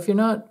about. So if you're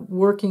not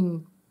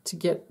working to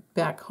get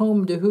back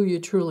home to who you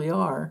truly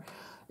are,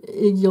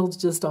 you'll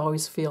just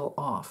always feel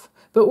off.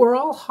 But we're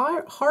all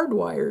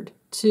hardwired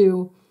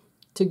to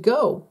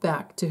go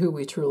back to who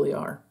we truly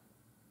are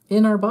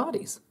in our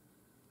bodies.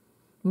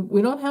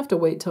 We don't have to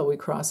wait till we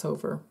cross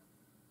over.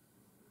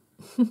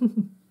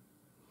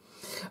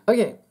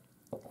 Okay,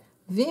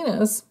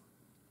 Venus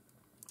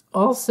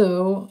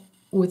also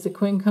with the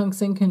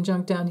quincunx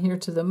inconjunct down here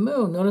to the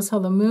moon. Notice how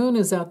the moon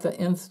is at the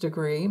nth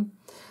degree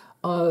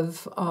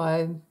of,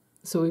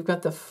 so we've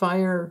got the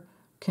fire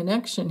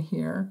connection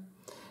here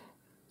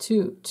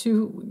to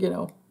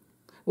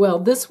well,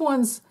 this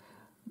one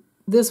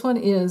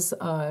is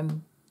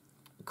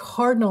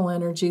cardinal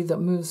energy that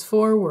moves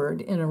forward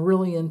in a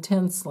really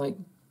intense,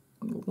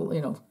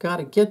 got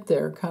to get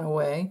there kind of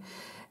way.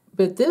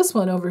 But this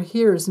one over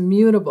here is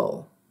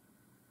mutable.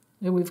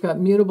 And we've got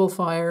mutable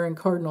fire and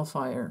cardinal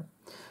fire.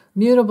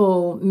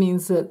 Mutable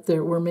means that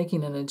we're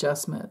making an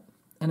adjustment.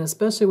 And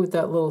especially with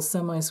that little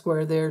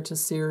semi-square there to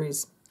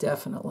Ceres,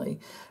 definitely.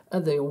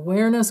 The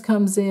awareness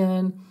comes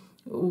in.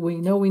 We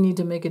know we need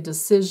to make a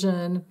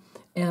decision.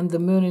 And the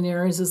moon in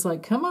Aries is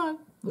like, come on,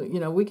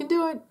 we can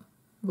do it.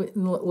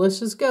 Let's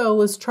just go.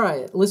 Let's try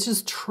it. Let's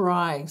just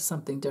try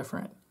something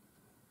different,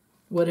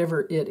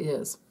 whatever it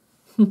is.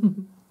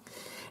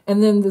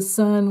 And then the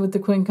sun with the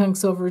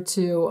quincunx over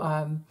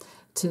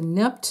to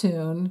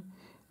Neptune,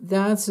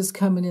 that's just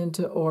coming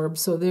into orb.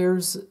 So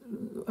there's,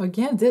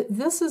 again,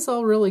 this is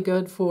all really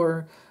good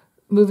for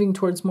moving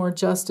towards more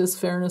justice,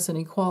 fairness, and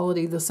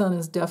equality. The sun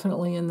is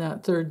definitely in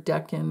that third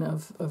decan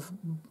of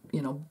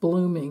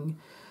blooming.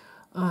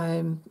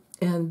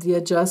 And the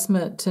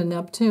adjustment to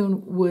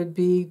Neptune would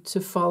be to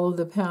follow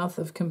the path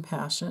of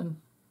compassion.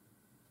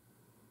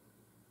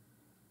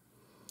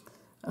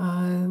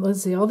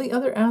 Let's see, all the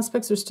other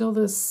aspects are still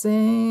the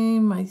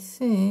same, I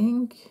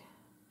think.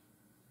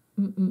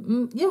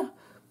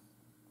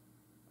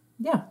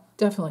 Yeah,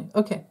 definitely.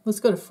 Okay, let's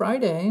go to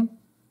Friday.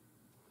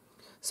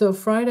 So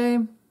Friday,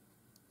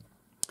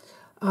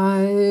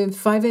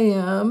 5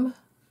 a.m.,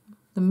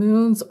 the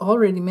moon's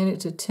already made it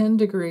to 10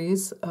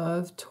 degrees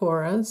of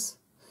Taurus.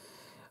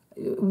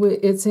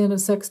 It's in a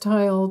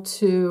sextile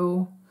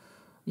to,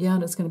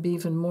 and it's going to be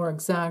even more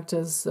exact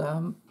as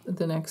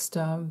the next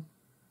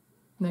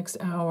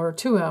hour,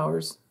 2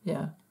 hours.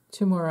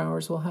 2 more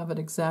hours we'll have it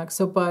exact.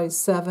 So by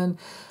 7,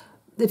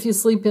 if you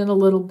sleep in a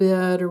little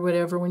bit or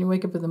whatever, when you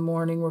wake up in the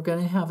morning, we're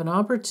going to have an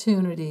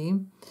opportunity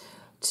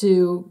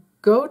to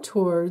go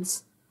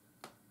towards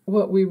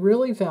what we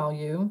really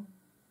value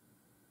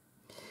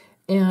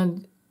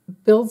and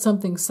build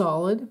something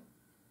solid.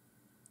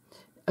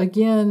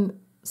 Again,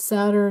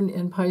 Saturn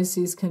in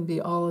Pisces can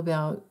be all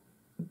about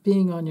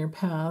being on your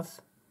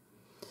path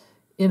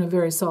in a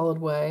very solid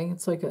way.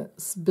 It's like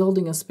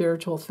building a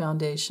spiritual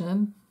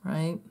foundation,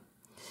 right?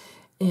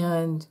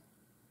 And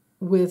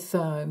with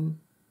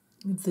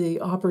the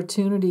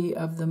opportunity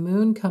of the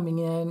moon coming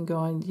in,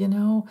 going, you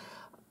know,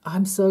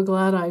 I'm so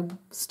glad I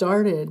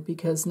started,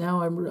 because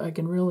now I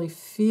can really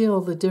feel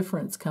the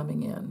difference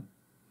coming in.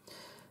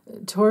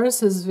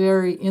 Taurus is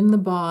very in the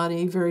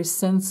body, very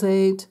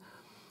sensate,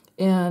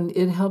 and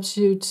it helps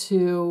you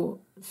to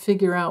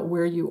figure out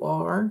where you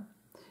are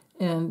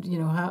and, you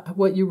know,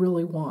 what you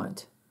really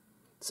want.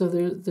 So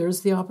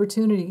there's the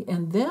opportunity.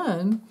 And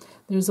then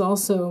there's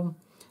also,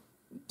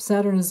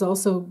 Saturn is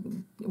also,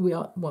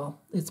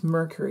 it's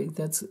Mercury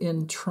that's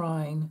in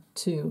trine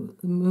to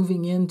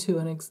moving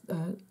into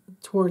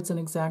towards an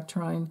exact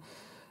trine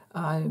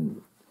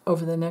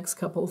over the next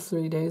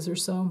 3 days or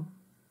so.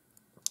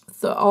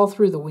 So all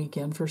through the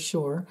weekend for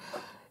sure,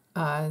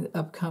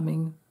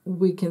 upcoming,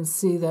 we can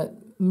see that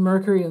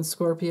Mercury in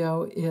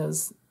Scorpio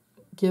is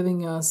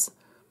giving us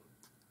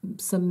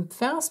some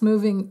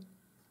fast-moving,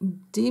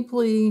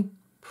 deeply,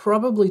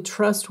 probably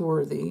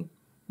trustworthy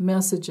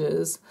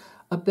messages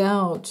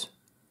about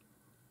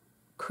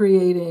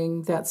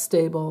creating that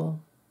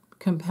stable,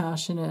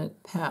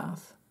 compassionate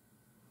path.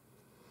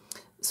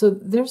 So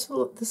there's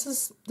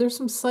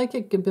some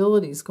psychic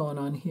abilities going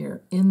on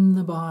here in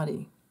the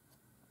body.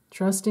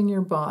 Trusting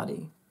your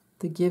body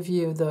to give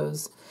you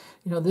those,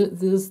 you know,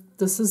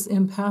 this is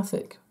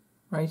empathic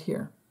right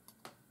here,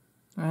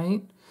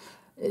 right?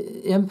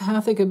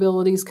 Empathic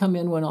abilities come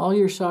in when all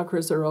your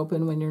chakras are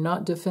open, when you're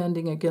not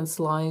defending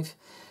against life,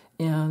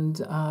 and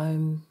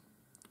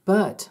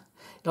but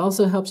it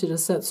also helps you to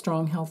set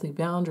strong, healthy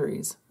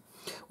boundaries.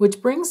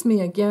 Which brings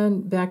me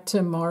again back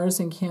to Mars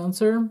in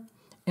Cancer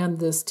and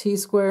this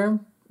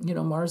T-square. You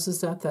know, Mars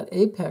is at that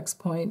apex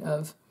point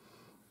of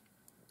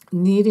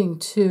needing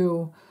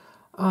to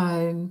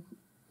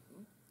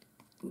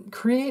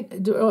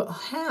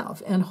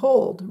have and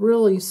hold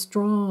really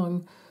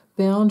strong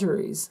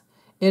boundaries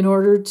in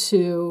order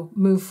to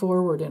move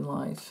forward in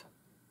life.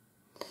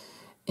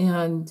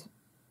 And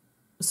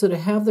so to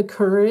have the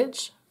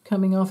courage,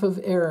 coming off of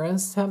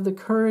Aries, have the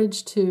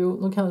courage to,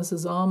 look how this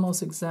is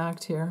almost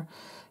exact here,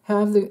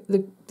 have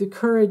the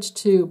courage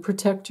to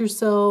protect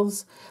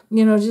yourselves.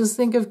 You know, just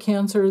think of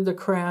Cancer, the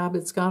crab,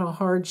 it's got a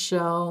hard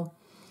shell,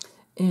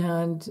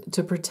 and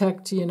to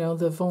protect, you know,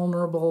 the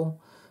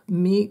vulnerable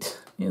meat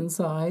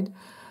inside.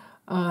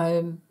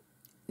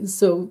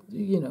 So,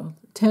 you know,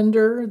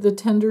 the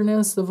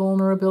tenderness, the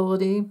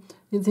vulnerability.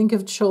 You think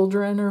of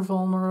children are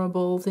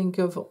vulnerable, think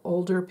of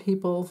older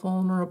people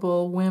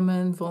vulnerable,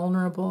 women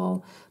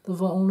vulnerable. The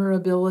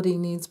vulnerability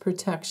needs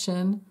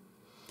protection.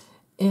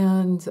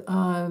 And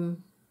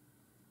then,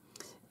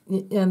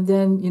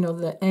 you know,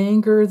 the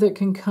anger that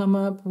can come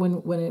up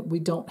when we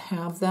don't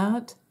have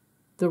that,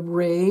 the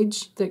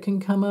rage that can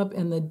come up,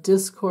 and the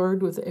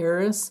discord with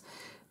Eris,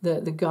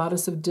 the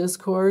goddess of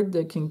discord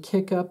that can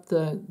kick up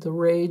the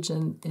rage,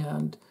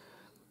 and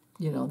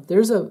you know,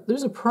 there's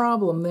a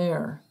problem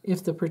there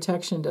if the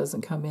protection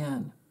doesn't come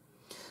in.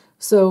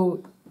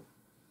 So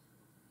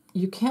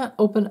you can't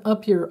open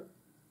up your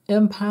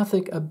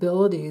empathic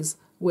abilities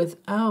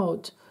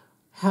without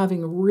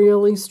having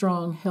really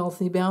strong,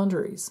 healthy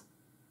boundaries.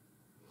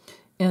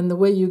 And the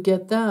way you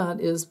get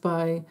that is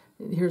by,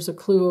 here's a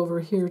clue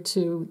over here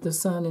to the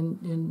sun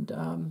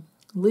in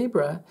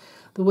Libra.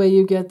 The way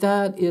you get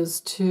that is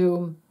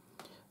to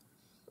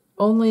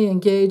only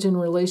engage in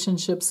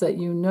relationships that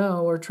you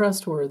know are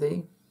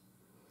trustworthy,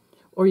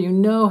 or you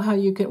know how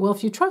you can, well,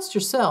 if you trust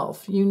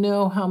yourself, you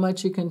know how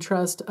much you can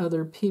trust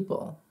other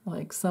people.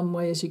 Like some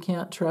ways you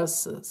can't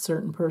trust a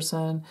certain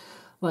person.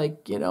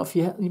 Like, you know, if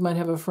you might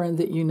have a friend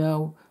that you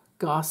know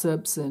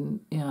gossips, and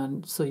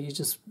so you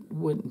just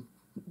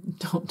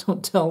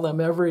don't tell them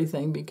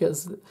everything,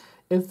 because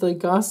if they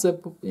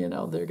gossip, you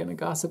know, they're going to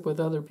gossip with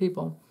other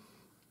people.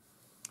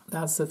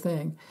 That's the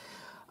thing.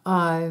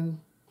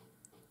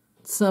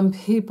 Some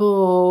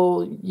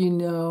people, you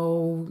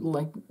know,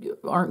 like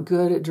aren't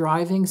good at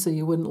driving, so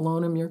you wouldn't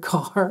loan them your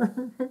car.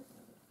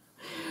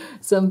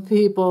 Some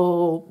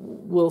people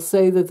will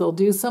say that they'll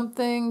do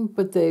something,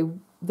 but they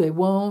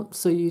won't,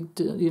 so you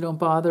don't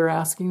bother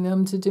asking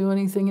them to do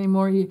anything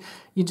anymore. You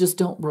just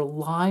don't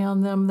rely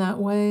on them that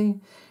way.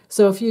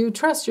 So if you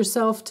trust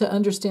yourself to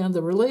understand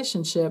the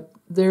relationship,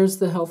 there's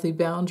the healthy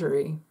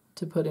boundary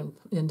to put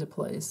into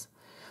place.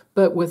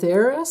 But with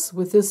Eris,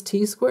 with this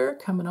T-square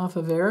coming off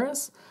of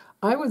Eris,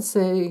 I would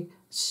say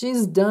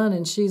she's done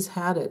and she's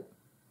had it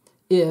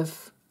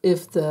if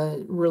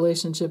the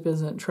relationship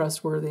isn't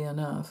trustworthy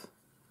enough.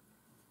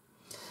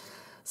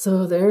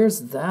 So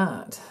there's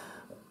that.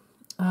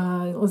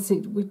 Let's see.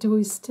 Let's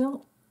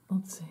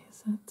see.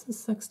 Is that a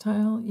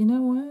sextile? You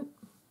know what?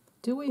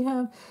 Do we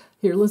have?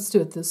 Here, let's do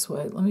it this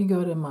way. Let me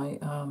go to my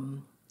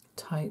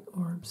tight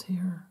orbs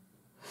here.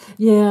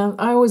 Yeah,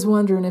 I was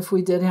wondering if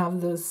we did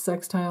have this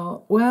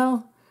sextile.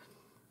 Well,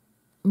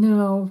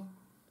 no,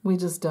 we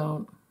just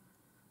don't.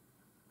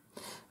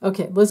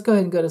 Okay, let's go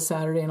ahead and go to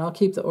Saturday, and I'll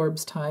keep the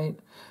orbs tight.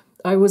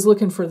 I was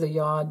looking for the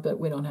yod, but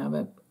we don't have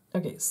it.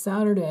 Okay,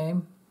 Saturday.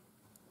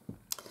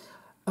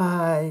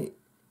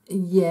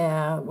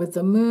 Yeah, with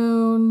the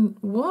moon,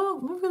 well,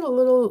 we've got a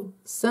little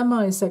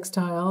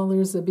semi-sextile.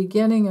 There's the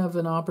beginning of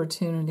an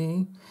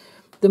opportunity.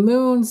 The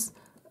moon's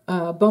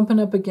bumping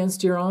up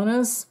against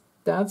Uranus.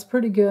 That's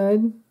pretty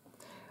good.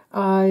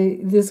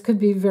 This could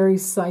be very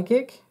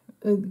psychic.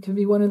 It could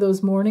be one of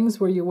those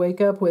mornings where you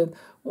wake up with,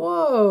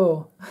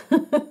 whoa,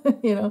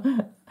 you know,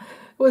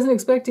 wasn't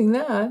expecting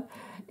that.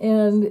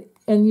 And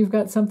you've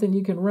got something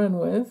you can run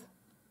with.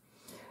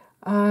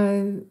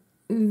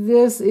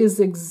 This is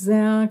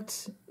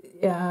exact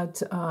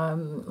at,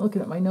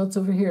 looking at my notes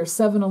over here,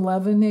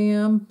 7:11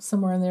 a.m.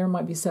 Somewhere in there,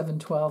 might be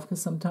 7:12,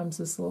 because sometimes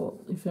this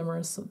little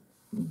ephemeris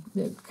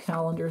the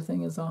calendar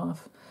thing is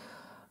off.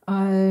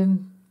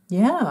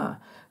 Yeah,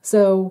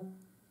 so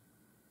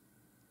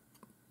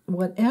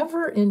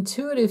whatever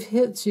intuitive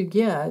hits you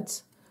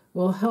get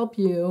will help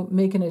you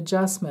make an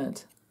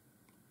adjustment.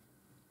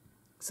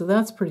 So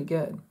that's pretty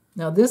good.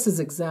 Now this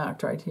is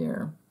exact right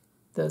here,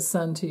 the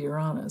Sun to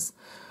Uranus.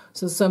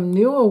 So some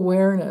new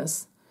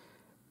awareness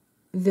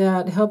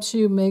that helps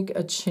you make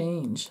a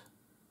change.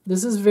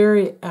 This is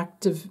very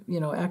active,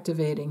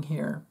 activating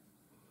here.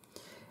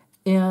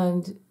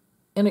 And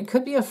it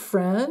could be a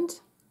friend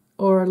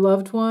or a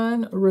loved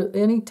one, or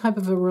any type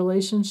of a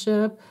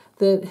relationship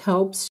that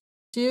helps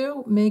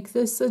you make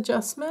this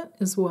adjustment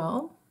as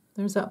well.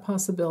 There's that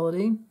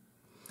possibility.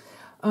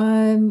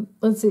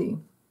 Let's see.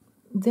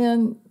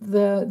 Then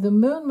the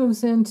moon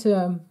moves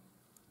into,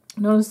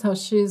 notice how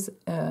she's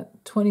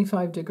at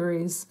 25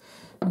 degrees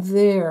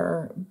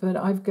there, but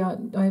I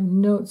have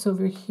notes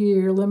over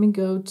here. Let me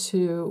go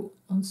to,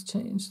 let's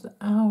change the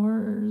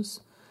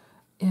hours.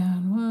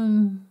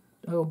 And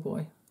oh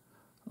boy,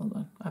 hold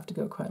on. I have to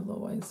go quite a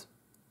little ways.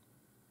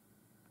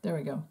 There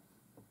we go.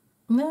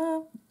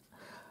 Nah,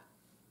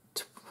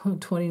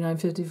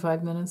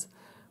 29:55 minutes.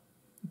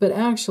 But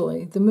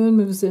actually, the moon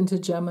moves into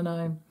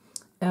Gemini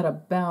at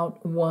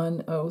about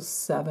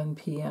 1:07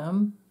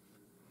 p.m.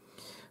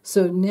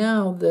 So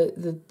now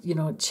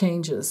it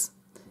changes.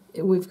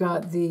 We've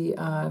got the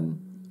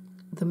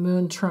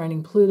moon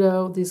trining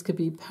Pluto. These could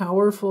be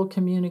powerful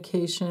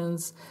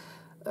communications,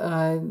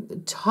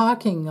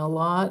 talking a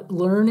lot,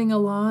 learning a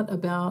lot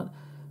about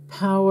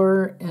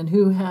power and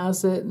who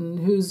has it and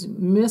who's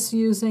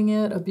misusing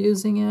it,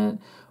 abusing it,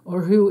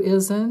 or who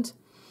isn't.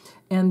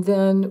 And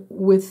then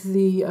with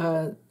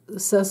the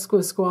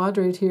sesquisquad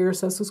right here,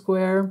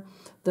 sesquisquare,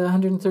 the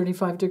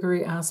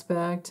 135-degree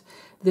aspect,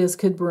 this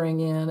could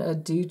bring in a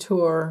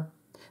detour.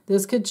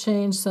 This could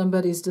change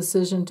somebody's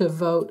decision to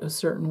vote a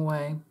certain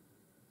way.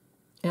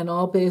 And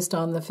all based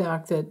on the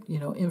fact that,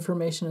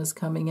 information is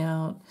coming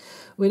out.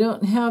 We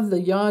don't have the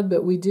yod,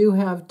 but we do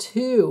have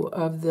two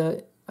of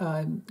the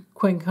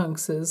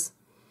quincunxes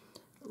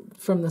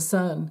from the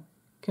sun.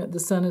 The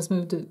sun has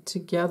moved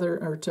together,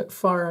 or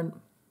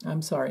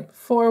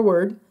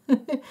forward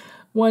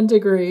 1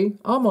 degree,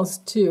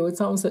 almost 2.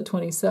 It's almost at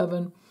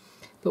 27.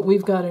 But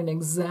we've got an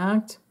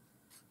exact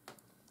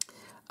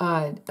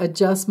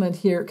adjustment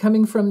here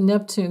coming from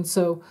Neptune.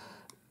 So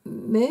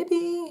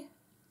maybe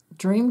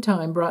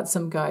Dreamtime brought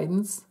some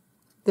guidance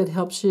that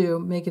helps you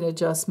make an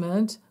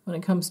adjustment when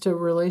it comes to a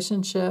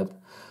relationship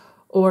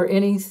or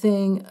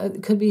anything.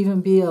 It could even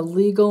be a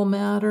legal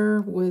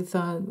matter with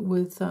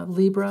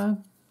Libra.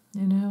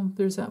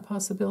 There's that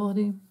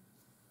possibility.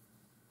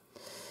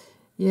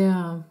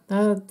 Yeah,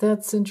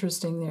 that's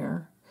interesting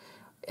there.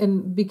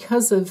 And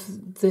because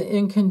of the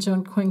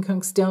inconjunct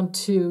quincunx down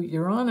to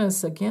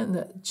Uranus, again,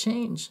 that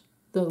change.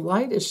 The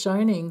light is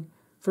shining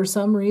for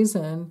some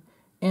reason,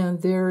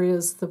 and there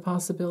is the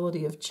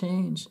possibility of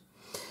change.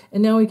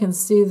 And now we can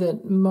see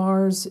that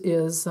Mars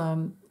is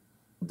the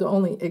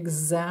only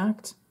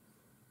exact,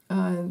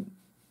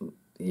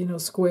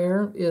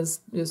 square is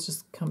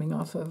just coming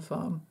off of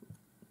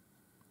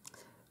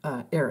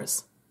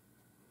Aries.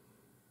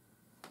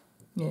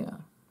 Yeah.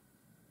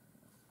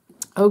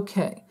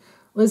 Okay.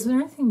 Was there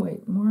anything,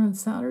 more on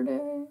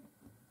Saturday?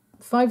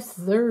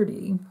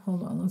 5:30.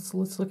 Hold on, let's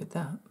look at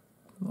that.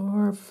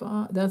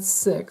 That's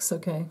 6,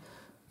 okay.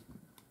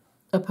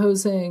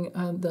 Opposing,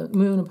 the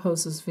moon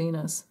opposes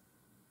Venus.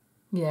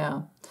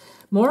 Yeah.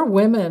 More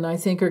women, I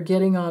think, are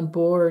getting on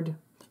board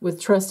with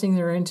trusting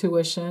their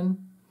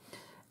intuition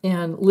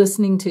and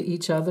listening to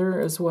each other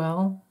as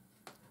well.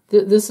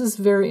 This is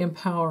very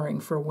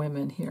empowering for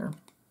women here.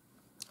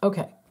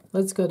 Okay,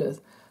 let's go to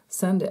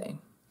Sunday.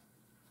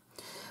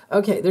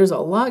 Okay, there's a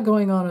lot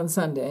going on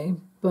Sunday,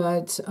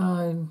 but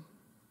when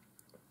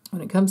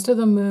it comes to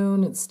the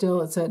moon, it's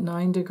at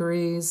 9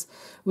 degrees.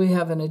 We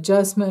have an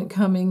adjustment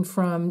coming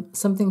from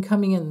something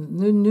coming in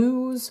the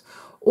news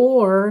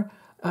or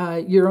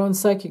your own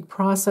psychic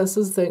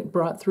processes that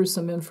brought through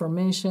some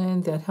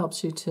information that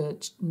helps you to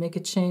make a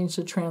change,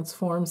 to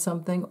transform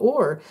something,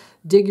 or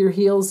dig your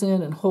heels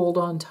in and hold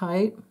on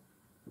tight.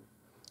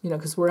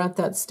 Because we're at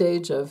that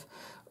stage of,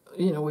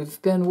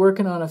 we've been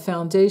working on a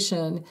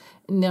foundation,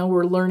 and now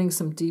we're learning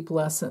some deep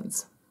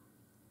lessons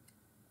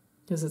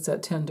because it's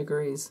at 10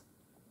 degrees.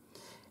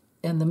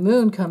 And the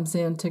moon comes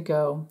in to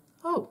go,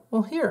 oh,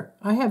 well, here,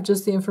 I have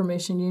just the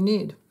information you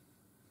need.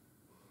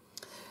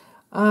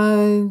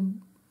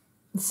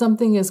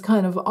 Something is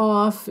kind of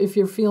off. If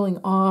you're feeling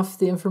off,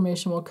 the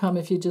information will come.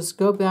 If you just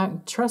go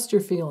back, trust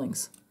your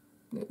feelings.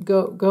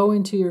 Go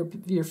into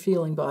your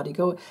feeling body.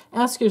 Go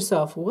ask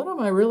yourself, what am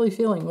I really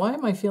feeling? Why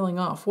am I feeling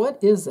off?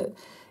 What is it?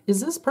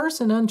 Is this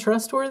person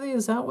untrustworthy?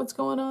 Is that what's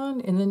going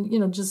on? And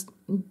then, just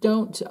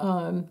don't,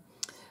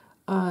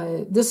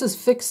 this is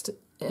fixed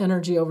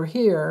energy over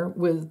here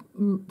with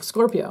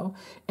Scorpio,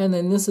 and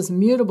then this is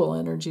mutable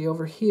energy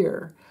over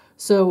here.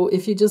 So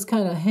if you just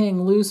kind of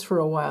hang loose for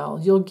a while,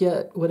 you'll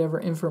get whatever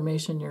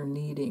information you're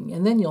needing,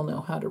 and then you'll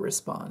know how to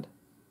respond.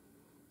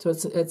 So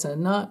it's a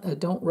not a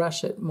don't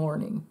rush it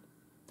morning.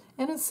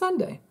 And it's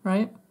Sunday,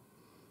 right?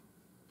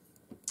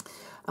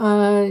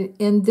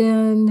 And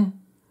then,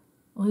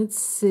 let's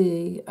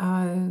see,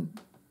 the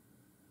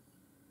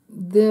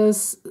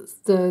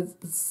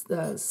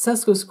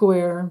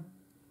sesquisquare,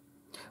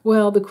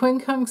 well, the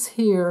quincunx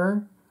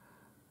here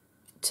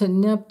to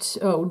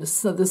Neptune, the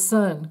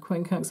sun,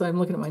 quincunx. I'm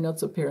looking at my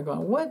notes up here and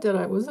going, what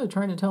was I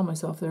trying to tell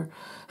myself there?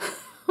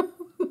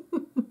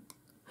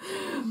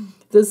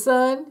 The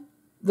sun,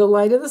 the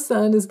light of the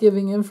sun is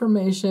giving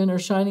information or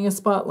shining a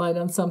spotlight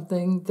on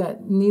something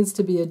that needs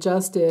to be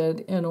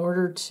adjusted in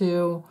order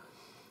to,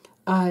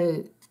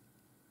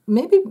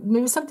 maybe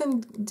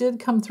something did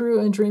come through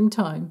in dream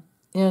time.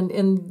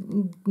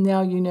 And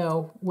now you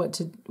know what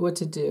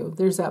to do.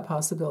 There's that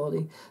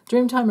possibility.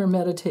 Dream time or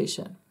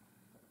meditation.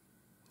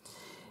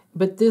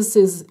 But this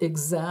is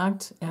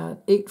exact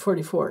at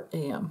 8:44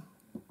 a.m.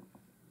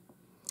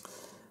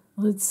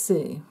 Let's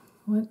see.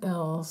 What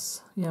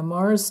else? Yeah,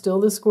 Mars still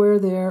the square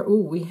there.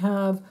 Ooh, we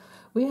have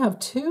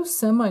two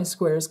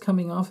semi-squares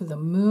coming off of the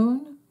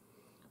moon.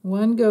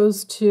 One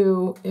goes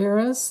to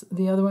Aries,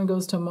 the other one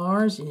goes to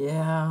Mars.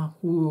 Yeah,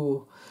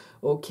 ooh,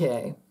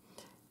 okay.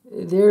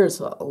 There's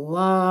a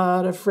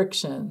lot of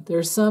friction.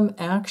 There's some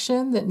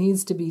action that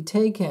needs to be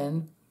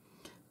taken,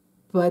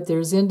 but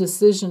there's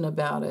indecision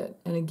about it.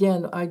 And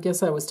again, I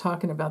guess I was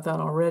talking about that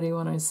already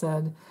when I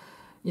said,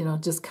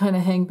 just kind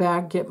of hang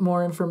back, get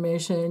more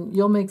information.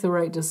 You'll make the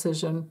right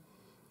decision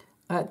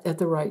at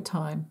the right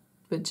time.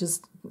 But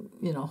just,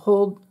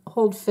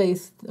 hold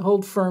faith,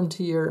 hold firm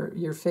to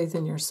your faith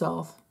in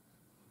yourself.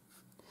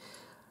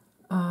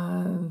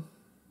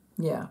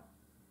 Yeah.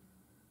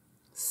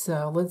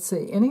 So let's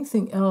see.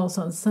 Anything else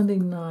on Sunday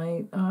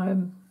night? I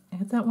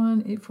had that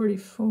one,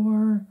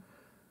 8:44.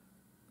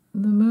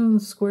 The moon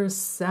squares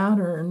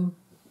Saturn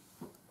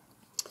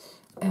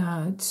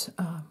at,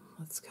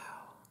 let's go.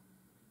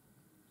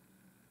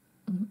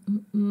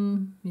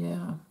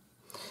 Yeah.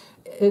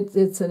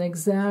 It's an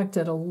exact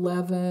at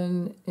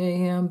 11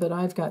 a.m., but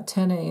I've got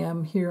 10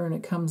 a.m. here, and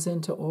it comes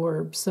into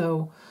orb.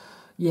 So,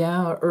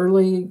 yeah,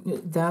 early,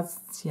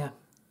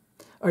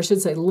 or I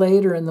should say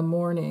later in the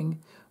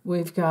morning,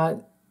 we've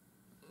got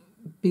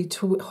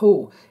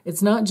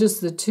it's not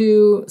just the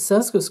two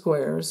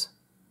sesquisquares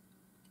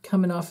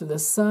coming off of the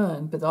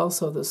sun, but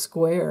also the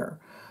square.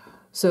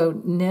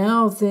 So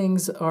now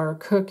things are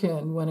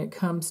cooking when it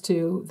comes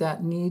to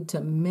that need to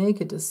make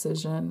a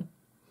decision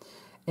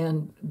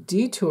and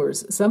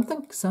detours.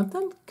 Something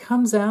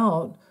comes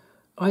out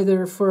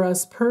either for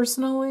us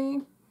personally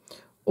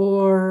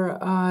or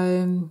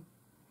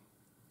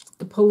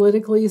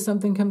politically.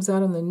 Something comes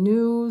out in the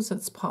news.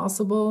 It's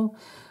possible.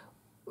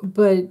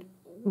 But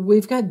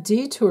we've got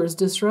detours,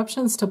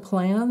 disruptions to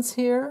plans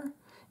here.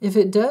 If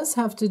it does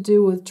have to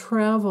do with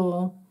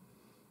travel,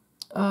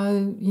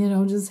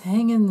 just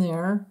hang in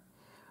there.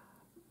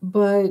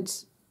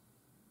 But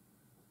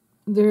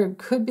there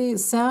could be,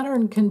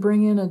 Saturn can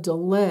bring in a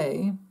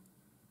delay.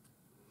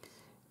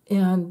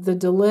 And the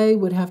delay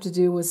would have to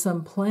do with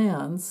some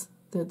plans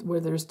where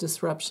there's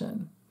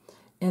disruption.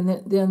 And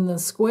then the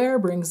square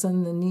brings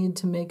in the need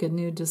to make a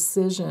new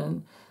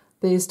decision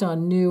based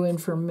on new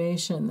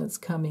information that's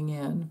coming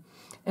in.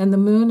 And the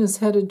moon is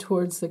headed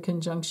towards the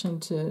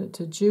conjunction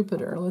to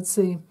Jupiter. Let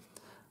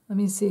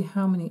me see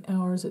how many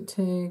hours it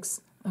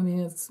takes.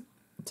 It's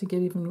to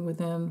get even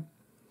within,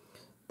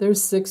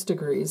 there's 6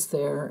 degrees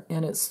there,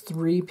 and it's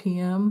 3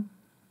 p.m.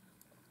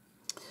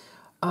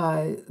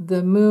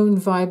 The moon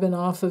vibing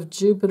off of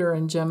Jupiter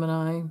in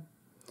Gemini.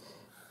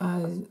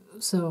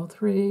 So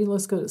 3,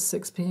 let's go to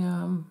 6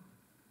 p.m.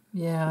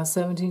 Yeah,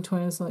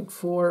 17:20 is like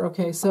 4.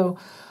 Okay, so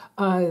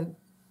as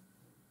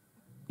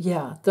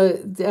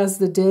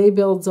the day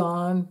builds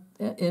on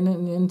in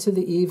and into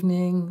the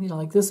evening,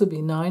 like this would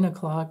be 9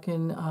 o'clock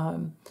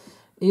in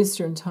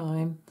Eastern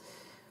time.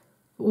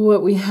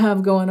 What we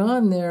have going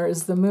on there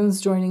is the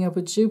moon's joining up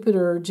with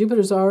Jupiter.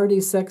 Jupiter's already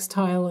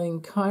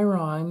sextiling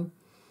Chiron.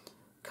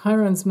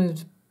 Chiron's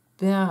moved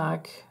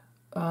back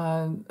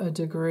a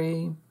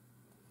degree.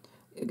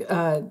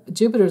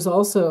 Jupiter's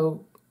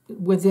also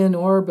within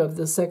orb of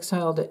the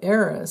sextile to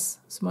Aries.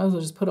 So might as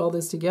well just put all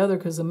this together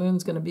because the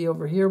moon's going to be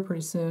over here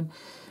pretty soon.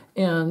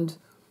 And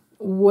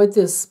what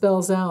this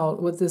spells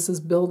out, what this is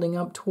building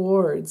up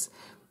towards,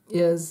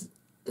 is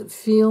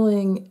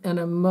feeling an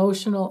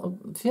emotional,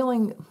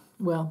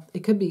 well,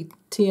 it could be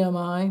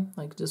TMI,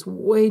 like just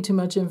way too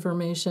much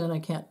information, I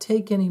can't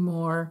take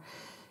anymore.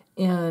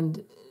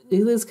 And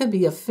this could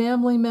be a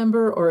family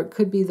member, or it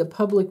could be the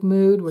public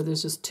mood where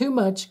there's just too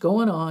much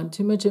going on,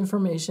 too much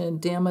information.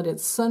 Damn it,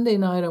 it's Sunday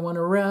night, I want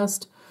to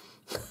rest.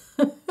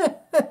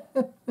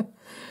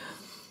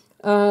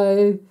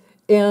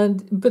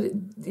 But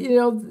you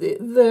know,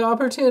 the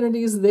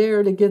opportunity's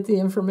there to get the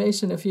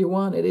information if you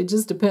want it. It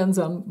just depends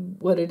on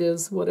what it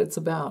is, what it's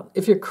about.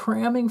 If you're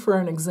cramming for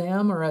an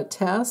exam or a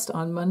test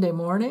on Monday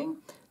morning,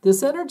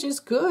 this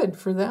energy's good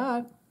for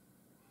that.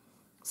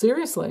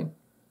 Seriously.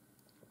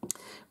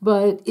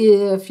 But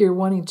if you're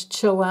wanting to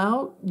chill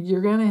out,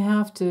 you're going to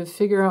have to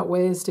figure out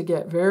ways to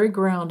get very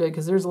grounded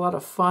because there's a lot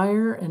of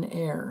fire and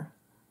air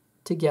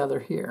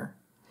together here.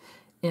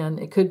 And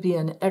it could be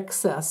an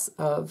excess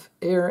of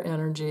air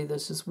energy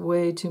that's just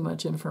way too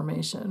much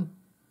information.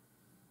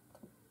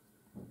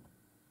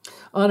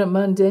 On a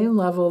mundane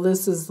level,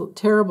 this is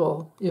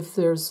terrible if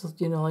there's,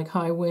 you know, like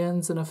high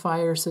winds and a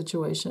fire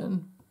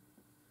situation.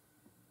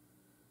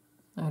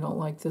 I don't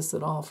like this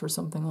at all for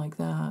something like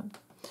that.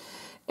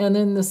 And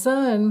then the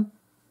sun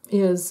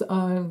is,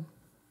 of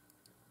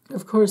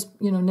course,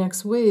 you know,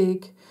 next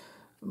week,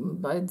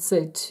 I'd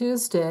say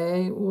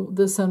Tuesday,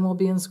 the sun will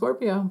be in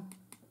Scorpio.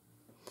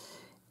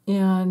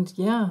 And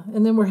yeah,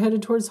 and then we're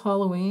headed towards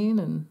Halloween,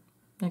 and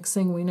next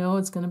thing we know,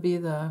 it's going to be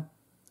the,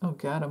 oh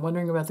God, I'm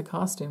wondering about the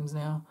costumes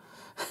now.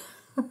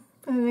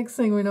 The next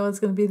thing we know, it's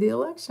going to be the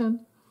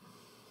election.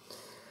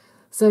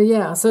 So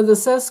yeah, so the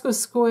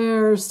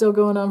sesquisquare is still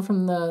going on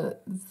from the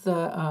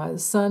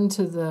sun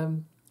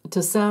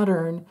to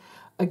Saturn.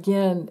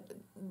 Again,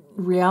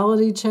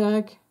 reality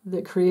check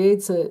that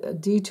creates a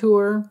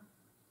detour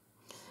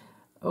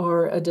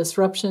or a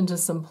disruption to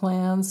some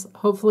plans.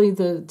 Hopefully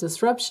the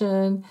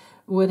disruption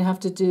would have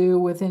to do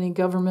with any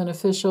government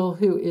official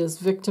who is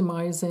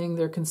victimizing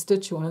their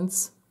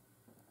constituents.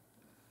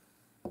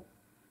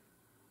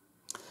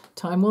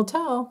 Time will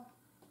tell.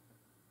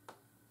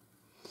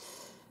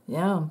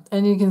 Yeah,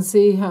 and you can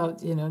see how,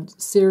 you know,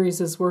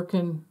 Ceres is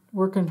working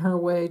her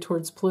way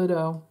towards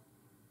Pluto.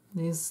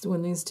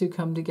 When these two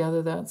come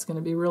together, that's going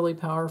to be really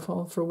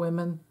powerful for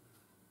women.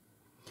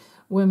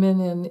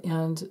 Women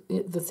and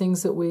the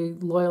things that we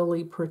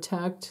loyally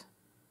protect,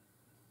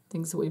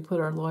 things that we put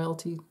our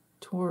loyalty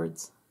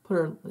towards,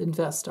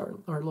 invest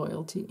our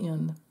loyalty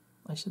in,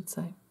 I should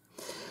say.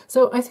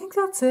 So I think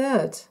that's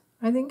it.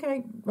 I think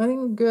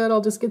I'm good.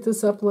 I'll just get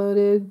this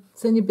uploaded.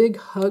 Send you big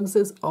hugs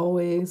as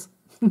always.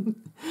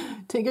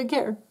 Take good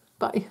care.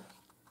 Bye.